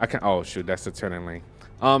I can. Oh shoot, that's the turning lane.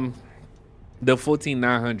 The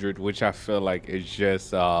 14900, which I feel like is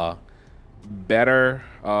just better.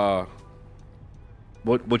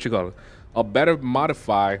 What you call it? A better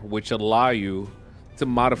modify, which allow you to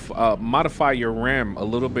modify your RAM a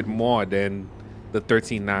little bit more than the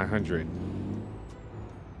 13900.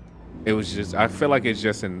 It was just, I feel like it's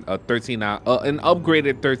just an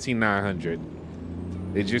upgraded 13900.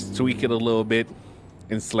 They just tweak it a little bit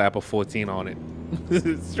and slap a 14 on it.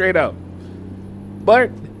 Straight up. But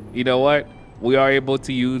you know what? We are able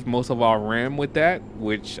to use most of our RAM with that,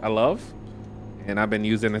 which I love, and I've been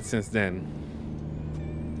using it since then.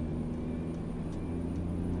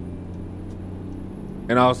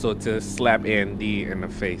 And also to slap AMD in the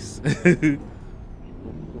face.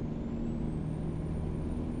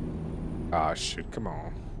 Ah, shit, come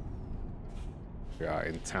on. We are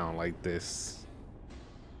in town like this.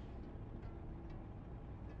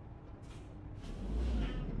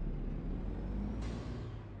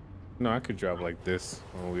 No, I could drive like this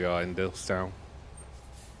when we are in this town.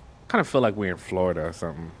 Kind of feel like we're in Florida or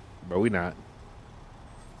something, but we not.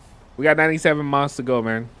 We got 97 miles to go,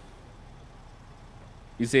 man.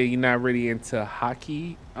 You say you're not really into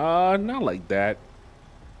hockey? Not like that.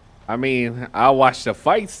 I mean, I watch the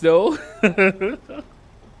fights though.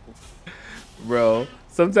 Bro,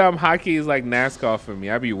 sometimes hockey is like NASCAR for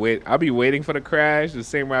me. I be waiting for the crash the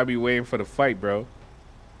same way I be waiting for the fight, bro.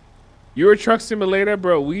 Euro Truck Simulator,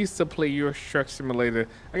 bro. We used to play Euro Truck Simulator.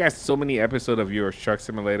 I got so many episodes of Euro Truck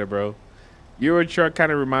Simulator, bro. Euro Truck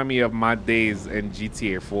kind of remind me of my days in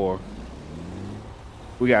GTA 4.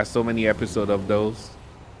 We got so many episodes of those.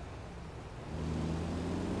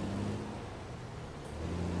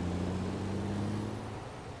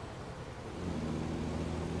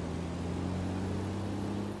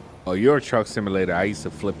 Oh, Euro Truck Simulator. I used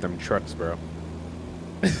to flip them trucks, bro.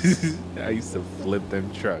 I used to flip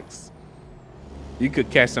them trucks. You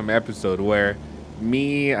could catch some episode where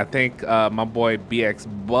me, I think my boy BX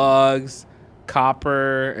Bugs,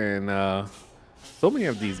 Copper, and so many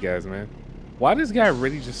of these guys, man. Why this guy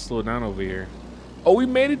really just slow down over here? Oh, we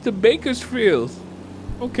made it to Bakersfield.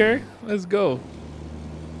 Okay, let's go.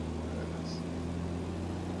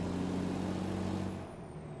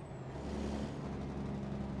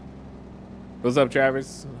 What's up,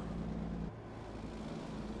 Travis?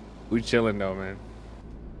 We chilling though, man.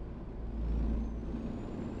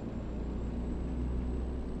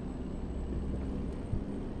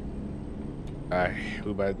 All right,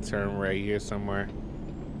 we about to turn right here somewhere.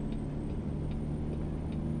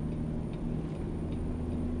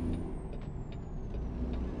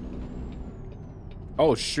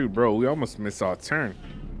 Oh shoot, bro, we almost missed our turn.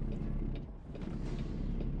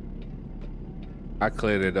 I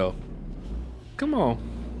cleared it though. Come on.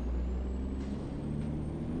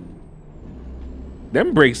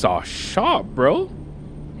 Them brakes are sharp, bro.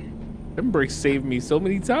 Them brakes saved me so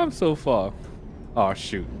many times so far. Oh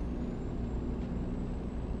shoot.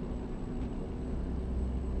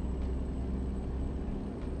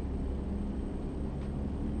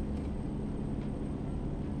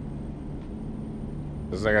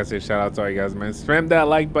 Just like I said, shout out to all you guys, man. Spam that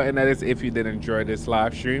like button, that is if you did enjoy this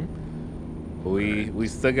live stream. We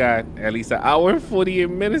still got at least an hour and 48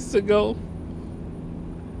 minutes to go.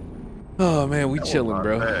 Oh man, we chilling,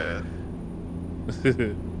 bro.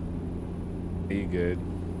 You good?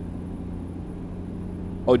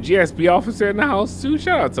 Oh, GSP officer in the house too.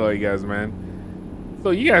 Shout out to all you guys, man.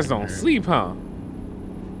 So you guys don't sleep, huh?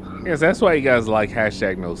 Yes, that's why you guys like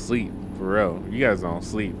hashtag no sleep. For real, you guys don't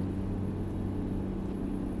sleep.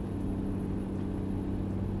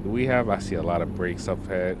 Do we have? I see a lot of brakes up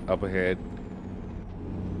ahead.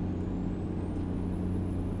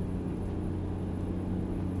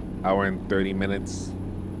 Hour and 30 minutes.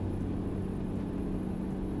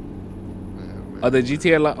 The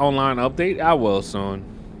GTA Online update? I will soon.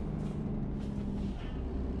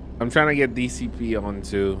 I'm trying to get DCP on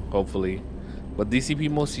too, hopefully. But DCP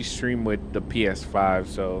mostly stream with the PS5,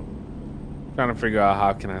 so I'm trying to figure out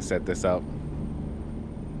how can I set this up.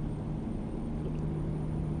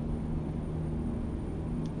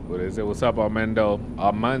 What is it? What's up, Armando?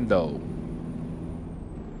 Armando.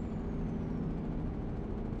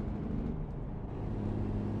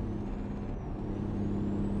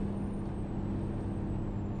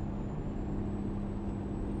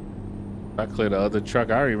 I clear the other truck.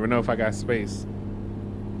 I don't even know if I got space.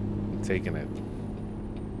 I'm taking it.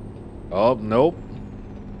 Oh, nope.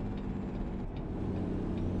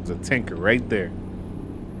 There's a tanker right there.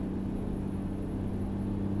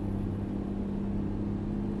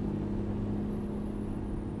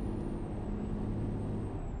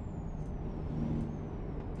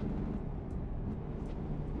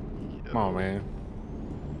 Come on, man.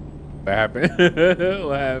 What happened?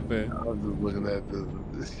 What happened? I was just looking at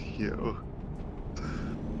this. Yo.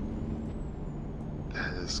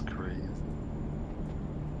 That is crazy.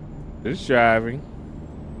 Just driving.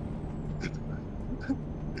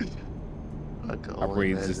 I My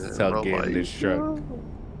brain's just stuck in this truck. Oh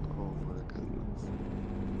my goodness.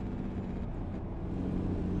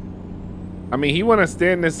 I mean, he want to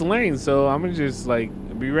stay in this lane, so I'm gonna just like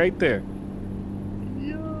be right there.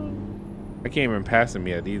 Yo. I can't even pass him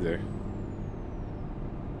yet either.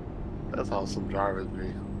 That's how some drivers be.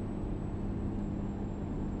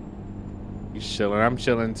 He's chilling. I'm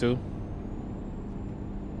chilling too.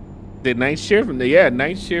 The night shift? Yeah,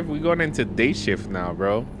 night shift. We going into day shift now,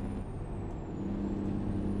 bro.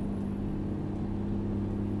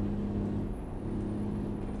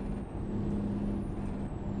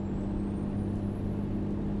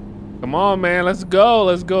 Come on, man. Let's go.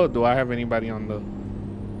 Let's go. Do I have anybody on the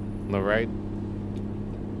right?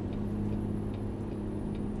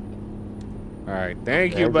 All right.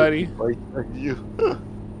 Thank you, buddy. Thank you.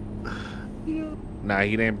 Yeah. Nah,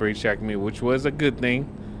 he didn't brake check me, which was a good thing,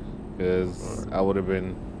 because I would have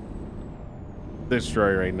been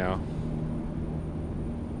destroyed right now.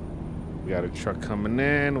 We got a truck coming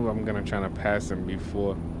in. I'm gonna try to pass him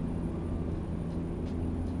before.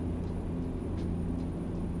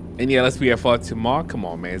 And yeah, let's be at fault tomorrow. Come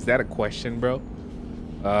on, man. Is that a question, bro?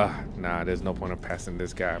 Nah, there's no point of passing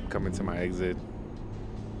this guy. I'm coming to my exit.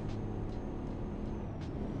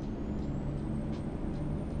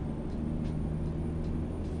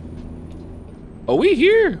 Oh, we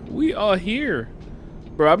here. We are here.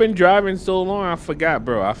 Bro, I've been driving so long, I forgot,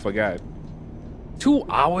 bro. I forgot. 2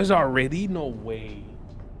 hours already? No way.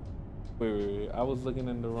 Wait. I was looking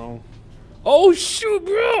in the wrong. Oh, shoot,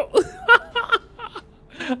 bro.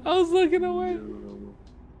 I was looking away.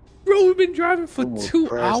 Bro, we've been driving for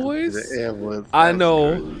 2 hours? I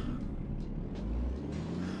know. Crazy.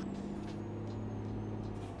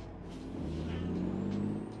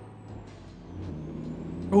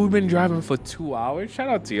 Bro, we've been driving for 2 hours? Shout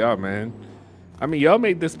out to y'all, man. I mean, y'all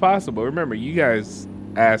made this possible. Remember, you guys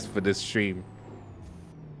asked for this stream.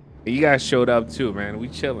 And you guys showed up too, man. We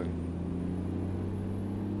chilling.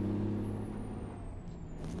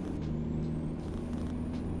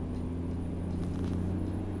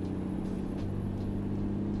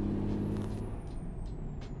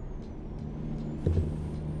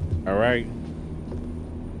 All right.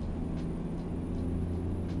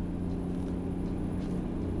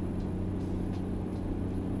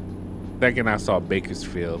 Second I saw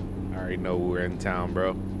Bakersfield, I already know we're in town,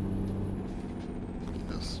 bro.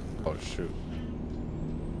 Yes. Oh, shoot.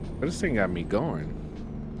 But this thing got me going.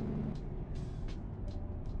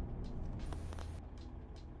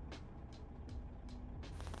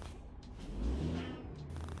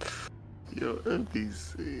 Yo,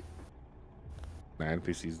 NPC. Nah,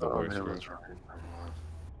 NPC's the worst, bro. Is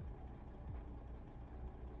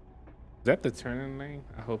that the turning lane?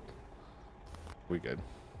 I hope we good.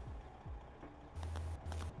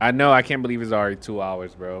 I know, I can't believe it's already 2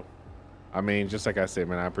 hours, bro. I mean, just like I said,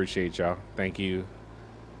 man, I appreciate y'all. Thank you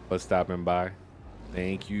for stopping by.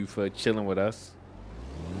 Thank you for chilling with us.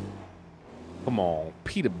 Come on,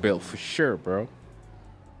 Peterbilt for sure, bro.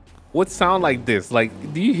 What sound like this? Like,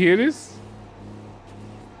 do you hear this?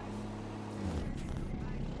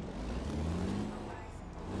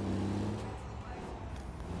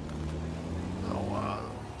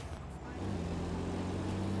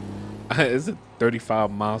 It's a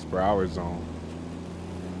 35 miles per hour zone.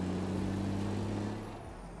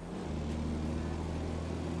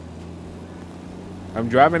 I'm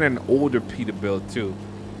driving an older Peterbilt too.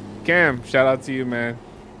 Cam, shout out to you, man.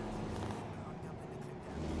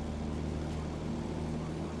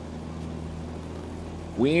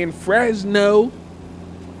 We in Fresno.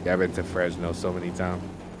 Yeah, I've been to Fresno so many times.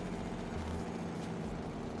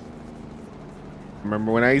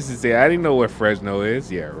 Remember when I used to say I didn't know where Fresno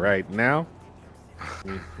is? Yeah, right. Now, let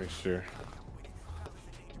me make sure.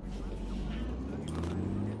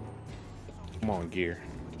 Come on, gear.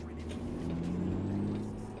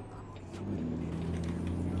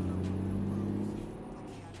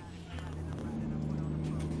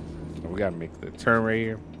 We gotta make the turn right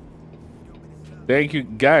here. Thank you,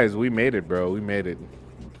 guys. We made it, bro. We made it.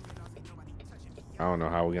 I don't know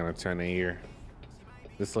how we're gonna turn in here.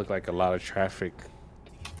 This looked like a lot of traffic.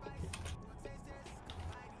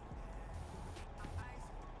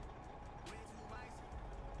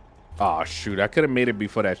 Oh shoot! I could have made it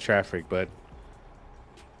before that traffic, but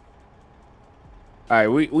all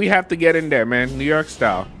right, we have to get in there, man. New York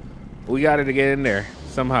style. We got to get in there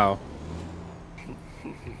somehow.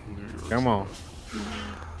 Come on.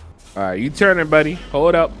 All right, you turning, buddy.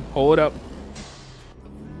 Hold up. Hold up.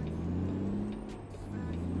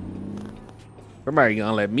 Somebody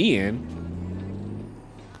gonna let me in.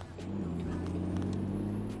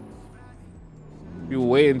 You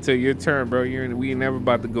wait until your turn, bro. We ain't never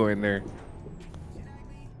about to go in there.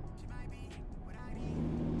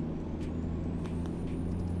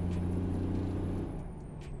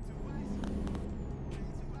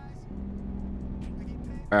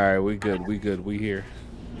 All right, we good. We good. We here.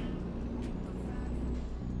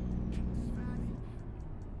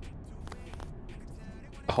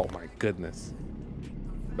 Oh my goodness.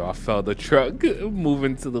 So I felt the truck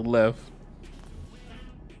moving to the left.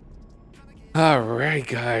 All right,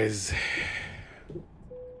 guys.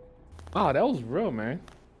 Oh, that was real, man.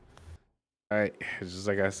 All right, just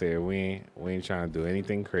like I said, we ain't trying to do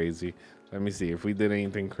anything crazy. Let me see if we did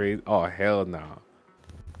anything crazy. Oh hell no.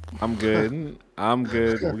 I'm good. I'm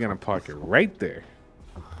good. We're gonna park it right there.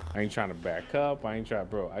 I ain't trying to back up. I ain't trying,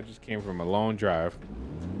 bro. I just came from a long drive.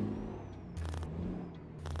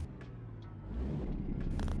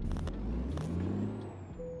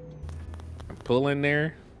 Pull in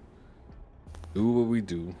there. Do what we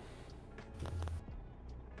do.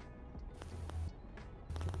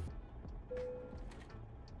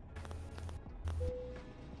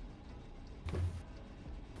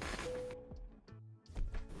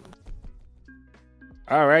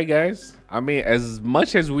 All right, guys. I mean, as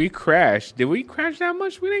much as we crashed, did we crash that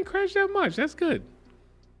much? We didn't crash that much. That's good.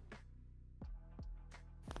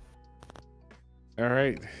 All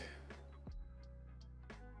right.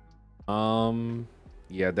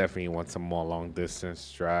 Yeah, definitely want some more long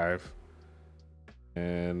distance drive.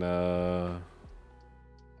 And don't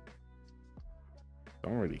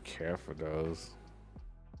really care for those.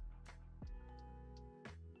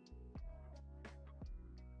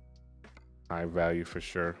 High value for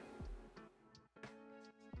sure.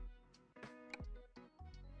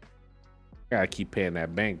 Gotta keep paying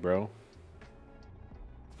that bank, bro.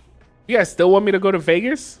 You guys still want me to go to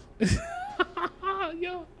Vegas?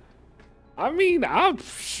 Yo. I mean,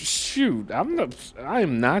 shoot. I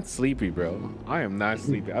am not sleepy, bro. I am not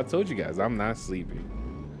sleepy. I told you guys, I'm not sleepy.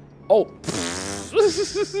 Oh.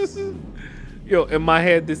 Yo, in my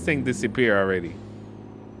head, this thing disappeared already.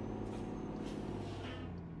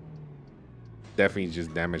 Definitely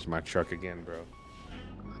just damaged my truck again, bro.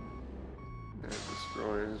 Yeah,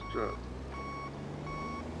 destroying his truck.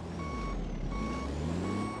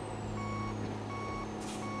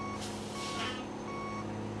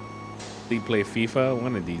 Do you play FIFA?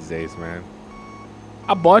 One of these days, man.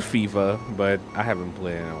 I bought FIFA, but I haven't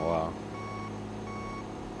played in a while.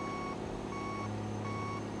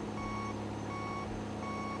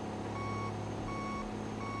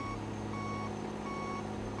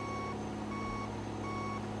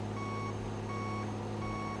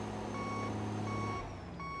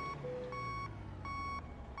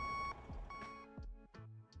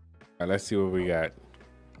 All right, let's see what we got.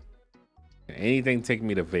 Anything take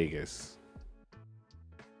me to Vegas.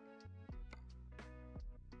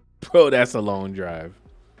 Bro, that's a long drive.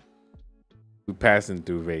 We passing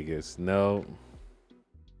through Vegas. No.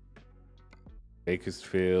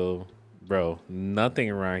 Bakersfield. Bro, nothing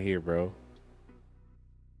around here, bro.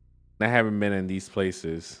 I haven't been in these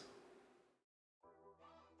places.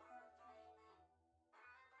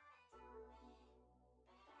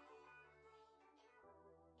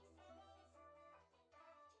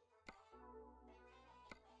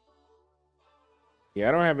 Yeah,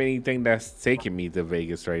 I don't have anything that's taking me to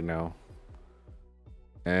Vegas right now.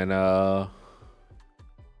 And no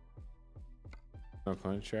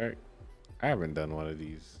contract. I haven't done one of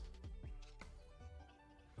these.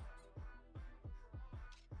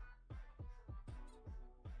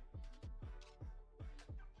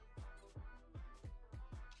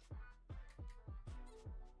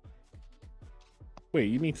 Wait,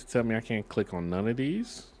 you need to tell me I can't click on none of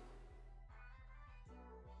these?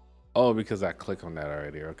 Oh, because I click on that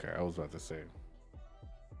already. Okay, I was about to say.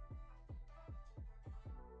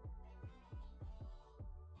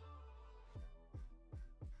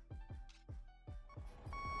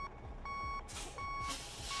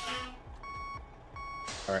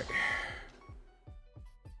 All right.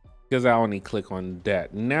 Because I only click on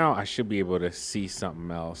that. Now I should be able to see something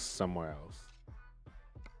else somewhere else.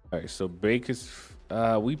 All right, so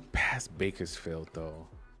we passed Bakersfield though.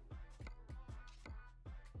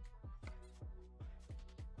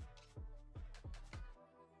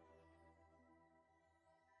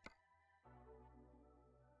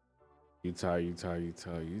 Utah,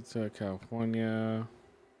 California.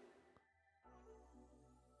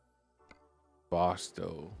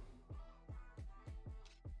 Boston.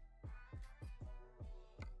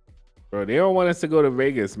 Bro, they don't want us to go to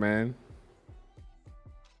Vegas, man.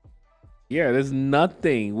 Yeah, there's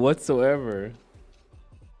nothing whatsoever.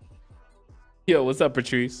 Yo, what's up,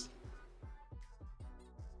 Patrice?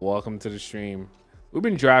 Welcome to the stream. We've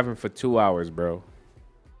been driving for 2 hours, bro.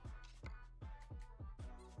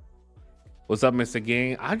 What's up, Mr.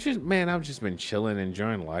 Gang? I've just been chilling,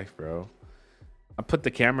 enjoying life, bro. I put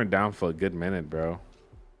the camera down for a good minute, bro.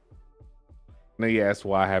 I know you asked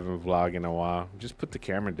why I haven't vlogged in a while. Just put the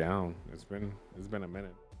camera down. It's been a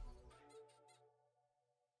minute.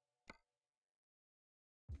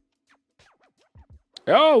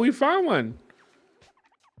 Oh, we found one.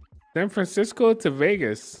 San Francisco to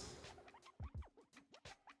Vegas.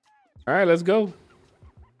 All right, let's go.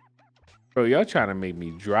 Bro, y'all trying to make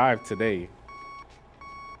me drive today.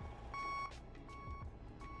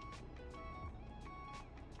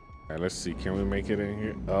 All right, let's see. Can we make it in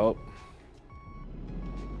here? Oh.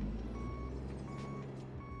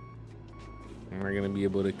 Am I gonna be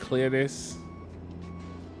able to clear this?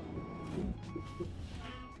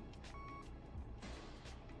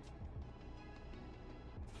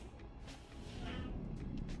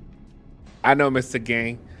 I know, Mr.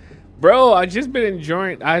 Gang. Bro, I just been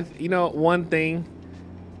enjoying, you know, one thing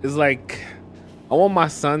is like, I want my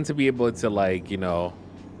son to be able to like, you know,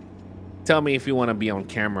 tell me if you want to be on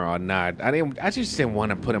camera or not. I just didn't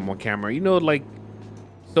want to put him on camera. You know, like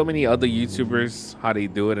so many other YouTubers, how they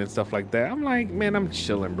do it and stuff like that. I'm like, man, I'm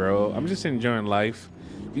chilling, bro. I'm just enjoying life.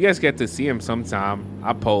 You guys get to see him sometime.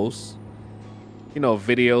 I post, you know,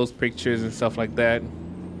 videos, pictures and stuff like that.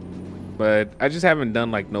 But I just haven't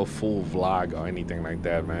done like no full vlog or anything like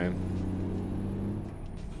that, man.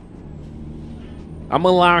 I'm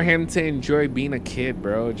allowing him to enjoy being a kid,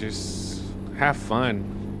 bro. Just have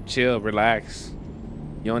fun, chill, relax.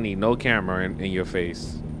 You don't need no camera in your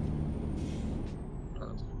face.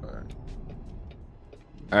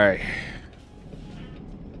 All right.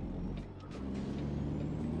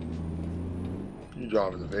 You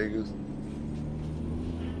driving to Vegas?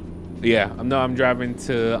 Yeah, I'm driving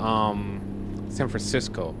to San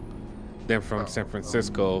Francisco. Then from San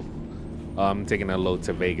Francisco, I'm taking a load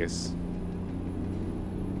to Vegas.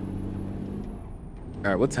 All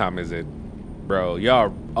right, what time is it? Bro,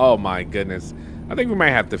 y'all, oh my goodness. I think we might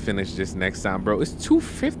have to finish this next time, bro. It's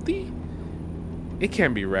 250? It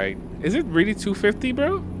can't be right. Is it really 250,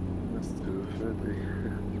 bro? It's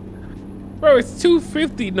 250. Bro, it's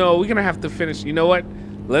 250. No, we're gonna have to finish. You know what?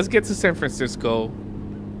 Let's get to San Francisco.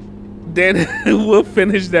 Then we'll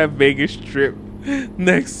finish that Vegas trip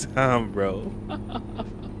next time, bro.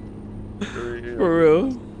 For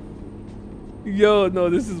real. Yo, no,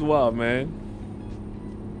 this is wild, man.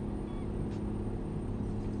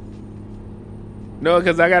 No,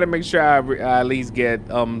 because I got to make sure I at least get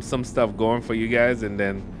some stuff going for you guys. And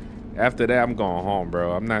then after that, I'm going home,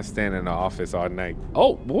 bro. I'm not staying in the office all night.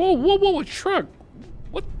 Oh, whoa, truck.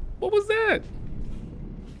 What was that?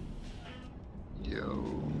 Yo.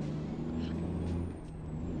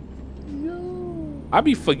 I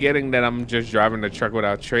be forgetting that I'm just driving the truck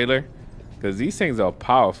without trailer. Because these things are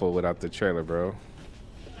powerful without the trailer, bro.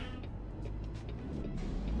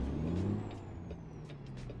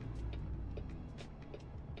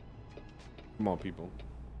 Come on, people.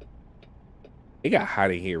 It got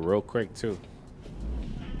hot in here real quick, too.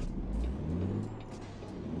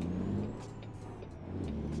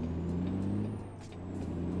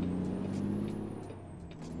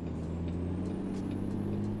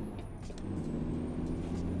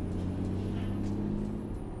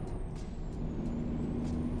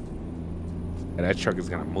 And that truck is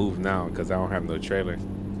gonna move now because I don't have no trailer.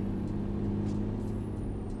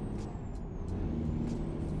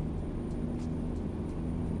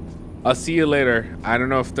 I'll see you later. I don't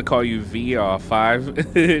know if to call you V or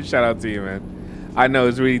 5. Shout out to you, man. I know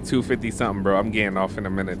it's really 250 something, bro. I'm getting off in a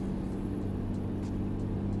minute.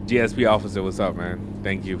 GSP officer, what's up, man?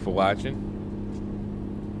 Thank you for watching.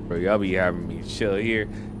 Bro, y'all be having me chill here.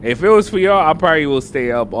 If it was for y'all, I probably will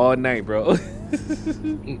stay up all night, bro.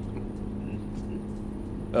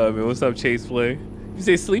 Man, what's up, Chase Play? You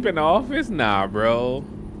say sleep in the office? Nah, bro.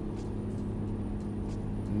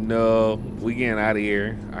 No, we getting out of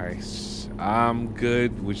here. All right, I'm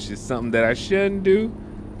good, which is something that I shouldn't do.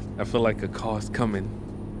 I feel like a call's coming.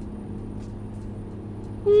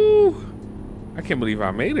 Woo! I can't believe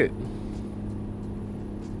I made it.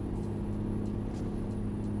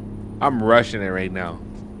 I'm rushing it right now.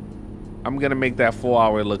 I'm gonna make that 4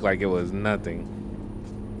 hour look like it was nothing.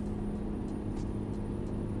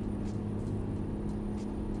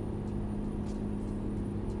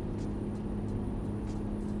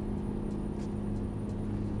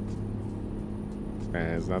 Man,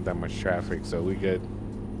 there's not that much traffic, so we good.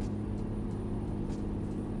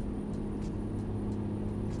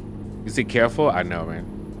 You see, careful? I know, man.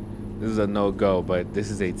 This is a no-go, but this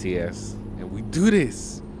is ATS, and we do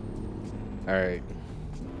this. All right.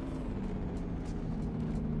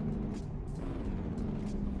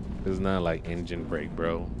 This is not like engine brake,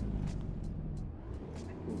 bro.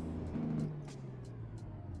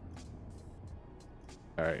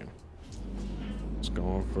 All right. Just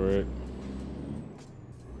going for it.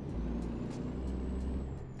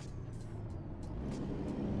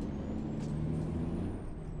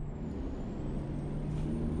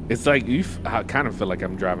 It's like I kind of feel like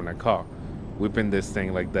I'm driving a car, whipping this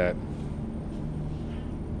thing like that.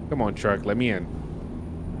 Come on, truck, let me in.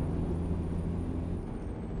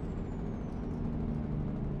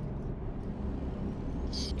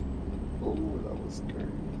 Oh, that was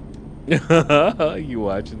great. You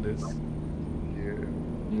watching this?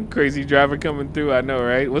 Yeah. Crazy driver coming through, I know,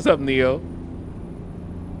 right? What's up, Neo?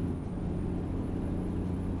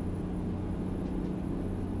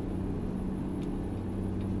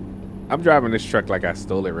 I'm driving this truck like I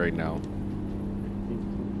stole it right now.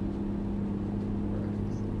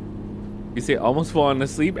 You say almost falling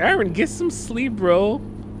asleep? Aaron, get some sleep, bro.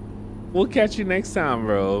 We'll catch you next time,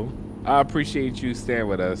 bro. I appreciate you staying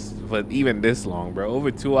with us for even this long, bro.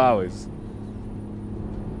 Over 2 hours.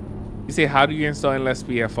 You say, how do you install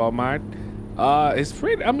LSPFR mod? It's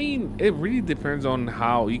pretty, I mean, it really depends on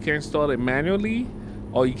how. You can install it manually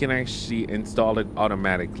or you can actually install it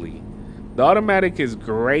automatically. The automatic is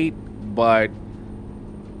great, but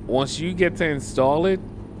once you get to install it,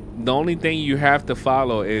 the only thing you have to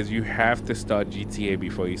follow is you have to start GTA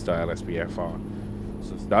before you start LSPFR.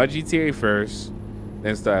 So start GTA first,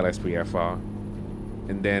 then start LSPFR,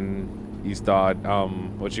 and then you start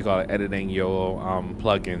editing your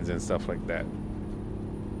plugins and stuff like that.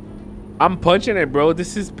 I'm punching it, bro.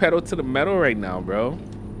 This is pedal to the metal right now, bro.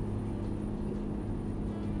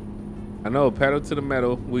 I know, pedal to the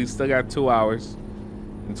metal. We still got 2 hours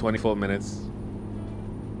and 24 minutes.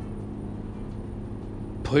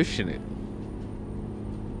 Pushing it.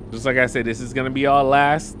 Just like I said, this is gonna be our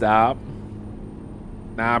last stop.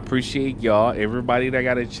 Now I appreciate y'all, everybody that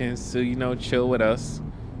got a chance to, you know, chill with us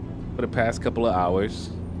for the past couple of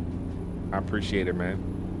hours. I appreciate it, man.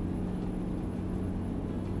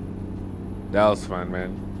 That was fun,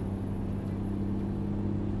 man.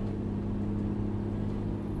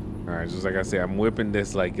 All right, just like I said, I'm whipping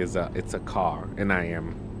this like it's a car, and I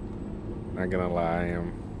am. Not gonna lie, I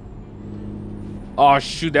am. Oh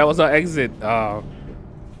shoot, that was our exit. Oh!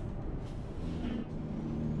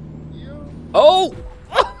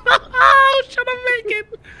 I was trying to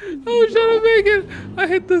make it. I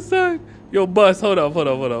hit the side. Yo, bus, hold up. I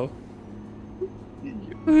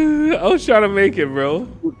was trying to make it, bro.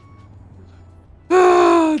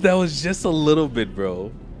 That was just a little bit,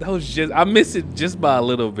 bro. I missed it just by a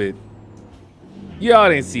little bit. Y'all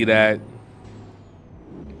didn't see that.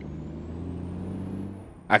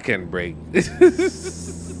 I couldn't brake. That's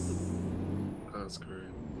great.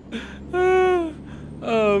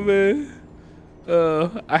 Oh man.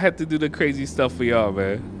 I had to do the crazy stuff for y'all,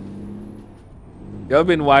 man. Y'all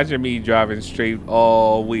been watching me driving straight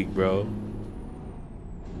all week, bro.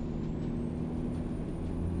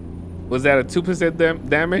 Was that a 2%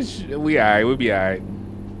 damage? We alright, we'll be alright.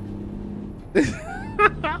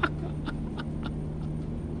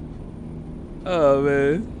 Oh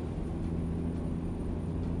man.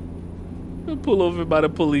 Pull over by the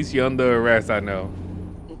police, you're under arrest, I know.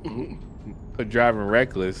 For driving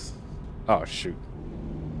reckless. Oh shoot.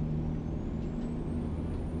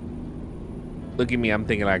 Look at me. I'm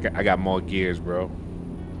thinking like I got more gears, bro.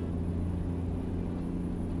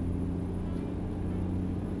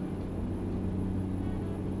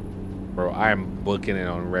 Bro, I am booking it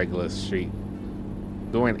on regular street.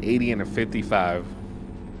 Doing 80 and a 55.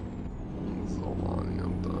 So long,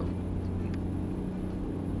 I'm done.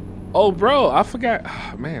 Oh, bro, I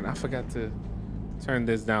forgot. Man, I forgot to turn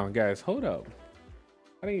this down. Guys, hold up.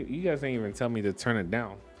 You guys didn't even tell me to turn it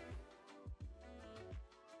down.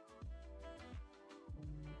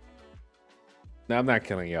 No, I'm not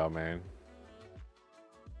killing y'all, man.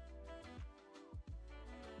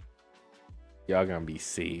 Y'all gonna be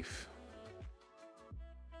safe.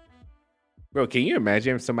 Bro, can you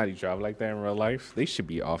imagine if somebody drive like that in real life? They should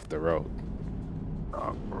be off the road.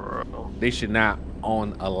 Oh, bro. They should not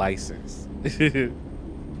own a license. None.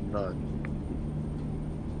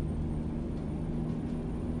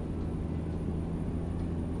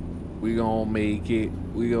 We gonna make it.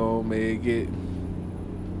 We gonna make it.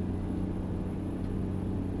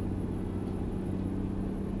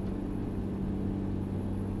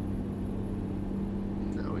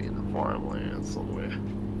 Now we in the farmland somewhere.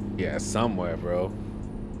 Yeah, somewhere, bro.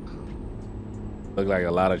 Look like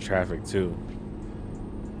a lot of traffic too.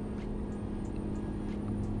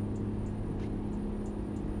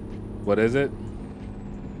 What is it?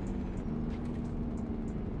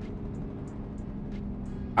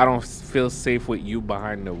 I don't feel safe with you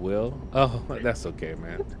behind the wheel. Oh, that's okay,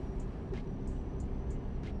 man.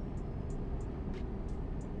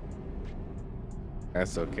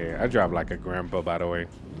 That's okay. I drive like a grandpa, by the way.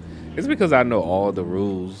 It's because I know all the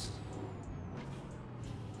rules.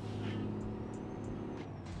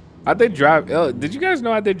 I did drive. Did you guys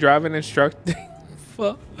know I did driving instructing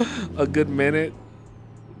for a good minute?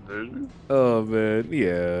 Did you? Oh man,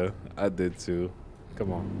 yeah, I did too.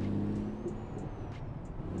 Come on.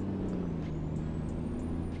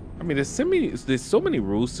 I mean, there's so many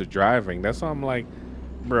rules to driving. That's why I'm like,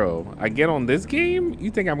 bro, I get on this game.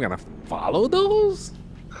 You think I'm gonna follow those?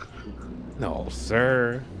 No,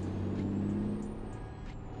 sir.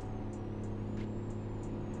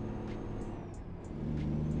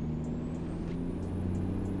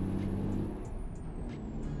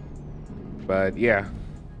 But yeah,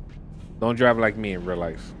 don't drive like me in real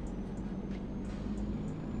life.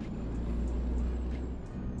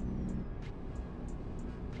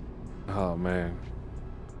 Oh man,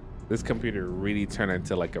 this computer really turned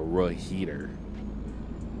into like a real heater.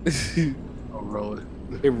 Oh, really?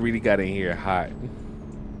 It really got in here hot.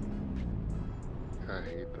 I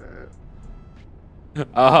hate that.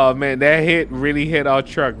 Oh man, that hit really hit our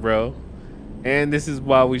truck, bro. And this is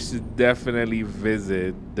why we should definitely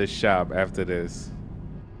visit the shop after this.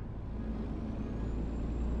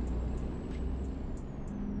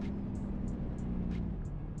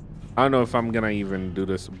 I don't know if I'm gonna even do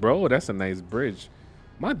this. Bro, that's a nice bridge.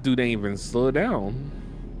 My dude ain't even slow down.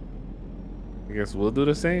 I guess we'll do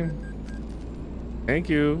the same. Thank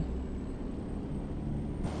you.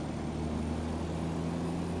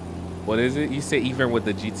 What is it? You say even with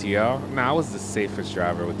the GTR? Nah, I was the safest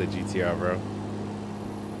driver with the GTR, bro.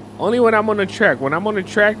 Only when I'm on the track. When I'm on the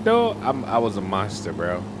track, though, I was a monster,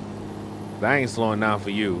 bro. But I ain't slowing down for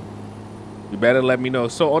you. You better let me know.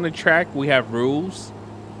 So on the track, we have rules.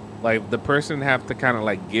 Like, the person have to kind of,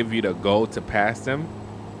 like, give you the go to pass them.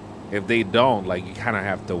 If they don't, like, you kind of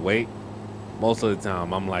have to wait. Most of the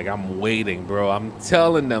time, I'm like, I'm waiting, bro. I'm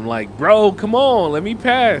telling them, like, bro, come on, let me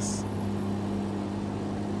pass.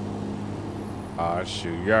 Oh,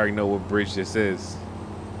 shoot. You already know what bridge this is.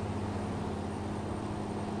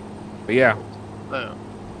 But, yeah. Damn.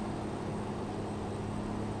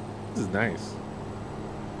 This is nice.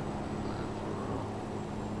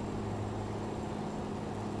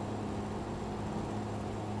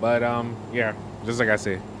 But, yeah. Just like I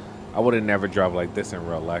said, I would have never drive like this in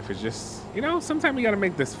real life. It's just, you know, sometimes you got to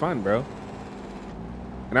make this fun, bro.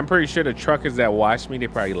 And I'm pretty sure the truckers that watch me, they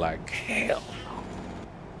probably like, hell no.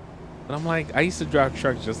 But I'm like, I used to drive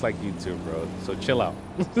trucks just like you too, bro. So chill out.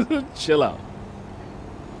 Chill out.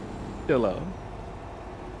 Chill out.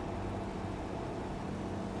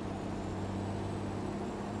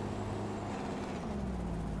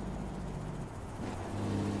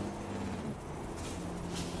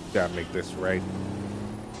 Gotta make this right.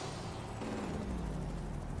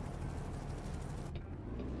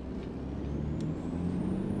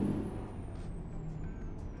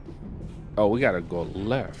 Oh, we gotta go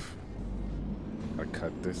left. I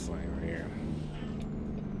cut this lane right here.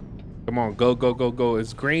 Come on, go, go, go, go.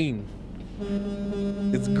 It's green.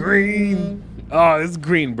 It's green. Oh, it's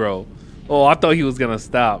green, bro. Oh, I thought he was gonna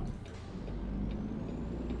stop.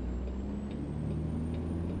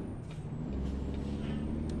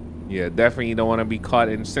 Yeah, definitely you don't want to be caught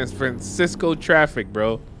in San Francisco traffic,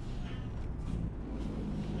 bro.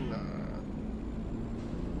 Nah.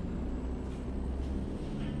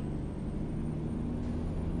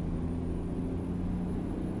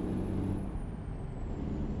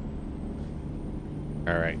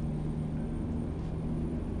 All right.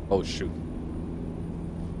 Oh shoot.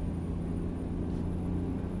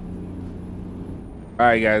 All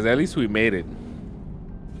right, guys. At least we made it.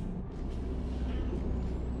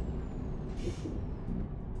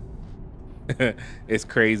 It's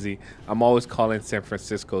crazy. I'm always calling San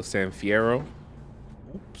Francisco San Fierro.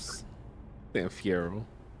 Oops. San Fierro.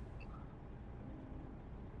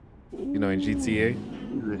 You know, in GTA.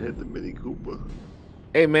 You hit the Mini Cooper.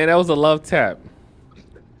 Hey, man, that was a love tap.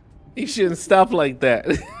 You shouldn't stop like that.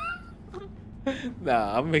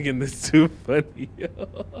 Nah, I'm making this too funny.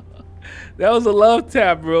 That was a love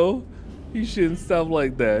tap, bro. You shouldn't stop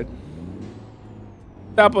like that.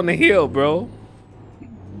 Stop on the hill, bro.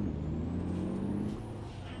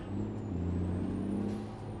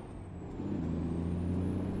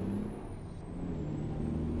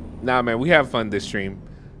 Nah, man, we have fun this stream.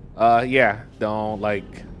 Yeah, don't like.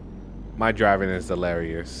 My driving is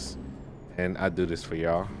hilarious, and I do this for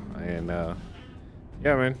y'all. And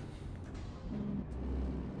yeah, man.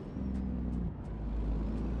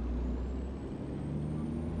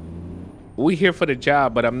 We here for the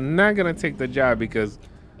job, but I'm not gonna take the job because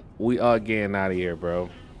we are getting out of here, bro.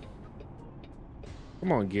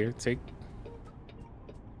 Come on, Gear, take.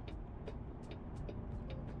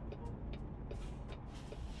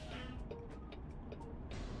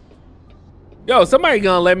 Yo, somebody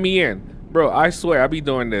gonna let me in. Bro, I swear I be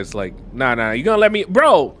doing this. Like, nah, you gonna let me,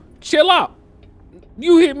 bro, chill out.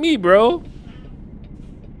 You hit me, bro.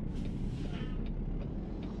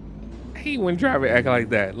 I hate when driver act like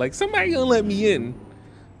that. Like, somebody gonna let me in.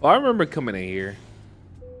 Oh, I remember coming in here.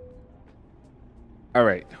 All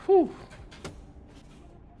right. Whew.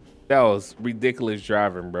 That was ridiculous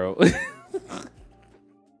driving, bro.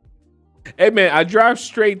 Hey, man, I drive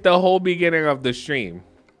straight the whole beginning of the stream.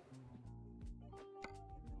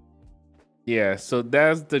 Yeah, so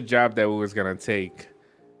that's the job that we was gonna take.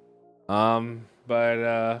 But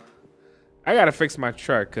I gotta fix my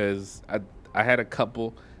truck because I had a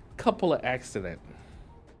couple of accidents.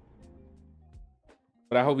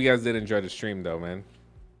 But I hope you guys did enjoy the stream though, man.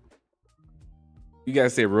 You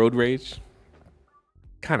guys say road rage?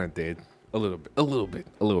 Kind of did. A little bit.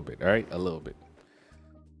 All right, a little bit.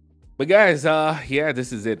 But guys, yeah,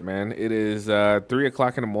 this is it, man. It is 3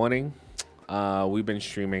 o'clock in the morning. We've been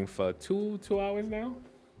streaming for two hours now.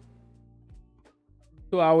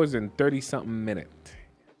 2 hours and 30 something minutes.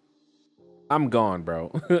 I'm gone,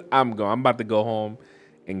 bro. I'm gone. I'm about to go home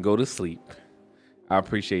and go to sleep. I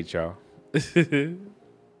appreciate y'all.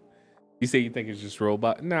 You say you think it's just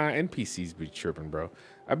robot? Nah, NPCs be tripping, bro.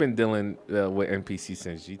 I've been dealing with NPCs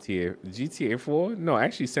since GTA 4. No,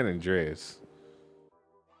 actually San Andreas.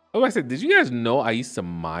 Oh, I said, did you guys know I used to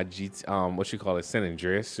mod what you call it, San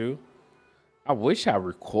Andreas too? I wish I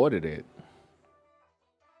recorded it.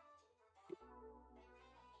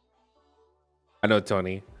 I know,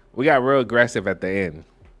 Tony. We got real aggressive at the end.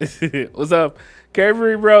 What's up,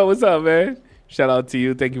 Carefree, bro? What's up, man? Shout out to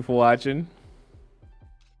you. Thank you for watching.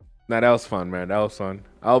 Nah, that was fun, man. That was fun.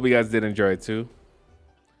 I hope you guys did enjoy it too.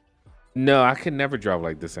 No, I could never drive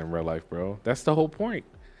like this in real life, bro. That's the whole point.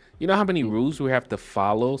 You know how many rules we have to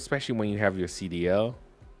follow, especially when you have your CDL?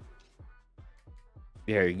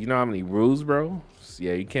 Yeah, you know how many rules, bro?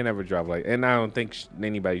 Yeah, you can't ever drive like, and I don't think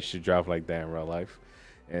anybody should drive like that in real life.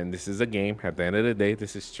 And this is a game. At the end of the day,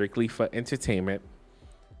 this is strictly for entertainment.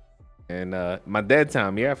 And my dead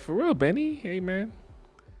time, yeah, for real, Benny. Hey, man,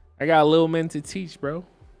 I got a little man to teach, bro.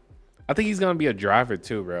 I think he's gonna be a driver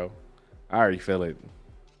too, bro. I already feel it.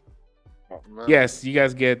 Oh, yes, you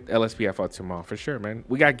guys get LSPF out tomorrow for sure, man.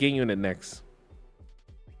 We got Game Unit next.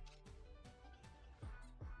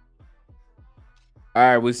 All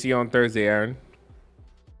right, we'll see you on Thursday, Aaron.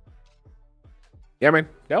 Yeah, man,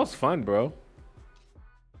 that was fun, bro.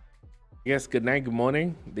 Yes, good night, good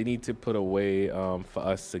morning. They need to put a way for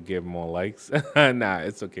us to give more likes. Nah,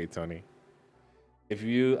 it's okay, Tony. If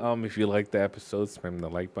you liked the episode, spam the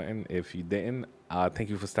like button. If you didn't, thank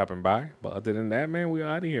you for stopping by. But other than that, man, we're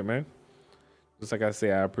out of here, man. Just like I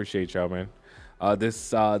say, I appreciate y'all, man.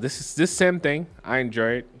 This same thing. I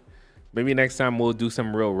enjoy it. Maybe next time we'll do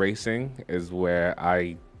some real racing, is where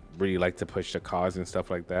I really like to push the cars and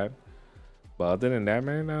stuff like that. But other than that,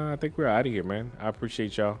 man, I think we're out of here, man. I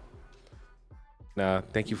appreciate y'all.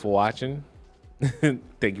 Thank you for watching.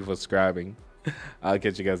 Thank you for subscribing. I'll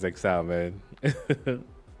catch you guys next time, man.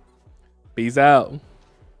 Peace out.